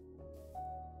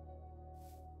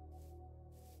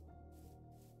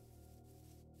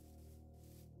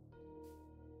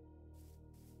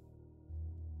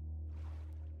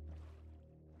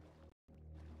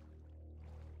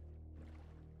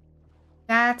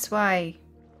 That's why.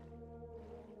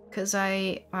 Because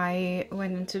I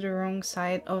went into the wrong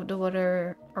side of the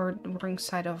water, or the wrong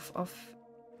side of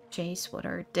Jay's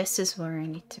water. This is where I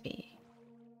need to be.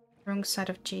 Wrong side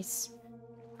of Jay's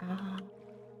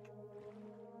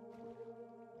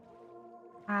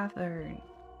cavern.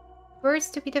 Words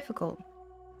to be difficult.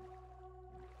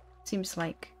 Seems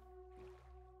like.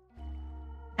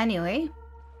 Anyway.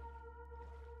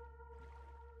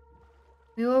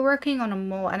 We were working on a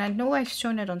mole, and I know I've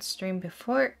shown it on stream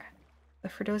before.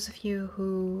 But for those of you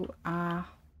who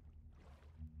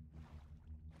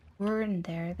weren't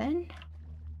there then,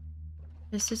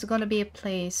 this is gonna be a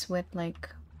place with like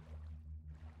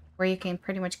where you can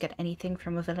pretty much get anything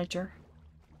from a villager.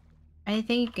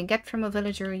 Anything you can get from a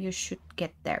villager, you should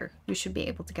get there. You should be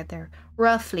able to get there.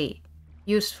 Roughly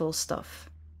useful stuff.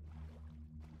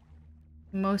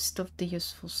 most of the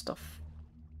useful stuff.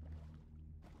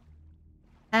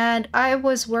 And I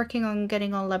was working on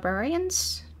getting all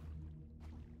librarians.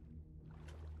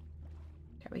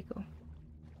 There we go.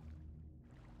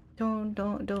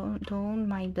 Don't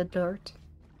mind the dirt.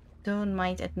 Don't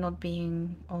mind it not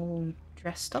being all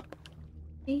dressed up,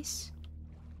 please.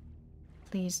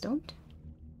 Please don't.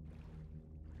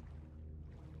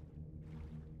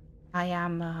 I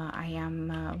am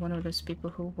one of those people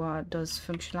who does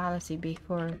functionality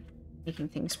before making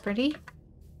things pretty.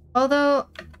 Although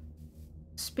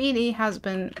Speedy has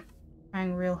been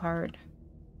trying real hard,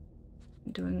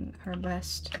 doing her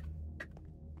best.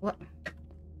 What?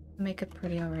 Make it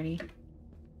pretty already.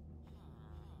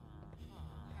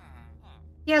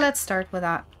 Yeah, let's start with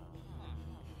that.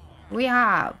 We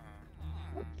have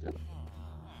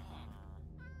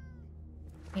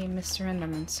a Mr.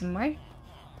 Enderman somewhere.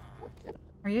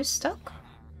 Are you stuck?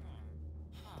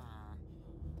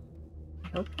 I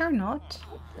hope you're not.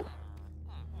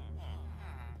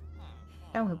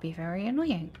 That would be very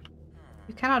annoying.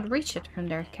 You cannot reach it from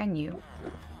there, can you?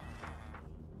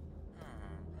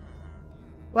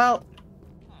 Well,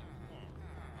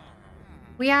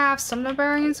 we have some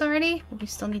librarians already. We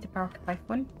still need the Power 5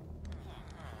 one.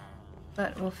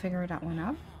 But we'll figure that one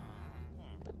out.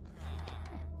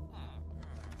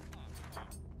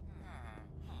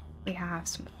 We have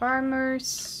some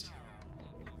farmers.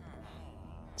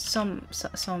 Some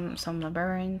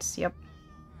librarians, yep.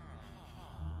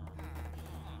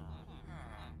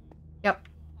 Yep.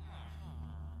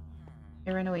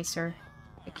 They ran away, sir.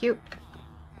 Thank you.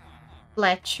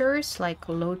 Fletchers, like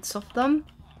loads of them.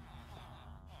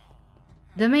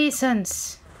 The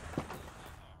Masons.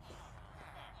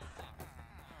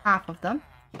 Half of them.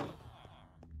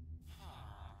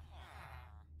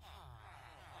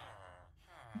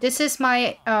 This is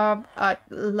my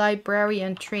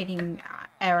librarian training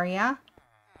area.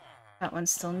 That one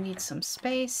still needs some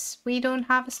space. We don't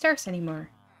have stairs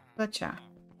anymore. Gotcha.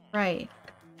 Right.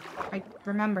 I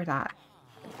remember that.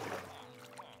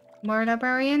 More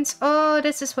librarians? Oh,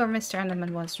 this is where Mr.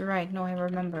 Enderman was. Right, no, I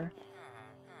remember.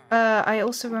 I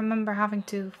also remember having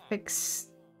to fix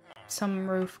some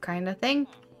roof kind of thing.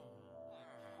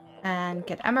 And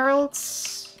get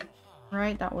emeralds.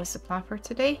 Right, that was the plan for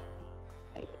today.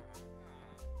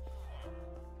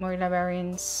 More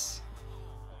librarians.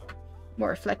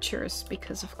 More Fletchers,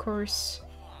 because of course.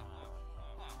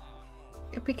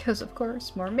 Because of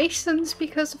course. More Masons,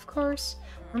 because of course.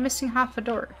 We're missing half a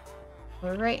door.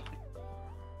 Alright.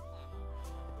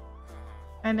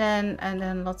 And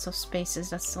then lots of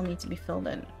spaces that still need to be filled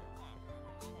in.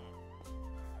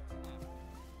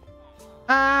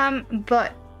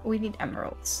 But we need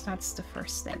emeralds. That's the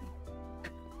first thing.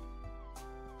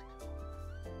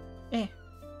 Eh.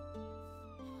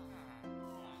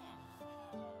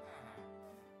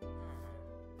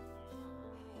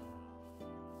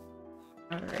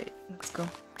 Alright, let's go.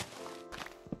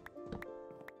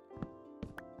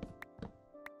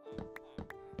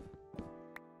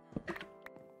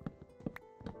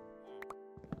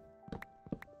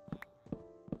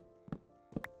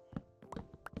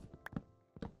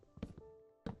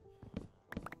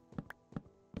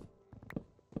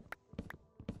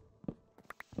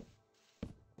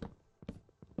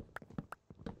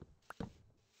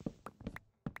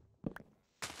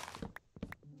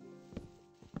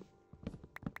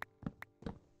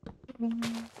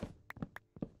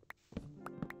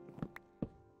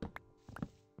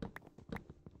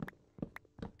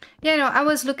 Yeah, no, I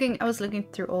was looking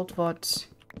through old VODs,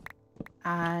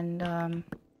 and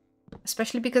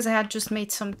especially because I had just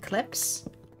made some clips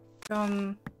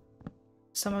from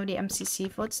some of the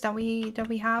MCC VODs that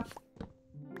we have,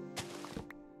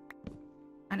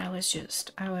 and I was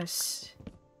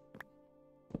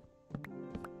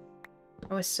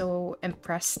so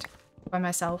impressed by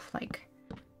myself, like,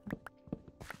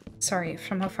 sorry,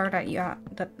 from how far that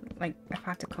like I've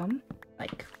had to come,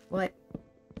 like, what?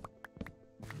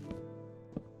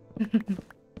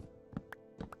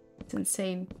 It's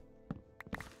insane,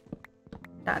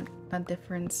 that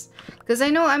difference, because I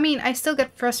know, I mean, I still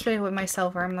get frustrated with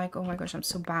myself where I'm like, oh my gosh, I'm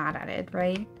so bad at it,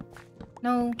 right?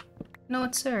 No,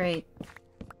 it's alright.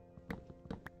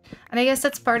 And I guess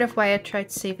that's part of why I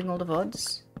tried saving all the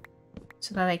VODs,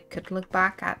 so that I could look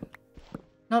back at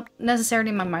not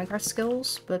necessarily my Minecraft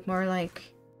skills, but more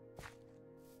like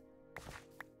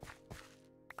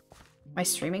my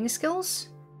streaming skills.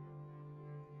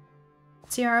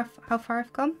 See how far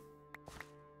I've come?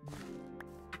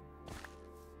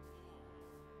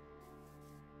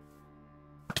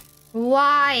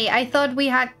 Why? I thought we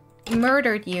had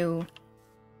murdered you.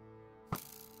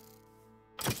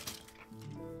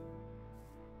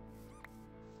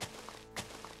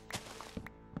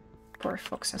 Poor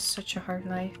fox has such a hard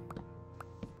life.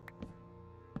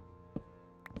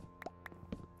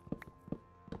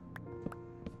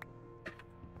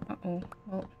 Uh-oh.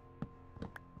 Oh.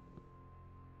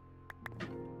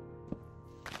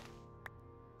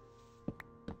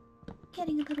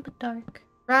 Getting a little bit dark.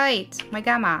 Right, my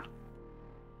gamma.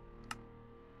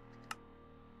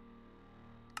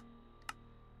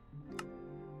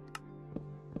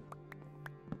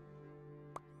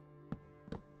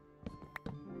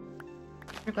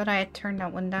 I forgot I had turned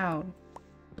that one down.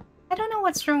 I don't know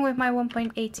what's wrong with my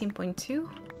 1.18.2.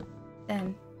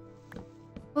 Then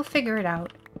we'll figure it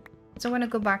out. So I want to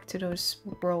go back to those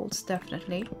worlds,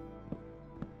 definitely.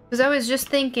 Because I was just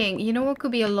thinking, you know what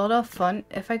could be a lot of fun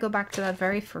if I go back to that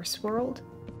very first world?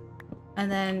 And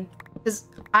then, because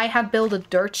I had built a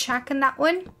dirt shack in that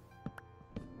one.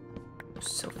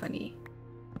 So funny.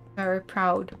 Very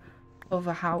proud of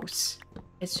a house.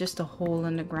 It's just a hole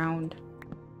in the ground.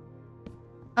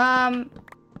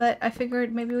 But I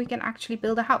figured maybe we can actually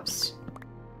build a house.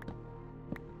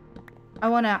 I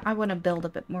wanna build a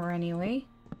bit more anyway.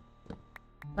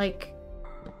 Like,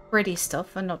 pretty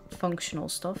stuff and not functional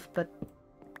stuff, but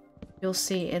you'll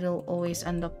see it'll always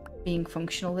end up being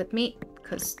functional with me,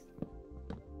 because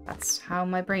that's how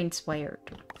my brain's wired.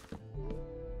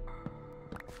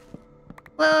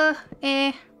 Well,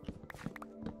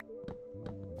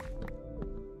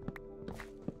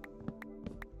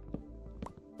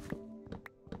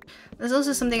 There's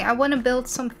also something, I want to build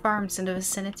some farms in the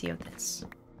vicinity of this.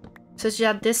 So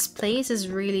yeah, this place is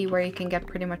really where you can get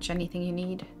pretty much anything you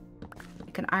need.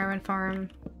 Like an iron farm.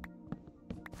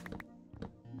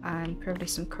 And probably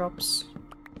some crops.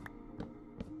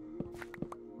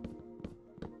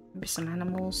 Maybe some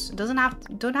animals. It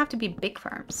don't have to be big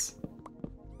farms.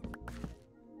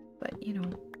 But you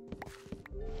know.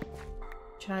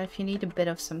 If you need a bit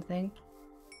of something,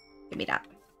 give me that.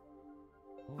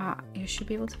 Ah, you should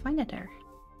be able to find it there.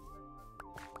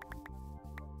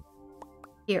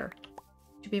 Here.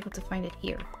 You should be able to find it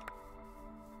here.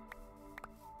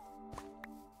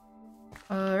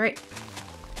 Alright.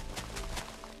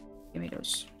 Give me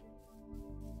those.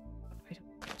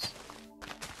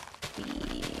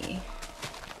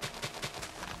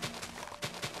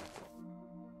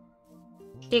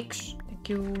 Sticks. Thank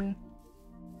you.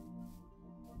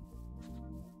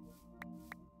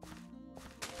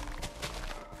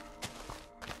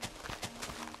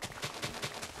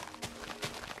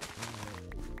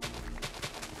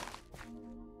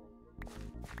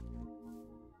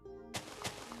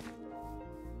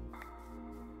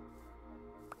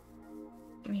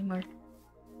 Give me more.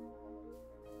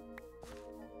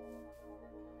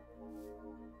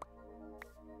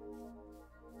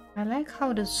 I like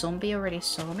how the zombie already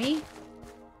saw me.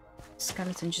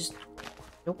 Skeleton just...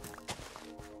 Nope.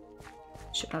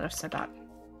 Should not have said that.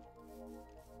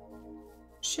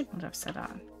 Should not have said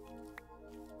that.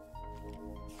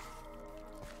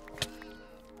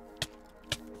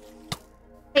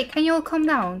 Hey, can you all calm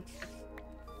down?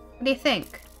 What do you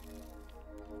think?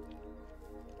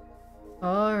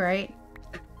 Alright.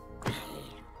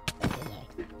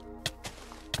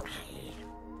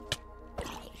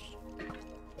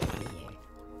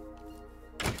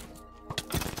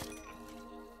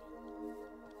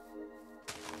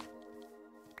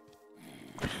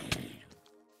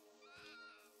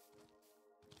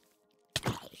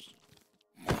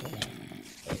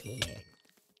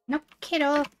 Knock it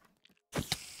off.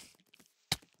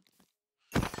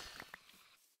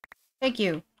 Thank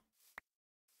you.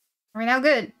 Are we now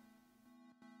good?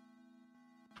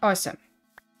 Awesome.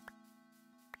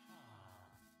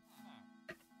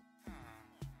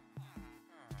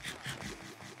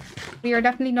 We are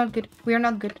definitely not good. We are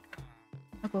not good.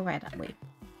 I'll go right that way.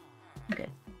 I'm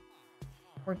good.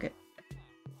 We're good.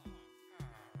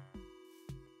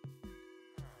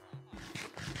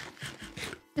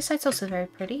 This side's also very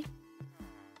pretty.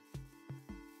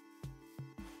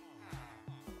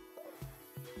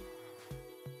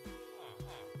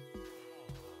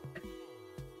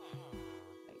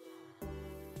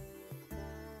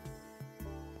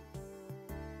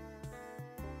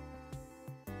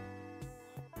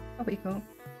 There we go.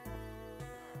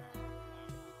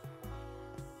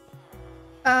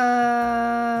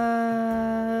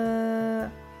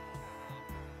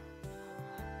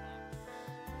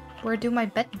 Where do my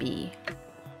bed be?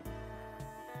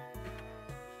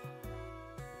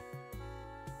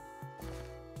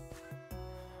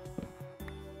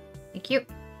 Thank you.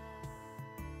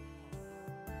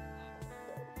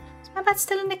 Is my bed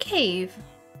still in the cave?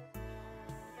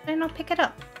 Did I not pick it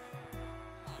up?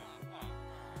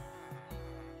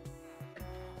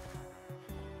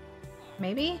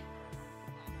 Maybe?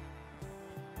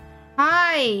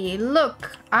 Hi,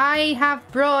 look, I have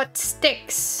brought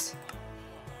sticks.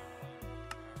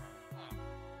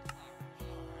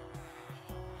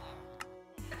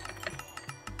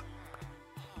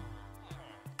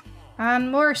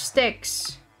 And more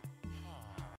sticks.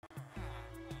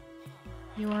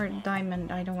 You are a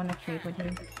diamond. I don't want to trade with you.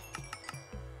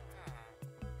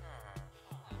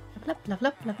 Level up, level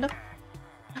up, level up.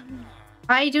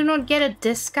 I do not get a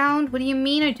discount? What do you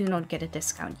mean I do not get a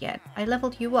discount yet? I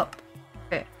leveled you up.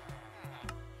 Okay.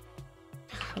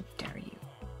 How dare you?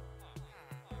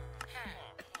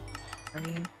 How dare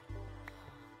you?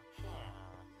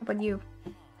 How about you?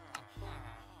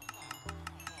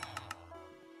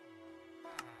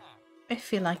 I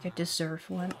feel like I deserve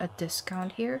a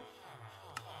discount here.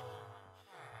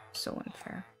 So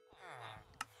unfair.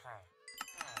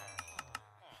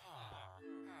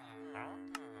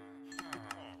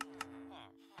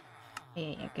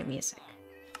 Yeah, give me a sec.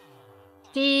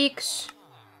 Sticks.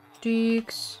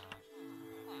 Sticks.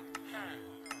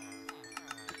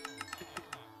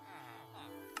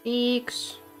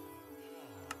 Sticks.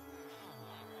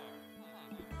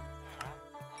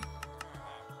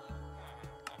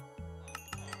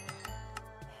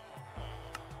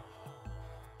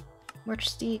 More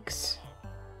sticks.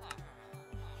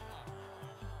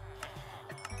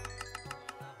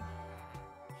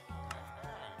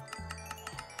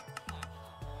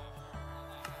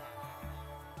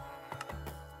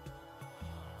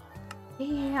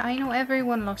 Yeah, I know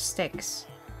everyone loves sticks.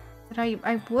 But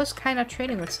I was kind of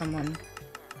trading with someone.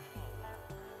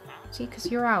 See,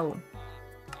 because you're out.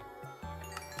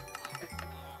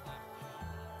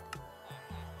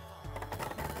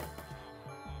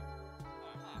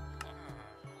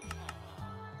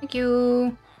 Thank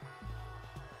you.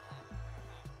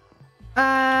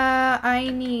 I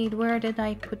need... Where did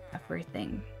I put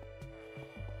everything?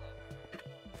 I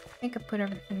think I put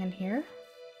everything in here.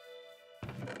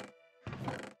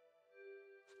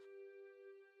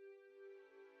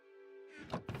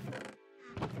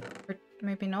 Or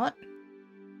maybe not.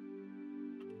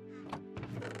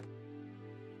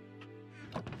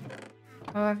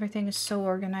 Oh, everything is so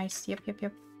organized. Yep, yep,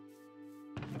 yep.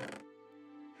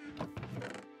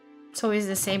 It's always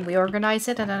the same. We organize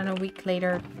it and then a week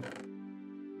later...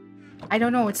 I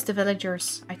don't know, it's the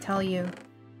villagers, I tell you.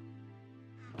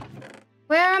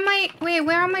 Where am I? Wait,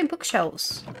 where are my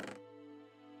bookshelves?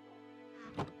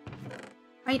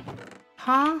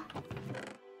 Huh?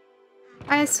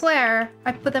 I swear,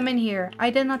 I put them in here.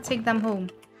 I did not take them home.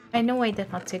 I know I did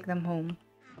not take them home.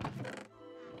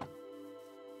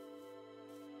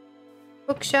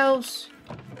 Bookshelves.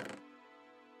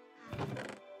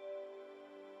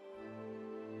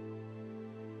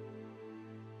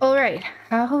 Alright,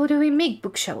 how do we make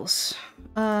bookshelves?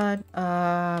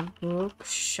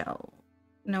 Bookshelf.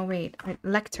 No, wait,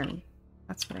 lectern.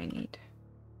 That's what I need.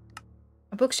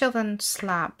 A bookshelf and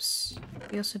slabs.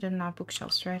 We also didn't have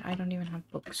bookshelves, right? I don't even have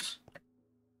books.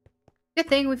 Good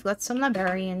thing we've got some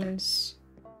librarians.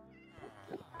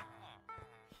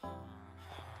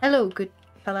 Hello, good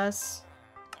fellas.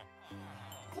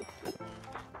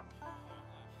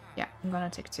 Yeah, I'm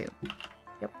gonna take 2.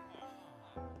 Yep.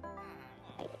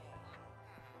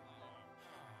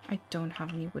 I don't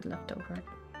have any wood left over.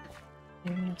 I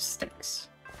only have sticks.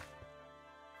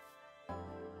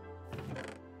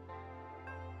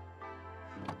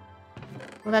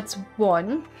 Well, that's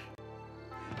 1.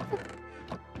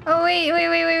 Oh, wait.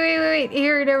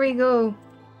 Here, there we go.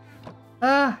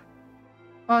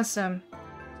 Awesome.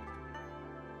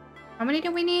 How many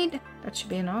do we need? That should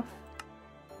be enough.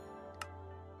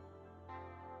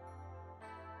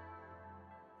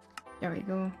 There we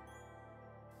go.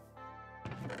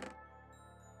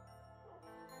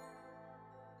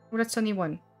 Oh, that's only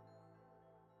 1.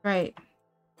 Right.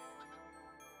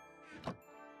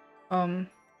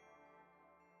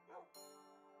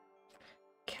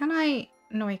 Can I...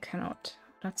 No, I cannot.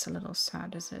 That's a little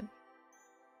sad, is it?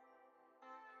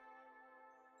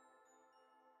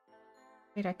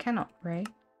 Wait, I cannot, right?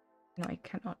 No, I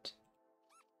cannot.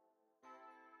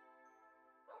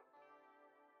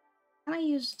 Can I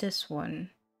use this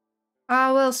one?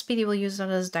 Ah, well, Speedy will use that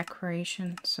as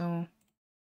decoration, so...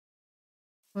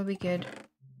 we'll be good.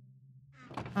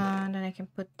 And then I can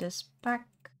put this back.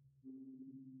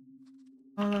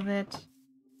 All of it.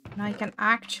 And I can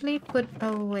actually put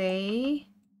away...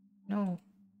 No.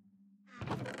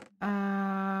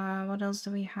 What else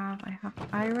do we have? I have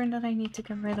iron that I need to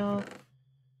get rid of.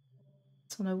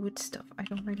 It's all the wood stuff. I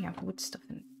don't really have wood stuff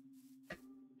in.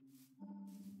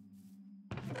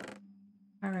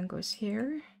 Iron goes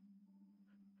here.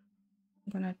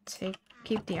 I'm gonna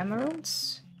keep the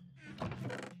emeralds.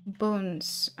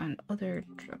 bones and other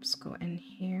drops go in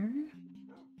here.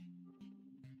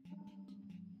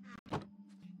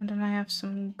 And then I have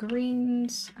some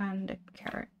greens and a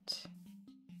carrot.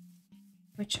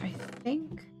 Which I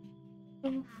think...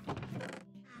 Oh, I'll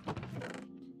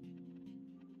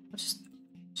just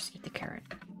eat the carrot.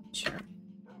 Sure.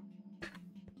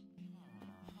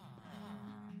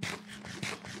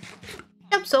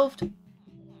 Yep, solved.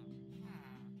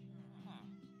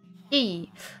 E.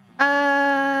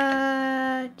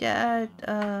 There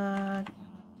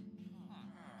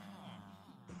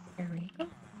we go.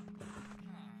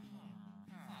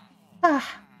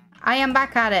 Ah, I am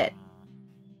back at it.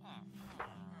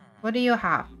 What do you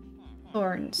have?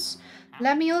 Thorns.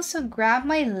 Let me also grab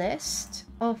my list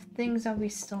of things that we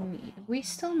still need. We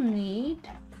still need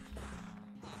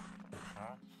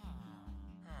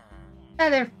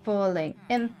feather falling,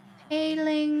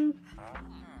 impaling,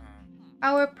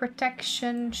 power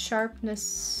protection, sharpness,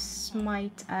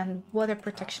 smite, and water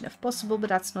protection if possible, but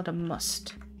that's not a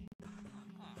must.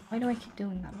 Why do I keep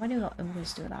doing that? Why do I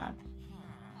always do that?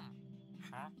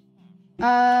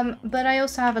 But I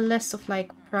also have a list of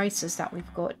like prices that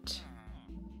we've got.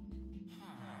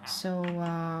 So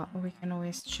we can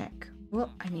always check.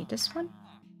 Well, I need this one.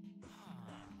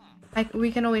 Like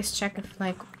we can always check if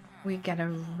like we get a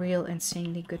real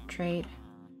insanely good trade.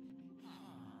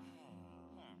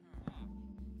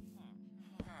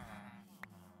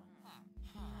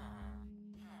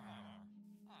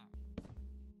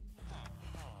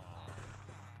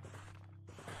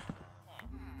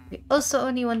 We also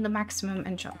only want the maximum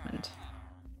enchantment.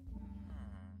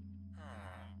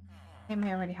 Same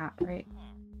I already have, right?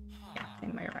 Yeah,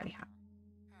 same I already have.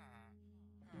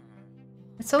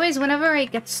 It's always whenever I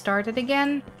get started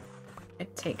again,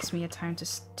 it takes me a time to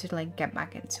like get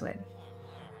back into it.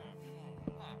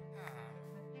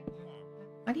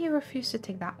 Why do you refuse to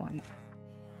take that one?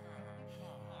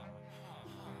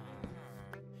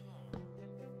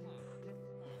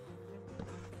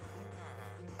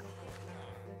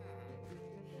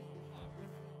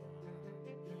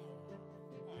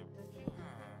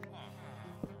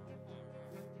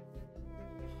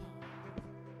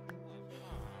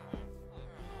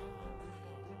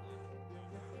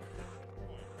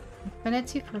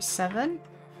 Infinity for 7? I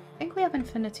think we have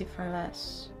infinity for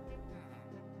less.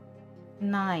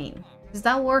 9. Is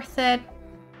that worth it?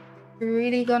 You're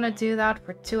really gonna do that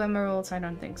for 2 emeralds? I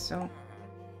don't think so.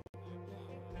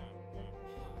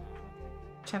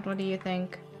 Chat, what do you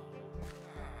think?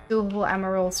 2 whole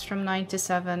emeralds from 9 to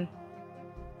 7.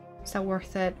 Is that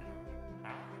worth it?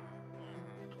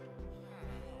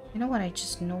 You know what I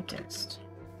just noticed?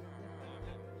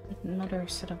 Another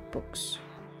set of books.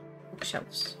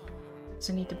 Bookshelves.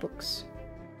 So I need the books.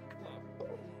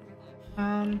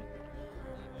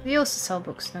 You also sell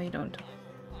books. No, you don't.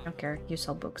 I don't care. You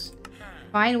sell books.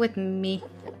 Fine with me.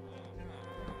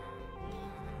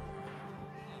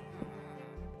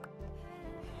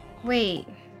 Wait.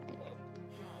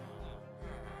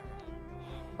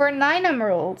 For 9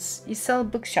 emeralds, you sell a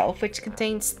bookshelf which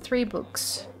contains 3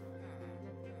 books.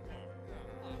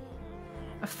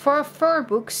 For 4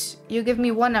 books, you give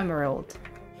me 1 emerald.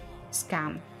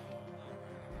 Scam.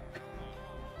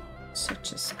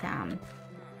 Such a scam.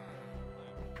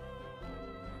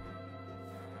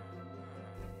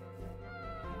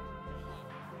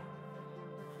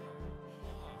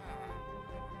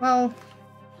 Well,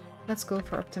 let's go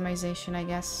for optimization, I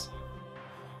guess.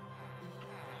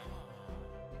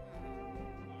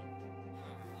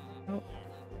 Oh.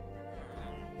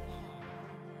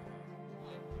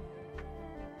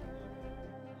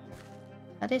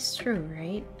 That is true,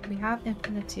 right? We have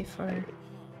infinity for...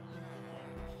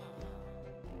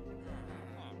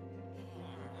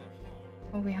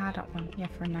 Oh, we had that one. Yeah,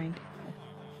 for 9.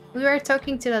 We were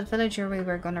talking to that villager we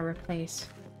were gonna replace.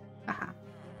 Aha.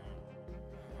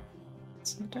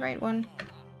 It's not the right one.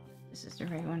 This is the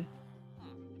right one.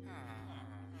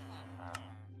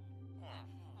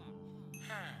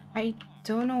 I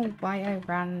don't know why I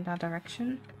ran in that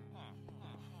direction.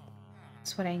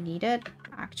 That's what I needed,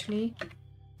 actually.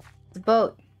 The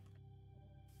boat.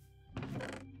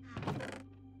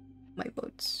 My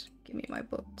boats. Give me my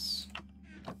boats.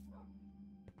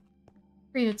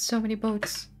 Created so many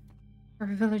boats for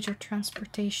villager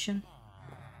transportation.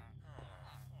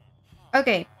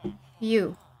 Okay,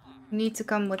 you need to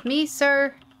come with me,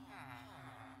 sir.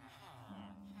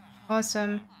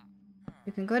 Awesome.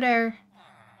 You can go there.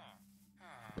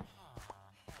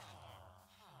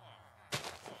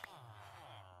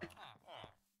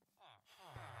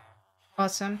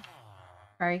 Awesome.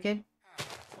 Very good.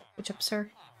 Good job, sir.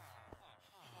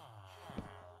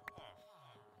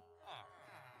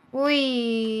 Ooh,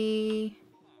 Whee!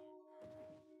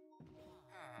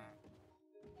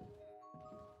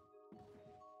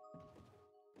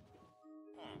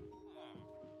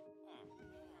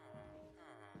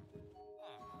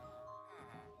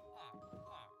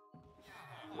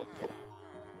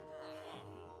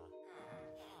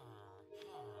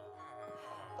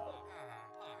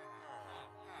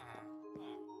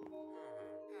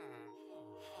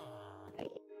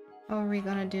 How are we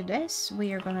gonna do this?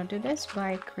 We are gonna do this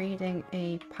by creating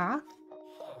a path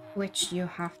which you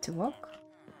have to walk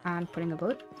and putting a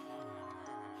boat.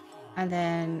 And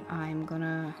then I'm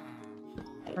gonna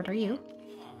order you.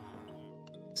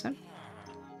 So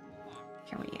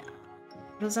can we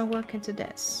does that work into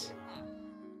this?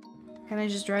 Can I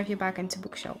just drive you back into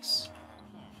bookshelves?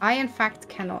 I in fact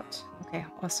cannot. Okay,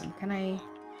 awesome. Can I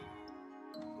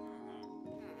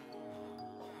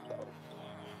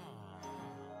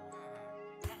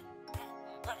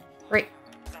Great.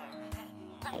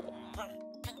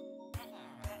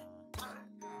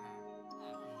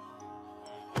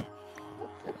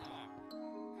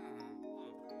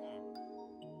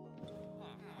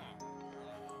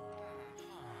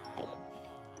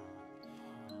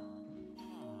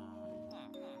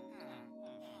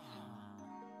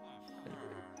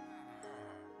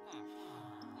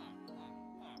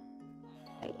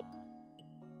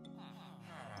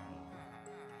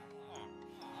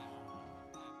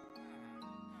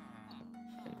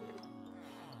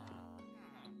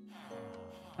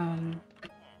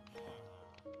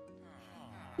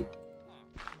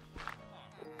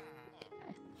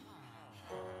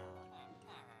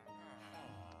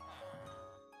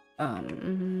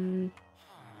 Um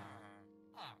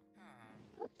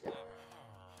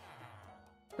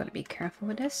Gotta be careful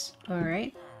with this.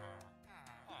 Alright.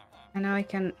 And now I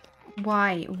can...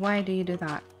 Why? Why do you do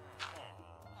that?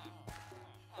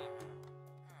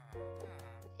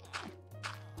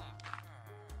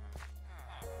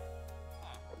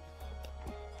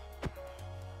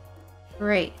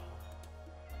 Great.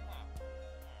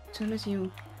 As soon as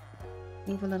you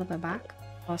move a little bit back.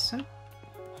 Awesome.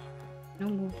 No,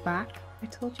 move back, I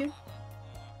told you.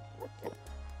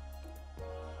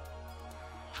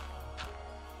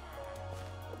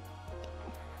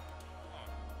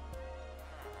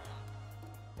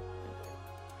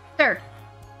 There.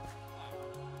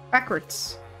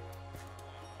 Backwards.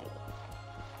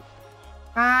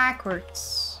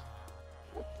 Backwards.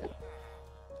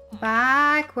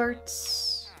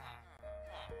 Backwards.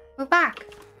 Move back.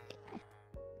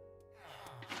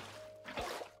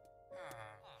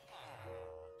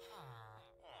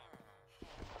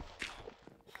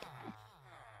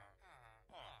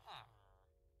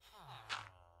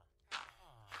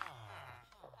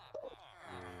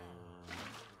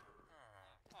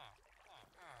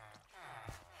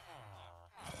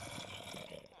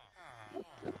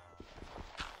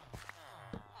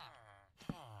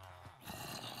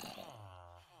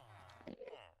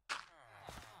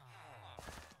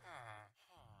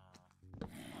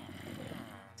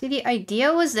 See, the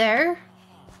idea was there.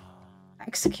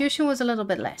 Execution was a little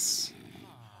bit less.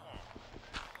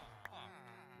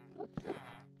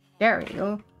 There we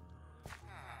go.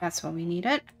 That's what we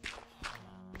needed.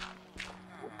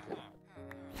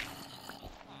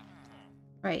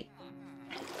 Right.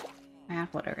 I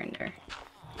have water in there.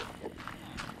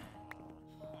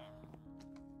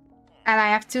 And I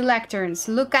have 2 lecterns.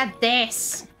 Look at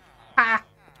this! Ah!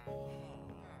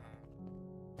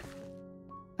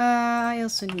 I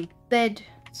also need bed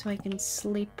so I can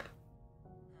sleep.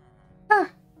 Ah!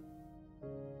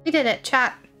 We did it,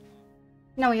 chat.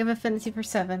 Now we have affinity for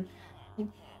 7. I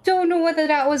don't know whether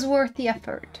that was worth the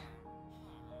effort.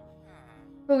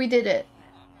 But we did it.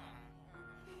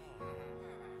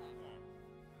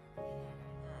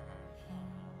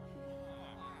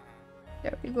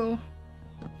 There we go.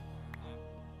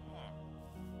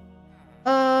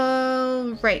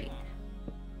 Right.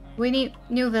 We need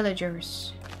new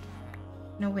villagers.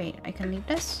 No, wait. I can leave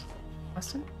this?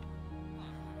 Awesome.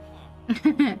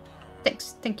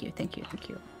 Thanks. Thank you. Thank you. Thank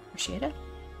you. Appreciate it.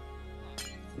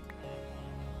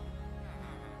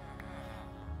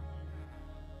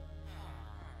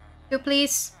 Two,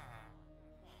 please.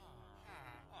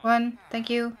 1. Thank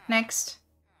you. Next.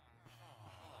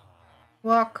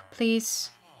 Walk, please.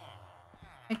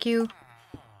 Thank you.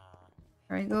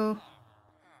 There we go.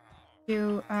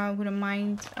 You wouldn't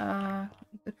mind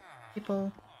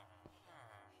people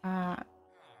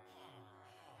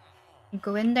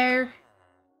go in there,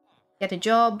 get a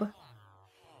job.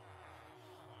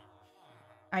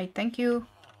 I thank you.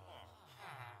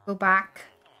 Go back.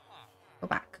 Go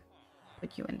back.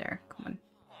 Put you in there. Come on.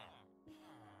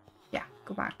 Yeah,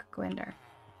 go back. Go in there.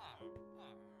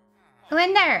 Go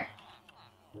in there!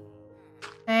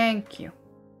 Thank you.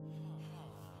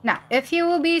 Now, if you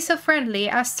will be so friendly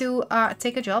as to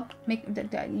take a job, make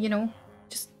you know,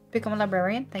 just become a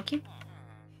librarian. Thank you.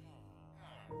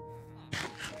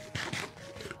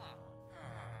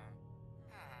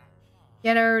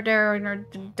 Yeah, there,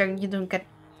 you don't get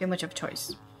too much of a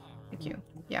choice. Thank you.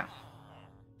 Yeah.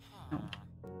 No.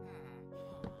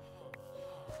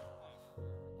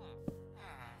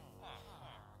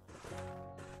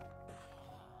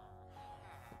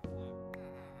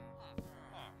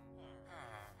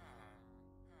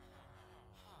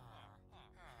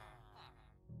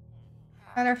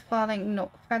 Feather falling.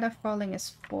 No, feather falling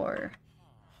is 4.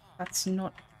 That's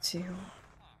not 2.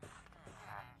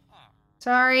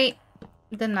 Sorry.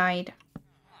 Denied.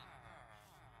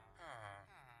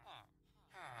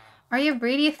 Are you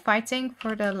really fighting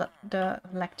for the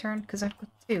lectern? Because I've got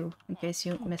 2, in case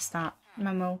you missed that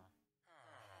memo.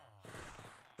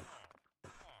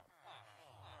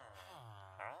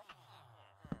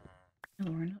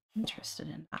 No, we're not interested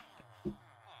in that.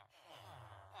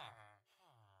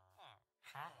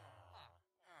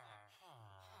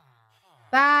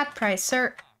 Bad price,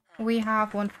 sir. We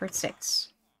have 1 for 6.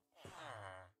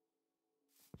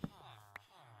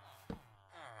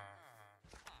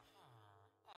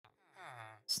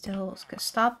 Still,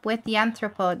 stop with the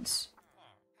arthropods.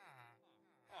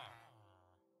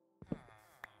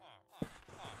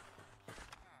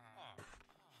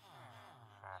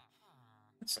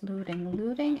 What's looting?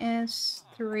 Looting is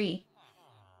 3.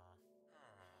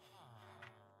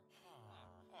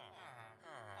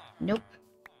 Nope.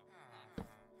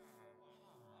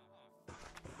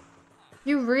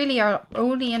 You really are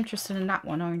only interested in that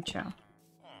one, aren't you?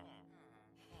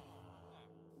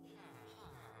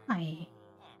 Hi.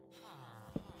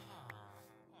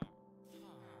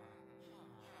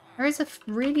 There is a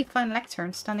really fun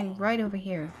lectern standing right over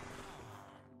here.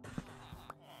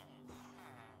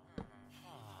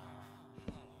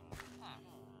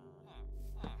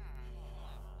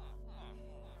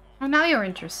 Oh, now you're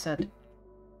interested.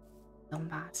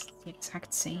 Dumbass, it's the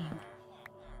exact same.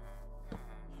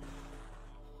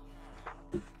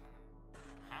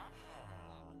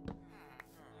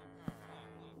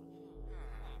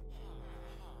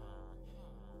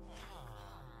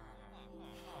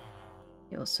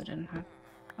 You also didn't have...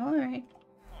 Alright.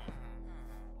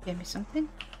 Give me something.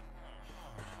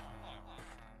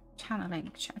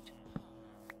 Channeling, chat.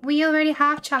 We already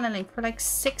have channeling for like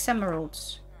 6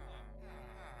 emeralds.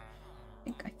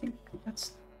 I think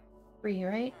that's 3,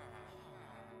 right?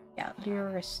 Yeah,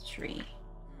 lure is 3.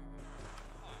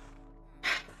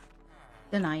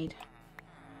 Denied.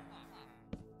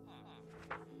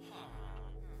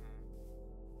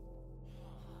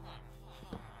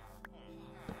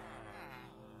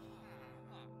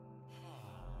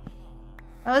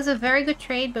 That was a very good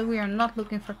trade, but we are not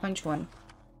looking for punch 1.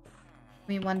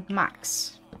 We want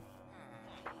max.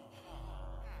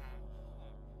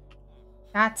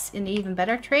 That's an even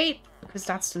better trade, because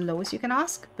that's the lowest you can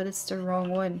ask, but it's the wrong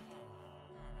one.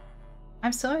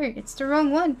 I'm sorry, it's the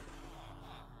wrong one.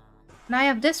 And I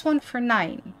have this one for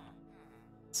 9.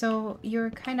 So you're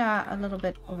kind of a little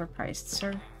bit overpriced,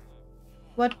 sir.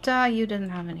 What, you didn't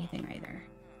have anything either.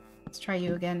 Let's try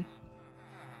you again.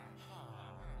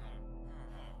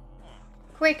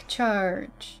 Quick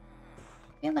charge.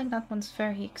 I feel like that one's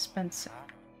very expensive.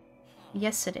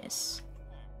 Yes, it is.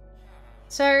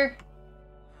 Sir,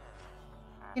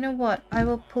 you know what? I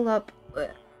will pull up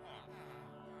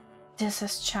this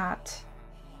as chat.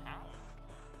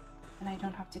 And I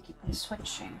don't have to keep on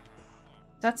switching.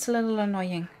 That's a little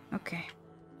annoying. Okay.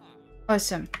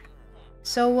 Awesome.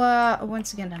 So,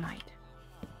 once again, denied.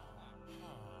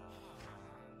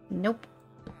 Nope.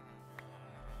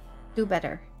 Do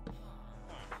better.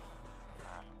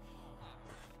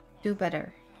 Do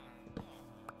better.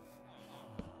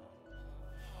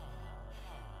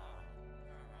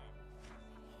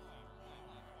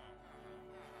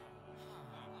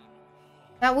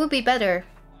 That would be better.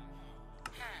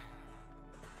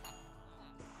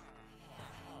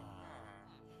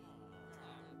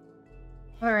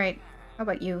 Alright. How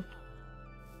about you?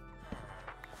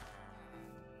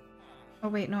 Oh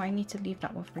wait, no, I need to leave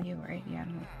that one for you, right? Yeah,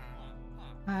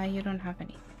 no. You don't have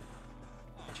anything.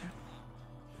 Gotcha.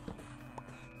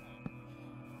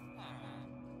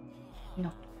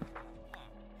 No.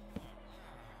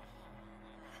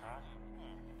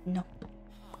 No.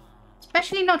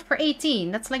 Especially not for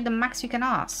 18. That's like the max you can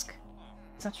ask.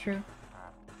 Is that true?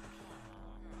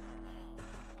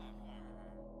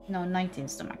 No, 19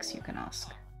 is the max you can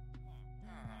ask.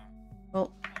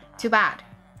 Well, too bad.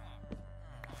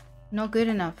 Not good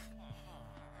enough.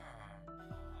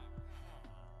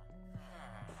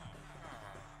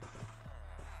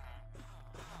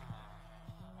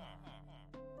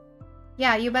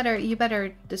 Yeah, you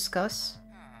better discuss.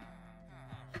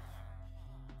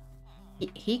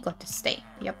 He got to stay.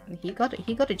 Yep, he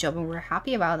got a job and we're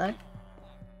happy about it.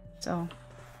 So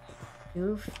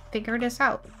you figure this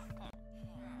out.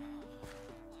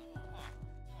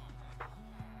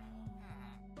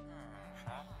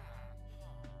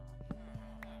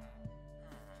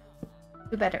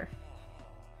 You better.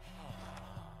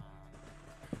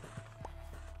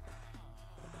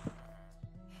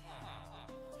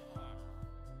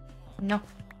 No.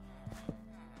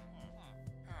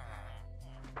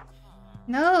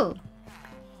 No.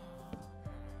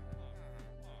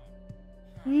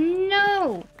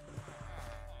 No.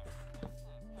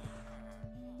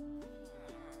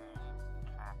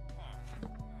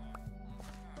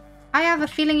 I have a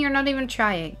feeling you're not even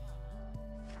trying.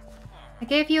 I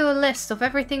gave you a list of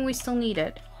everything we still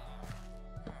needed.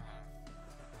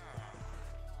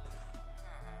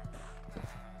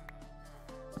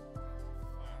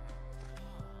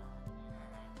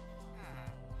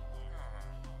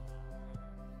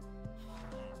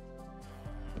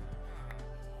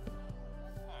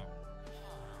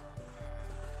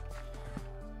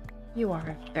 You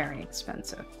are very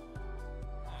expensive.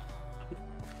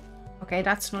 Okay,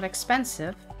 that's not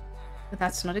expensive, but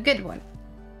that's not a good one.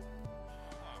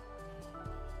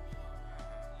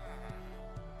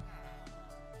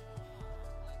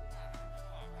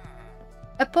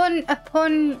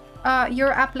 Upon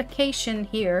your application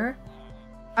here,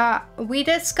 we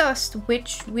discussed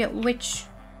which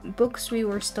books we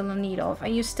were still in need of,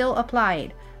 and you still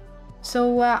applied.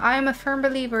 So I'm a firm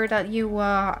believer that you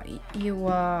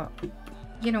know,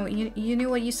 you knew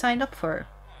what you signed up for.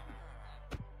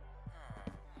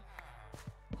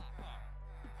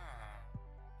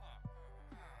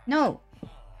 No.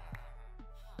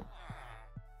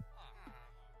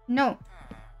 No.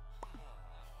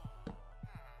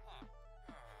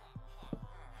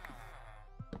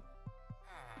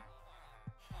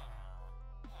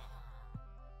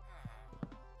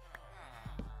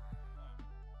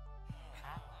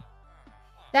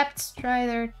 Depth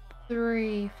Strider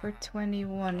 3 for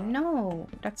 21. No,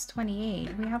 that's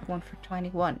 28. We have one for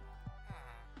 21.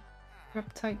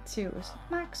 Reptile 2 is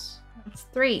max. That's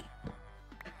 3.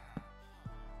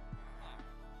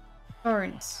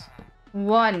 Thorns.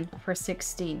 1 for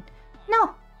 16.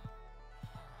 No.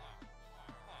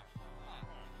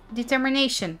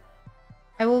 Determination.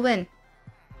 I will win.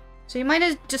 So you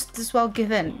might just as well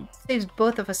give in. It saves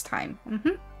both of us time.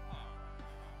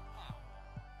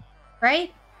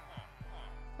 Right?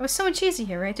 It was so much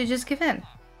easier, right? To just give in.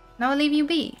 Now I'll leave you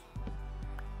be.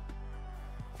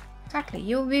 Exactly.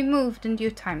 You'll be moved in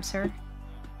due time, sir.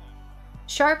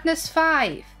 Sharpness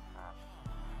 5.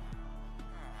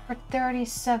 For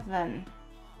 37.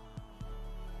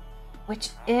 Which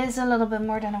is a little bit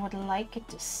more than I would like it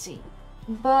to see.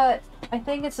 But I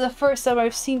think it's the first time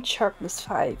I've seen Sharpness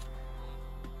 5.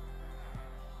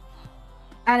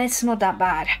 And it's not that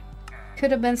bad.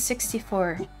 Could have been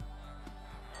 64.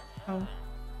 Oh.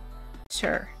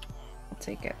 Sure. I'll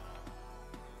take it.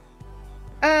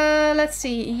 Let's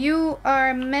see. You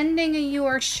are mending and you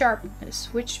are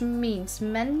sharpness, which means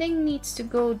mending needs to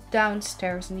go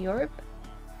downstairs in the orb.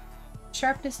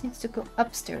 Sharpness needs to go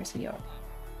upstairs in the orb.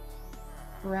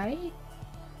 Right?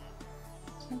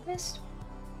 Like this?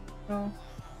 Oh,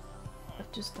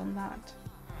 I've just done that.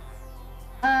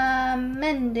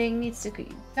 Mending needs to go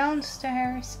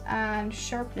downstairs and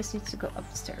sharpness needs to go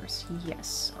upstairs.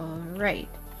 Yes, alright.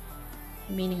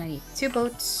 Meaning I need 2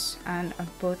 boats and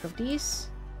both of these.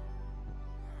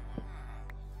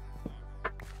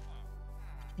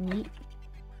 Neat.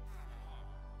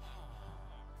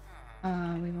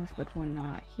 We will put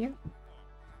one here.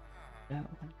 That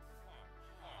one.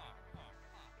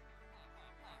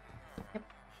 Yep.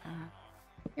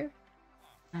 Here.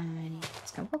 And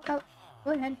it's gonna walk out.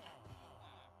 Go ahead.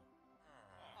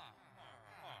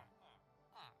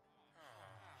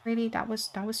 Really, that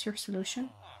was your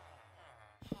solution?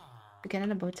 To get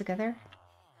in a boat together?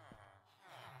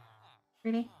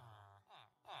 Really?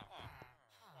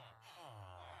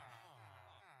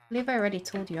 I believe I already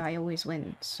told you I always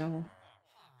win, so...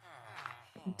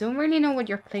 Don't really know what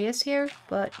your play is here,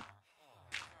 but...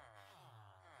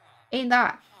 Ain't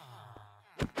that?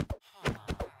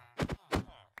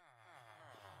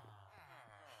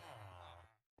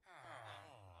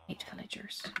 8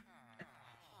 villagers.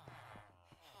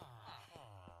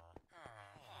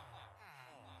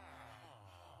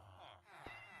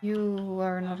 You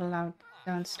are not allowed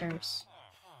downstairs.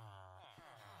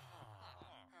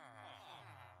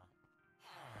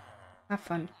 Have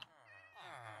fun.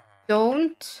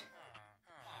 Don't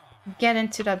get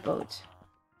into that boat.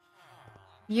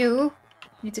 You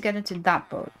Need to get into that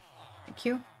boat. Thank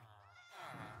you.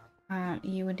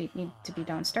 You indeed need to be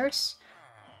downstairs.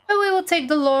 But we will take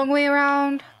the long way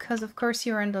around, because of course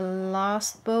you're in the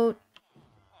last boat.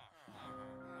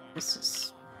 This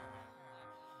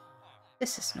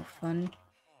is no fun.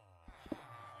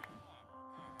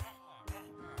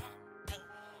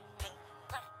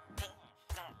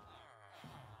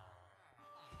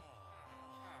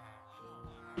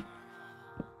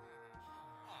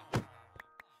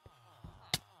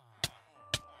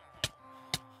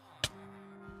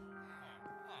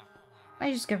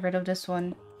 I just get rid of this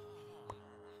one.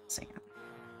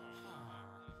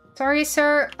 Sorry,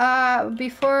 sir.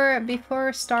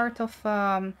 Before start of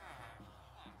yeah,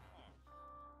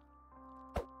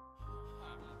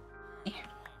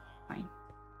 fine.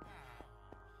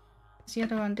 Is the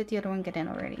other one? Did the other one get in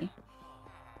already?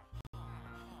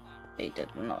 They did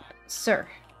not, sir.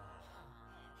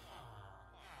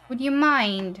 Would you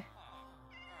mind?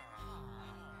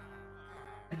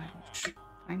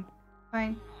 Fine,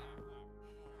 fine.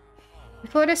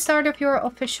 Before the start of your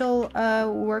official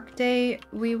workday,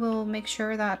 we will make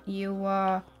sure that you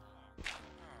are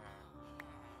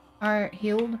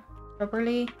healed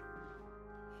properly.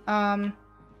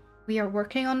 We are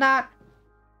working on that,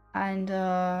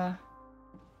 and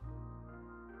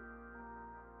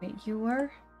wait, you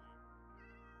were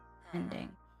ending.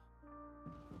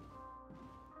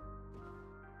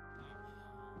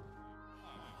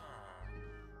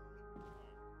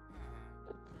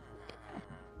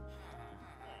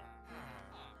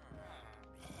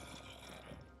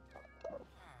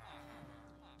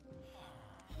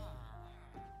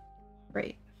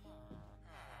 Great.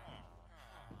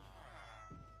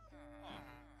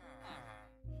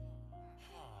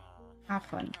 Have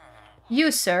fun. You,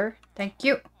 sir. Thank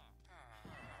you.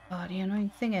 Oh, the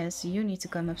annoying thing is, you need to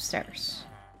come upstairs.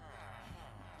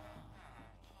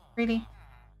 Really?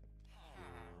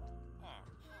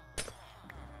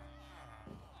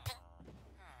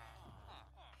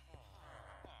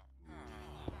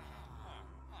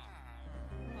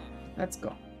 Let's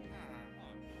go.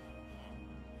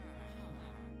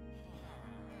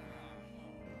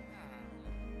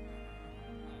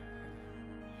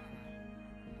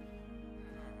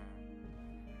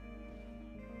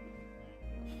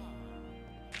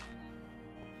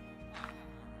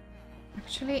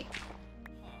 Actually,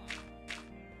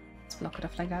 let's block it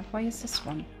off like that. Why is this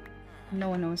one?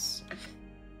 No one knows.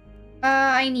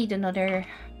 I need another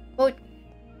boat.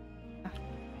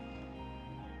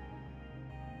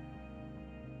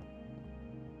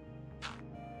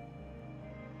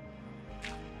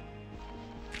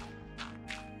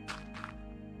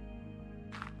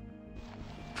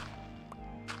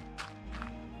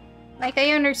 Like,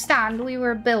 I understand we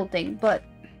were building, but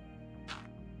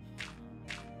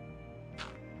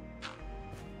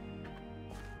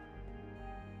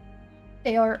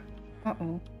they are...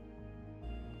 Uh-oh.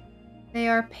 They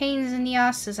are pains in the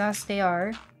asses as they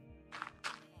are.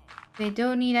 They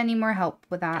don't need any more help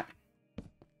with that.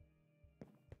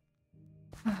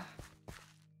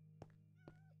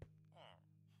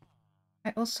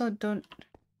 I also don't...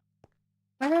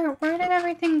 Where did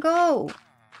everything go?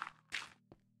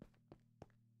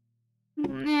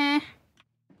 Nah.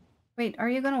 Wait, are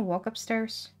you gonna walk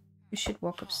upstairs? You should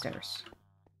walk upstairs.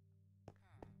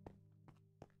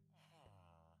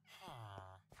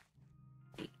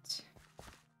 Wait.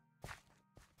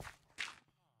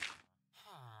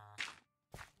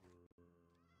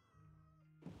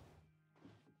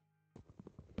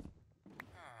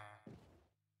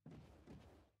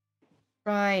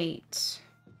 Right.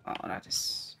 Oh, that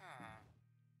is...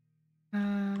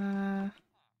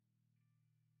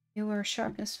 You were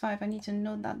sharpness 5. I need to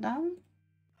note that down.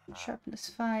 Sharpness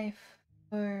 5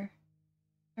 for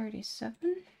 37.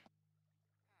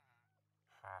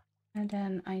 And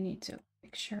then I need to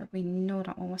make sure we know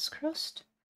that one was crossed.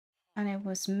 And it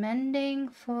was mending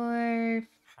for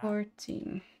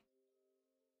 14.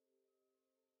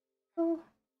 Oh.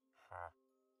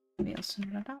 We also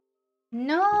know that.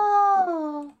 No!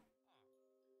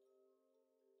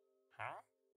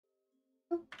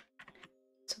 Oh.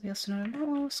 So we also know that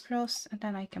one was crossed. And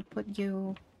then I can put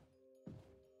you...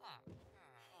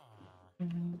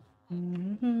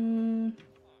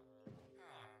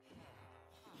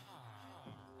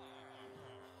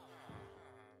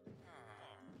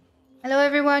 Hello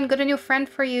everyone, got a new friend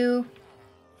for you.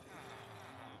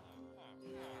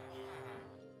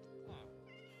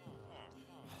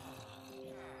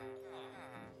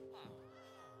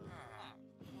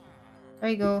 There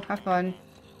you go, have fun.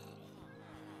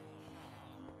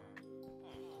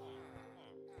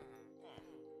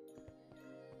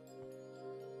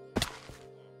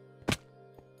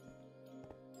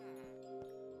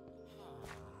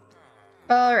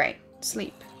 Alright,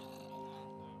 sleep.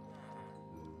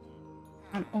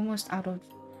 I'm almost out of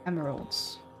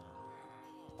emeralds.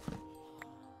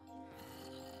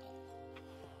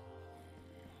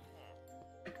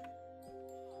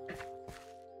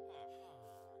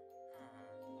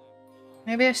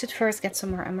 Maybe I should first get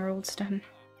some more emeralds then.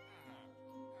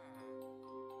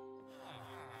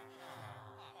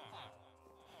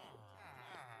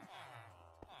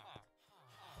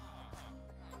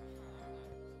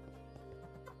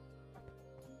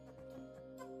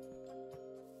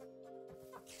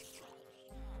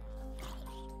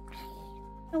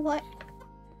 You know what?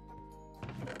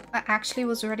 I actually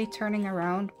was already turning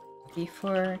around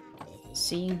before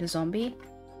seeing the zombie.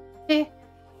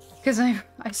 Because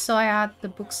I saw I had the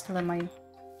book still in my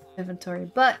inventory,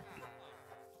 but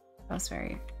that was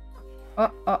very...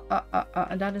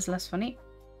 that is less funny.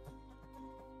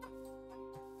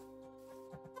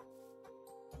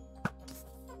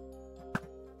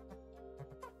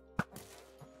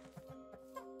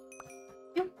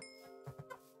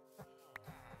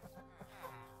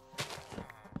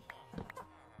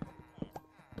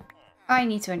 I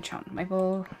need to enchant my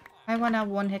bow. I wanna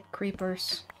one-hit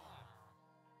creepers.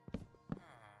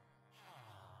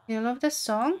 You love this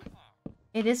song?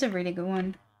 It is a really good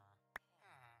one.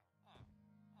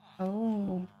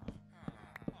 Oh.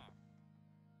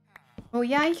 Oh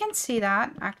yeah, I can see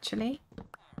that, actually.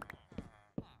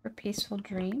 For peaceful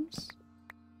dreams.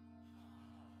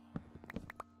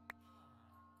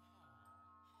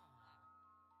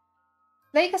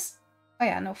 Flagus... Oh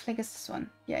yeah, no, Flagus is this one.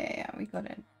 Yeah, we got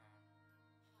it.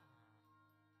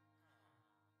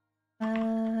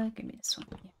 Give me this one.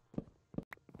 Yeah.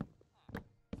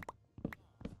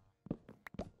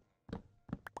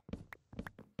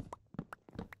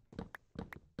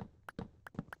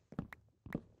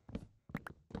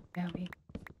 Yeah, we...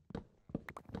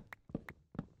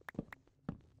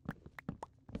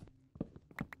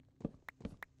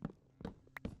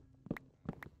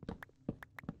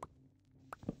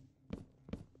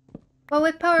 Well,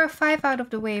 with power of 5 out of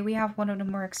the way, we have one of the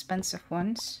more expensive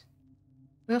ones.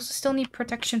 We also still need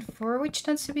protection 4, which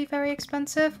tends to be very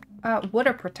expensive.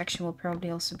 Water protection will probably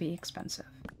also be expensive.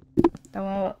 That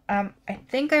will, I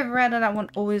think I've read that one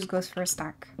always goes for a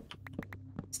stack.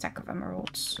 Stack of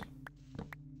emeralds.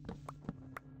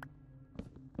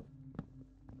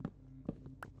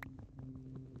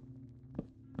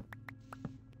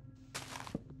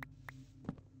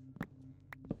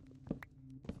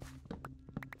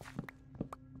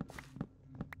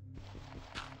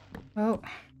 Oh.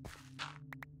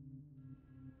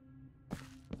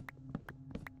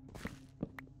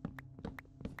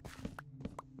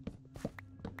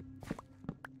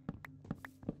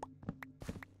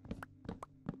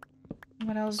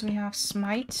 What else do we have?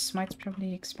 Smite. Smite's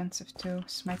probably expensive too.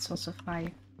 Smite's also 5.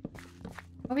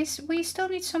 But we still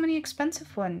need so many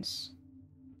expensive ones.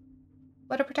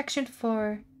 Water protection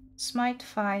 4. Smite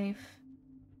 5.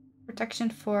 Protection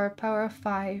 4. Power of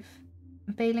 5.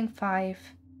 Impaling 5.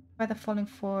 Weather falling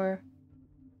 4.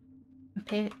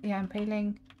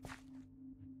 Impaling.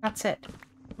 That's it.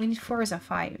 We need 4s and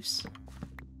 5s.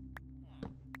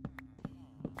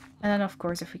 And then of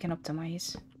course if we can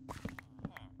optimize.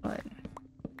 But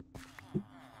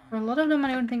for a lot of them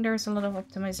I don't think there's a lot of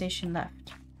optimization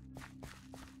left.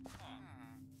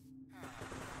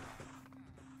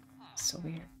 So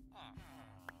weird.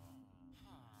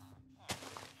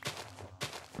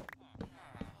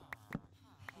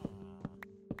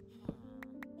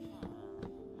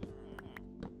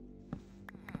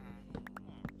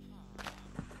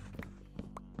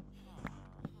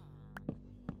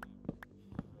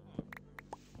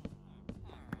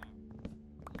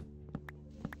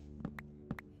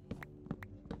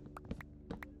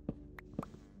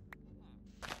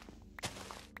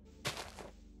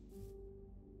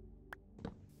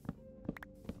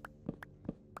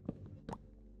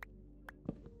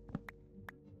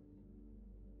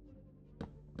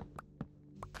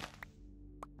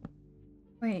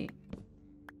 Wait.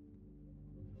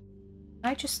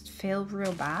 I just failed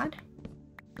real bad?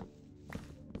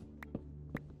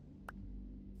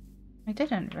 I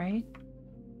didn't, right?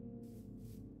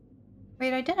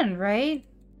 Wait, I didn't, right?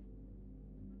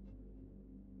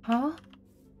 Huh?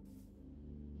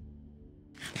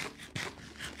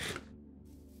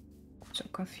 So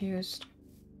confused.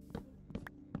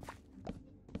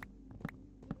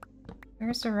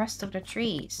 Where's the rest of the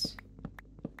trees?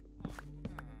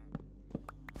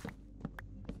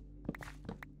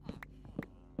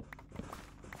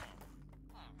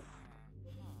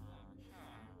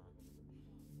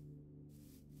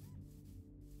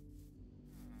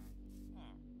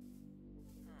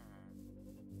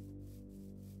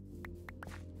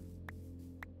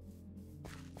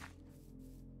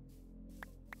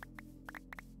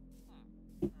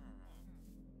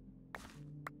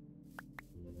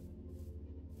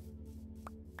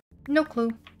 No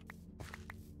clue.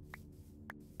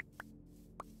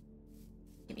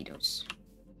 Give me those.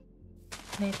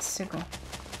 Let's go.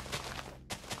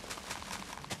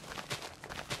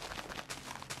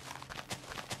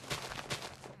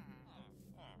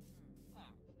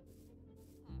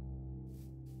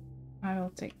 I will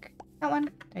take that one.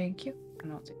 Thank you.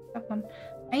 And I'll take that one.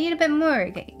 I need a bit more.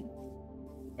 Okay.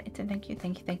 Thank you,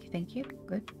 thank you, thank you, thank you.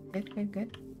 Good, good, good,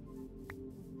 good.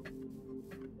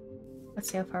 Let's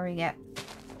see how far we get.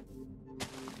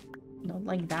 Not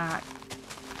like that.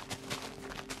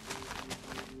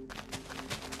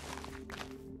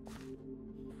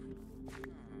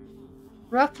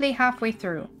 Roughly halfway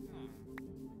through.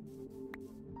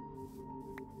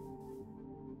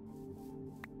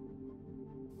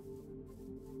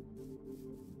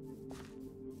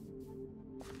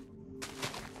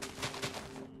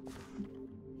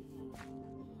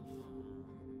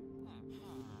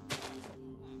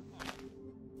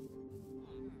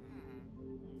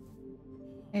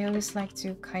 I always like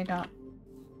to kind of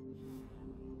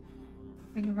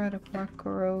figure out a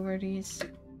parkour over these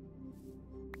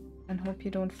and hope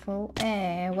you don't fall.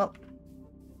 Well,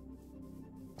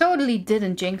 totally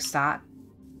didn't jinx that.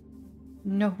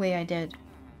 No way I did.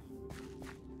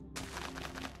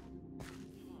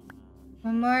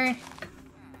 One more.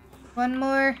 One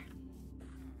more.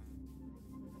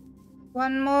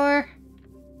 One more.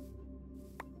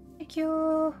 Thank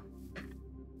you.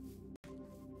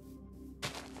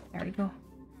 There we go.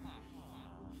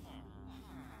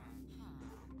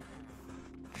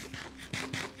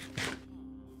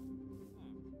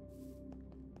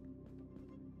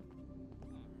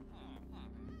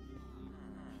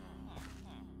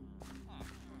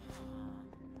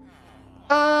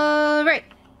 Right.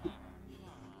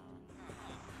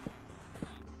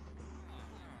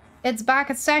 It's back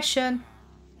in session.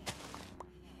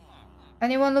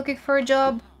 Anyone looking for a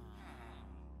job?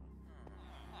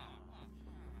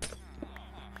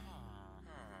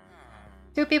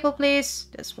 Two people, please.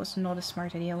 This was not a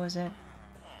smart idea, was it?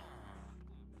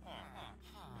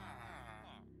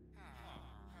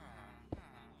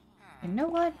 You know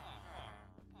what?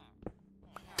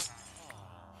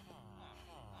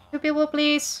 Two people,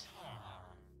 please.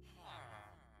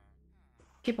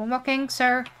 Keep on walking,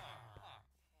 sir.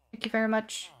 Thank you very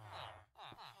much.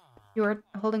 You are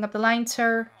holding up the line,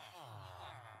 sir.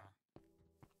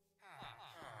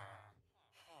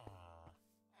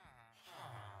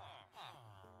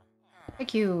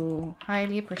 Thank you.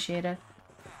 Highly appreciate it.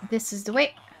 This is the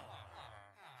way.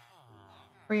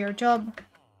 For your job.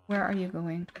 Where are you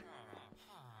going?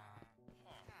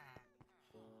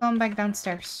 Come back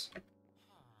downstairs.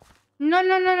 No,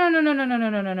 no, no, no, no, no, no, no, no,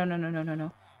 no, no, no, no, no, no,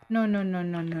 no. No, no, no,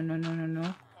 no, no, no, no, no,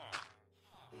 no.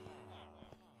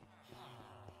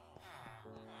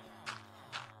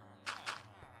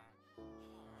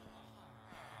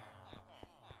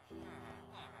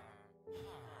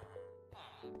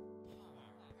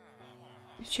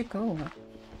 Where'd you go?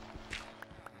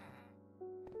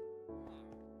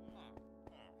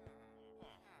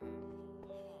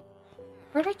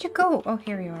 Where did you go? Oh,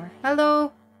 here you are.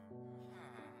 Hello.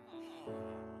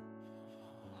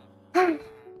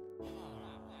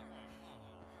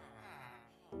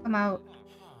 Come out.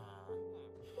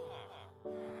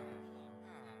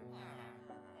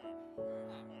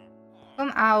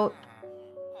 Come out.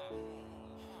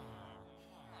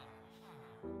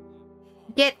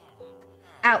 Get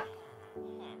out.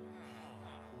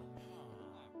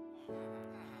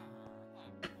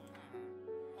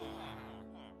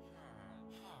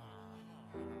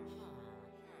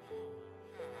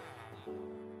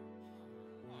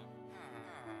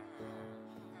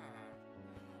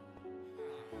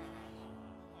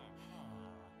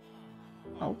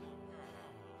 Oh.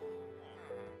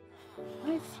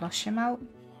 Can I flush him out?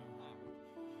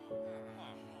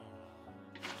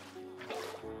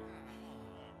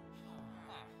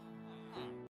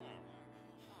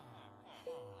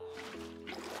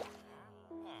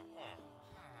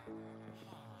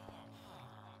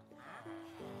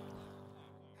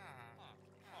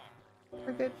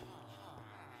 We're good.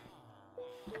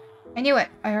 I knew it.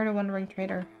 I heard a wandering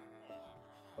trader.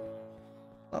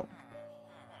 Whoa.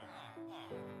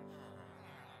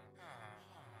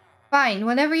 Fine.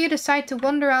 Whenever you decide to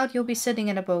wander out, you'll be sitting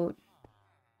in a boat.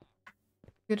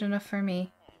 Good enough for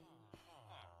me.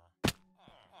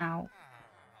 Ow.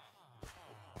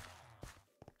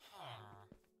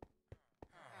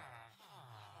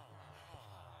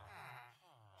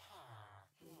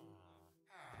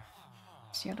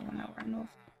 It's the other one I'll run off.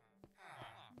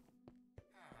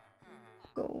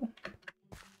 Go.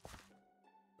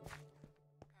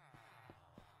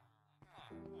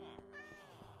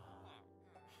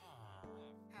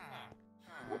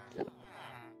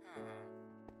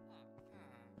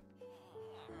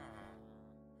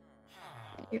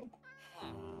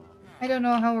 I don't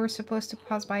know how we're supposed to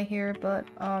pass by here, but,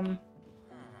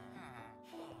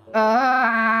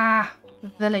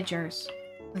 villagers.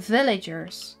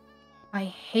 Villagers. I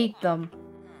hate them.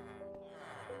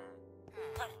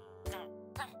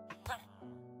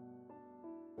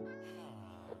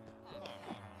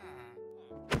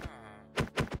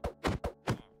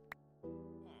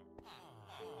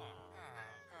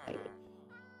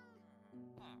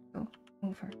 Go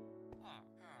over.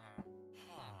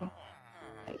 Go.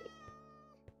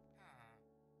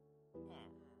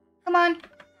 Come on.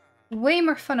 Way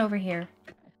more fun over here.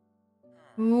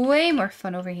 Way more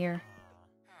fun over here.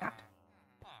 God.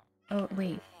 Oh,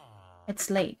 wait. It's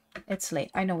late. It's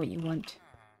late. I know what you want.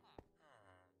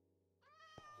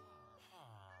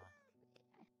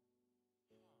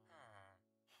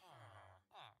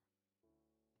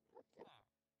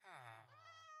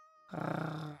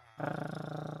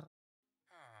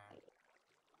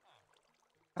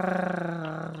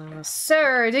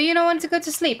 Sir, do you not want to go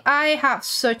to sleep? I have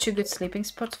such a good sleeping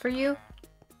spot for you.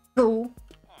 Go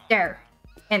there.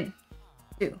 In.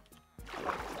 To.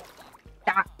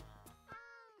 That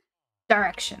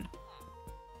direction.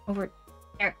 Over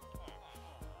there.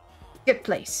 Good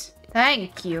place.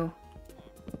 Thank you.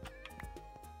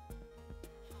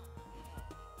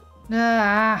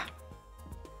 Ah.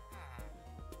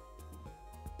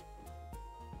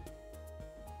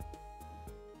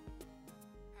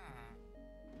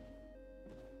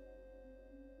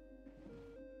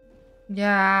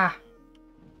 Yeah.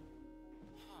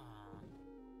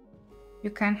 You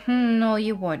can. No,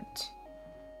 you won't.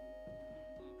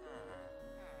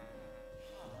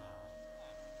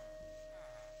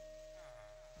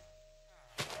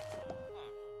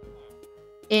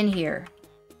 In here.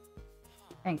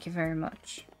 Thank you very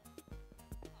much.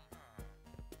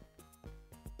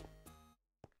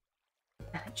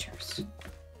 Villagers.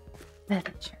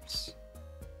 Villagers.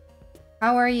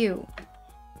 How are you?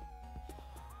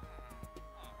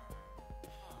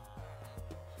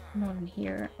 Not in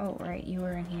here. Oh, right. You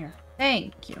were in here.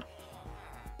 Thank you.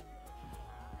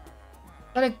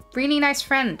 What a really nice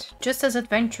friend. Just as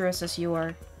adventurous as you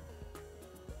are.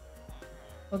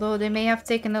 Although they may have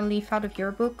taken a leaf out of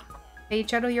your book.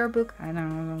 Page out of your book. I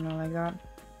don't know like that.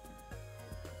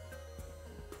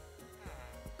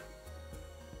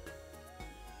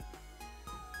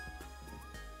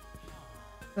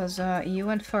 Because you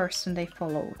went first and they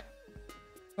followed.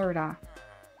 Sorta.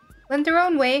 Went their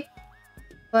own way.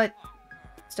 But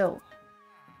still.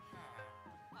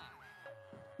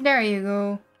 There you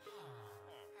go.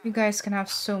 You guys can have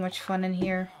so much fun in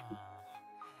here.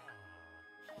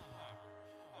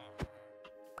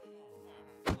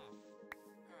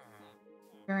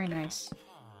 Very nice.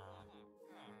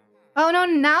 Oh no,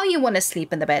 now you want to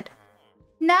sleep in the bed.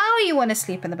 Now you want to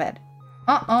sleep in the bed.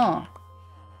 I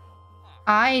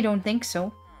don't think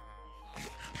so.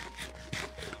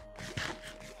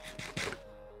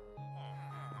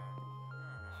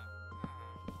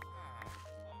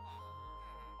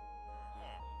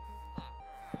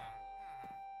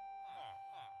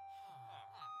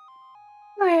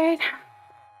 Alright.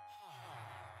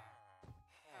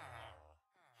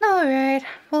 Alright,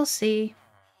 we'll see.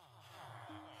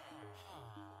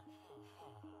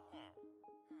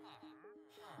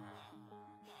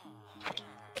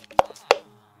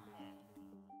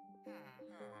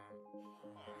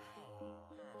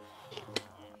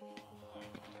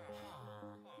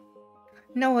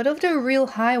 No, out of the real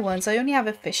high ones, I only have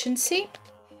efficiency.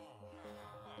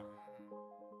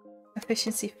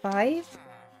 Efficiency 5.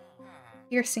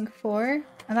 Piercing 4.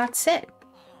 And that's it.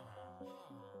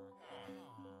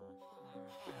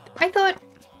 I thought...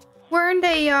 Weren't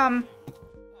they,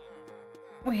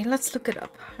 Wait, let's look it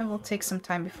up. It will take some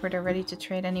time before they're ready to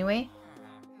trade anyway.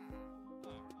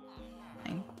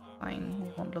 Fine, we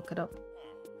won't look it up.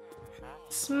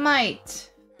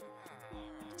 Smite!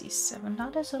 57,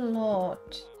 that is a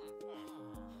lot.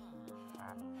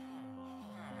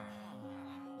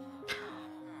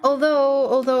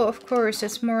 Although of course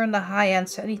it's more on the high end,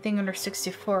 so anything under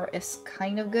 64 is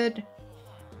kind of good.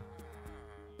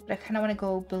 But I kind of want to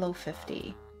go below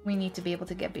 50. We need to be able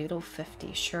to get below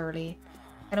 50, surely.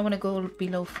 I don't want to go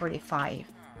below 45.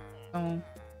 So.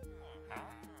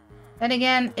 Then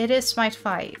again, it is Smite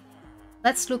 5.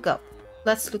 Let's look up.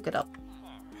 Let's look it up.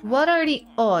 What are the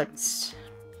odds?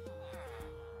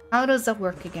 How does that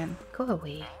work again? Go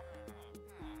away.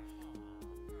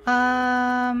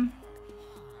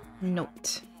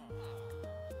 Note.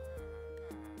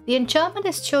 The enchantment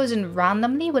is chosen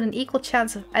randomly with an equal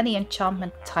chance of any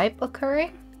enchantment type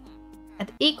occurring,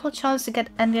 and equal chance to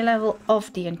get any level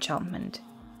of the enchantment.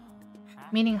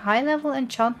 Meaning high level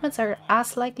enchantments are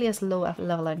as likely as low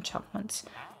level enchantments.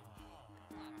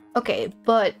 Okay,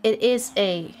 but it is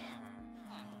a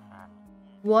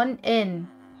 1 in...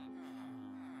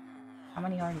 How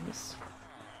many are these?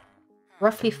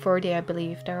 Roughly 40, I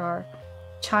believe. There are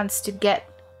chance to get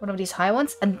one of these high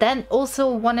ones. And then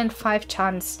also 1 in 5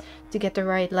 chance to get the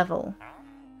right level.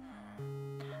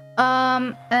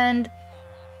 And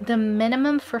the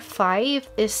minimum for 5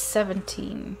 is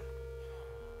 17.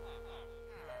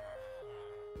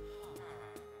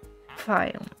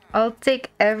 Fine. I'll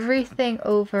take everything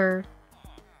over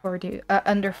 40,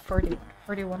 under 40,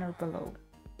 41 or below.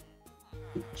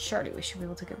 Surely we should be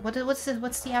able to get... What's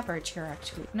the average here,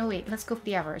 actually? No, wait. Let's go for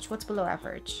the average. What's below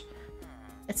average?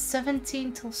 It's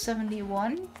 17 till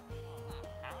 71,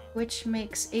 which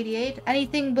makes 88.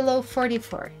 Anything below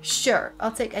 44? Sure,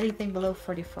 I'll take anything below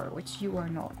 44, which you are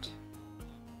not.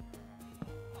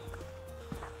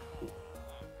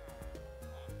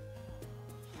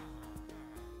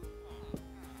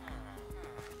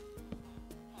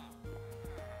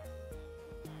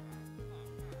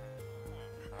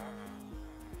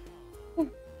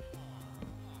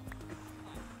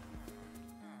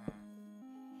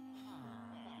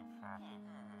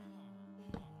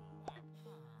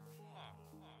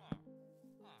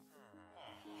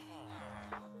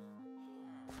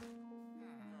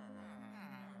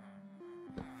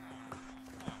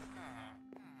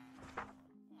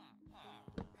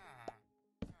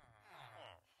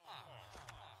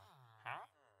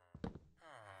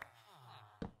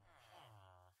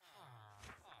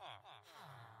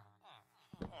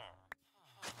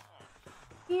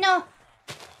 No.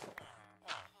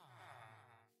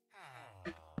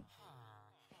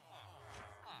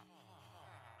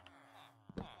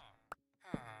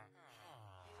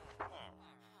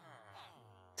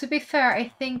 To be fair, I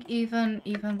think even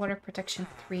water protection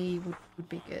 3 would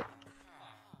be good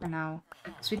for now.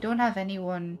 Because we don't have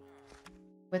anyone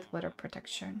with water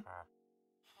protection.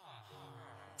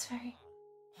 It's very...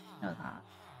 know that.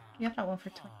 You have that one for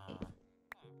 28.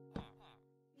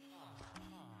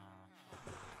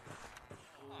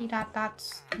 See,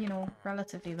 that's, you know,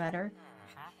 relatively better.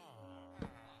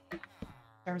 In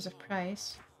terms of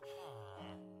price.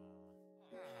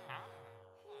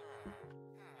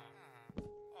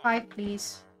 Five,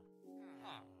 please.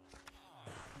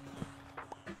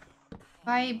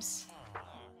 Vibes.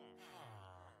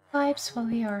 Vibes while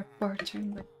we are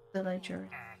bartering with villagers.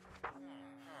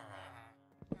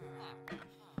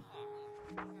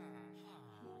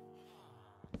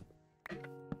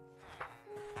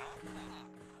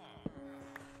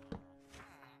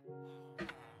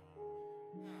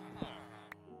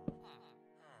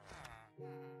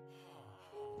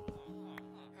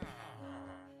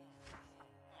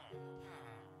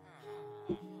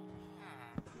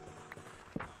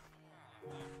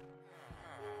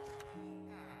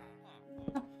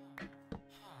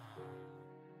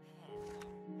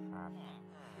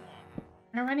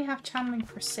 I already have channeling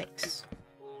for 6.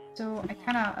 So I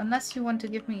kinda, unless you want to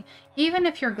give me, even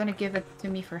if you're gonna give it to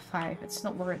me for 5, it's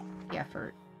not worth the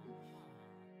effort.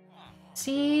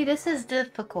 See, this is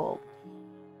difficult.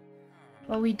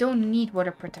 Well, we don't need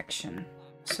water protection,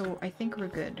 so I think we're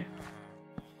good.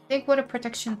 I think water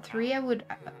protection 3 I would...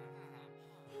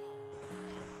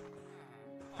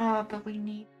 but we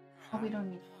need... Oh, we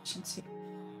don't need efficiency.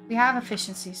 We have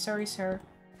efficiency, sorry sir.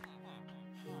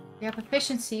 We have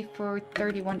efficiency for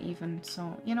 31 even,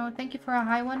 so, you know, thank you for a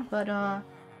high one, but,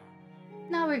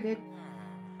 no, we're good.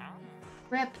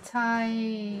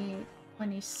 Reptile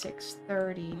 26,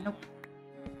 30, nope.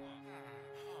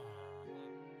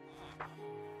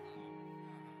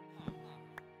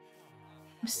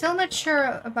 I'm still not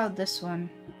sure about this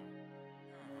one.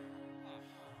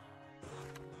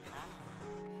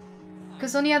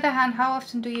 Because on the other hand, how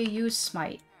often do you use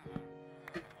Smite?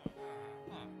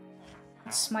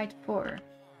 Smite 4.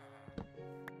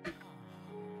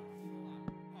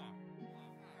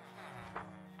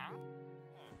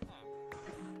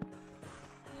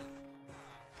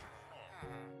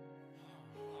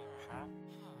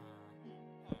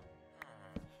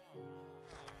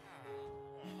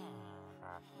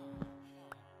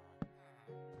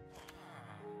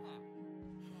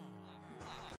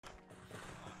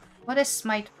 What is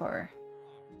Smite for?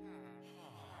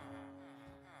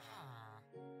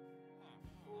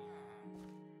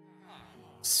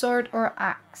 Sword or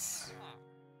axe.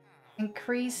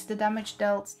 Increase the damage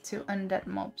dealt to undead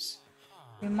mobs.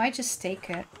 We might just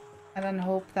take it and then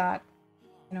hope that,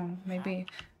 you know, maybe...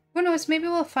 Who knows, maybe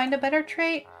we'll find a better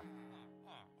trait?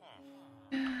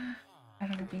 I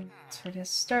don't know being for this.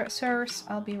 Sirs,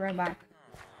 I'll be right back.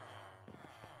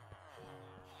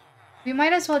 We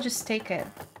might as well just take it.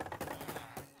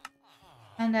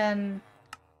 And then...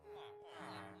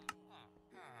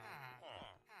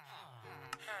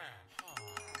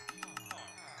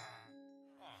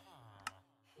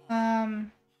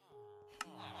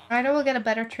 Either we'll get a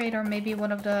better trait or maybe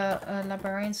one of the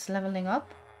librarians leveling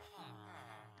up.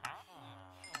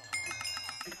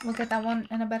 We'll get that one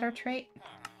in a better trait.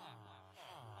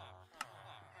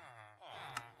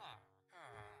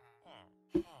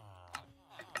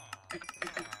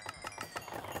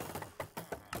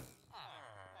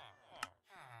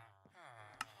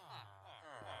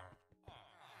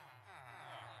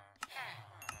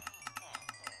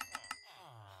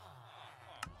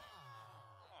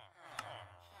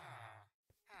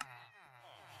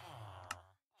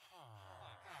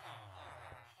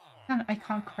 I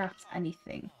can't craft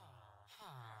anything.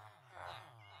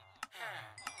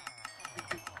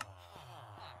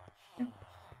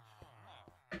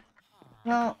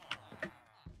 Well,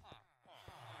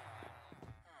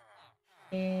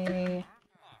 well,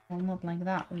 not like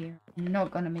that. We're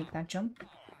not gonna make that jump.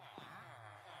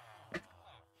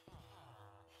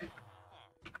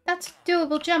 That's a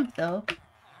doable jump, though.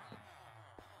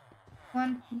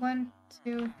 One,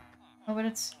 two. Oh, but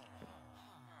it's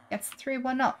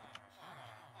 3-1 up.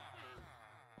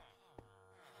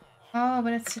 Oh,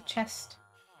 but it's a chest.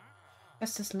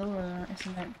 Chest is lower,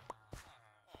 isn't it?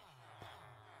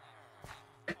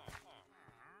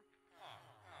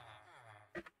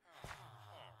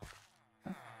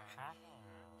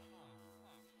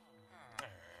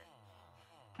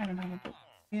 I don't have a book.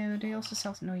 Yeah, do you also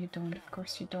sell? No, you don't. Of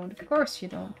course you don't. Of course you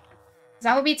don't.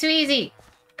 That would be too easy.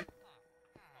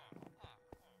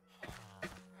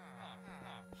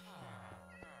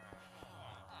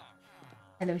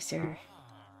 Hello, sir.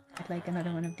 I'd like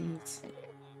another one of these.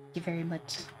 Thank you very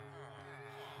much.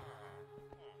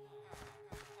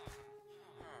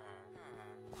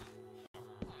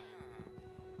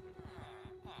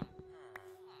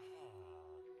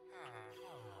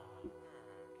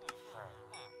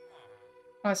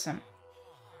 Awesome.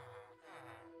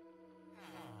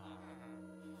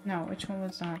 No, which one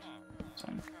was that? This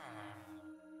one.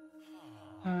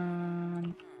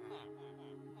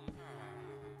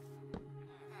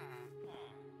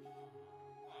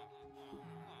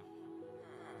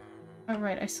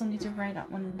 Alright, I still need to write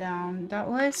that one down. That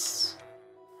was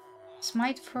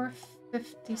Smite for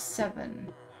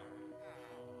 57.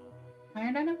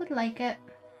 Higher than I would like it.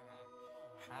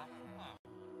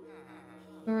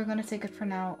 But we're gonna take it for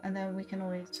now, and then we can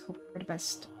always hope for the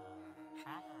best.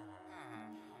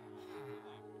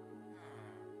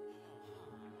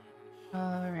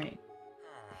 Alright.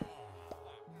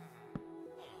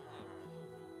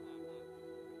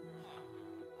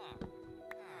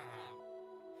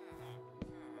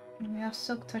 We have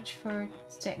Silk Touch for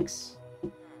 6.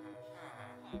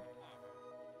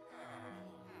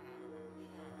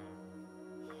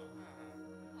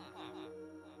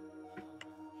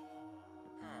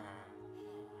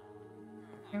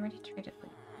 I already traded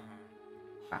with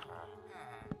you. Wow.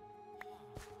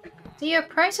 So your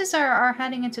prices are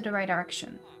heading into the right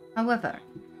direction. However,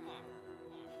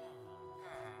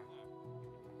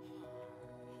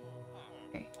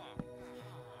 okay.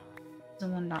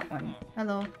 Doesn't want that one.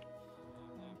 Hello.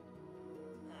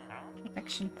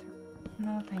 Protection 3.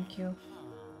 No, thank you.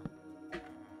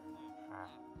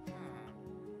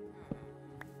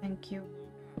 Thank you.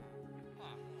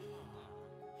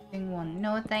 Thing 1.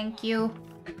 No, thank you.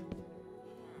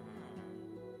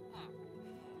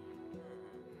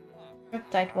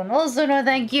 Riptide 1. Also, no,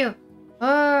 thank you.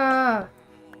 Ah.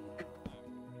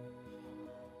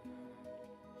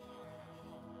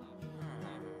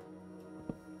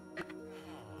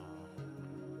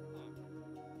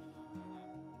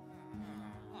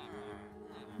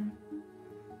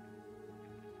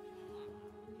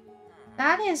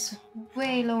 That is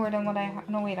way lower than what I have.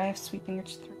 No, wait, I have sweeping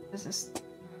edge 3. This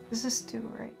is 2,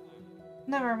 right?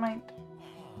 Never mind.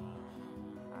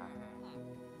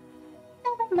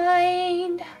 Never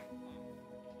mind.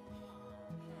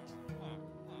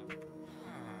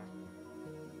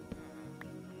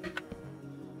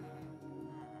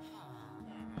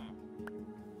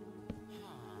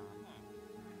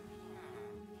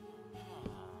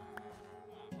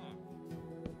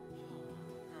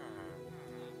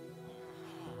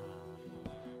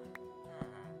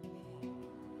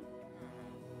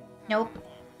 Nope.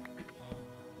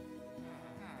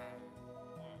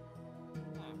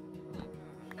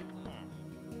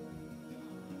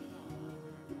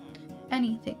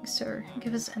 Anything, sir.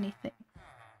 Give us anything.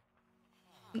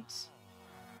 Please.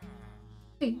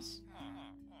 Please.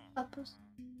 Help us.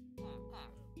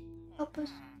 Help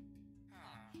us.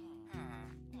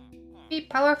 Be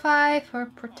power 5 or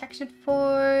protection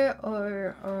 4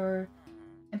 or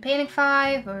impaling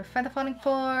 5 or feather falling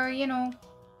 4, you know.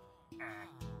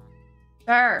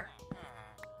 Sir.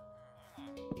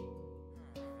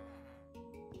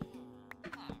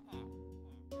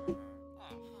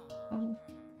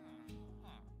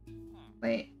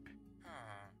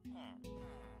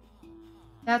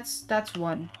 That's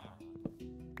one.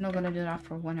 I'm not gonna do that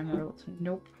for one emerald.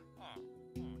 Nope.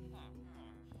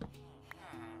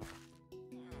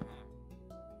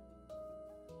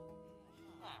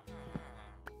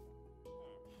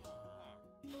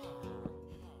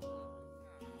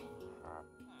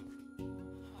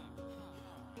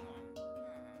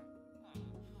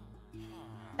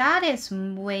 That is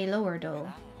way lower though.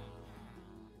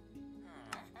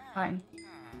 Fine.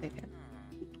 Take it.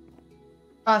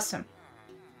 Awesome.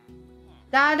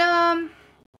 That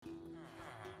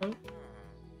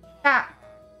that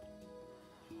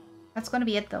that's gonna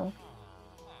be it though.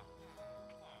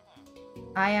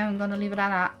 I am gonna leave it at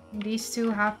that. These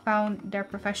two have found their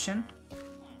profession.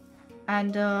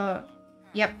 And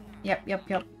yep,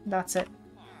 that's it.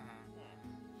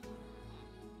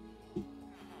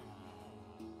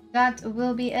 That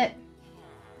will be it.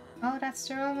 Oh, that's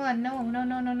the wrong one.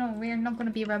 No. We're not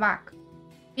gonna be right back.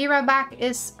 Be right back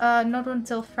is not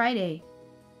until Friday.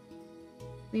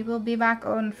 We will be back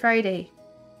on Friday.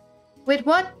 With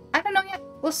what? I don't know yet.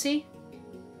 We'll see.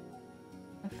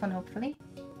 Have fun, hopefully.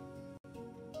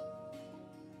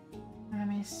 Let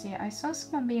me see. I saw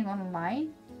someone being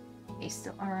online. They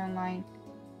still are online.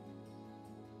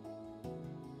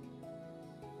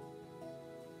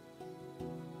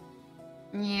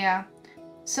 Yeah.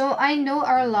 So I know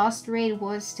our last raid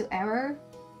was to error.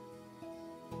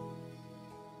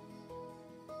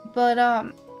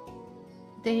 But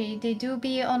they do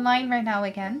be online right now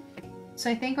again. So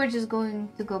I think we're just going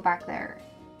to go back there.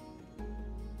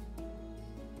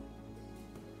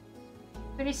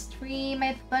 Pretty stream,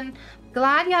 I had fun.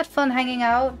 Glad you had fun hanging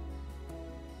out.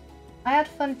 I had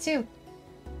fun too.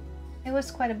 It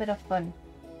was quite a bit of fun.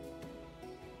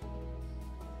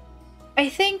 I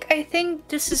think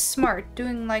this is smart,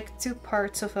 doing like 2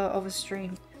 parts of a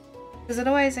stream, because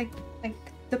otherwise, like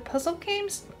the puzzle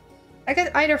games, I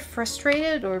get either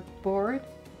frustrated or bored.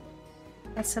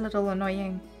 That's a little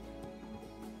annoying.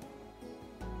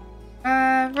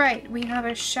 Right, we have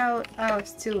a shout out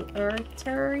to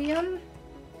Eartharium,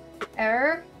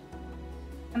 and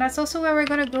that's also where we're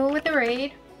gonna go with the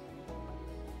raid.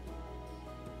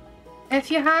 If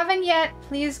you haven't yet,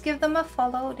 please give them a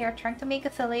follow. They are trying to make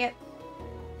affiliate.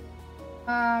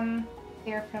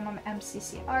 They're from an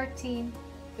MCCR team.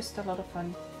 Just a lot of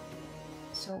fun.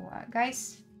 So,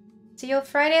 guys, see you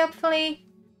Friday, hopefully.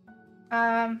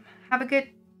 Have a good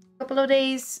couple of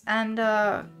days, and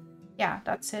yeah,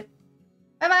 that's it.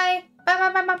 Bye bye.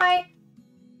 Bye bye. Bye bye.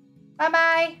 Bye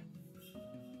bye.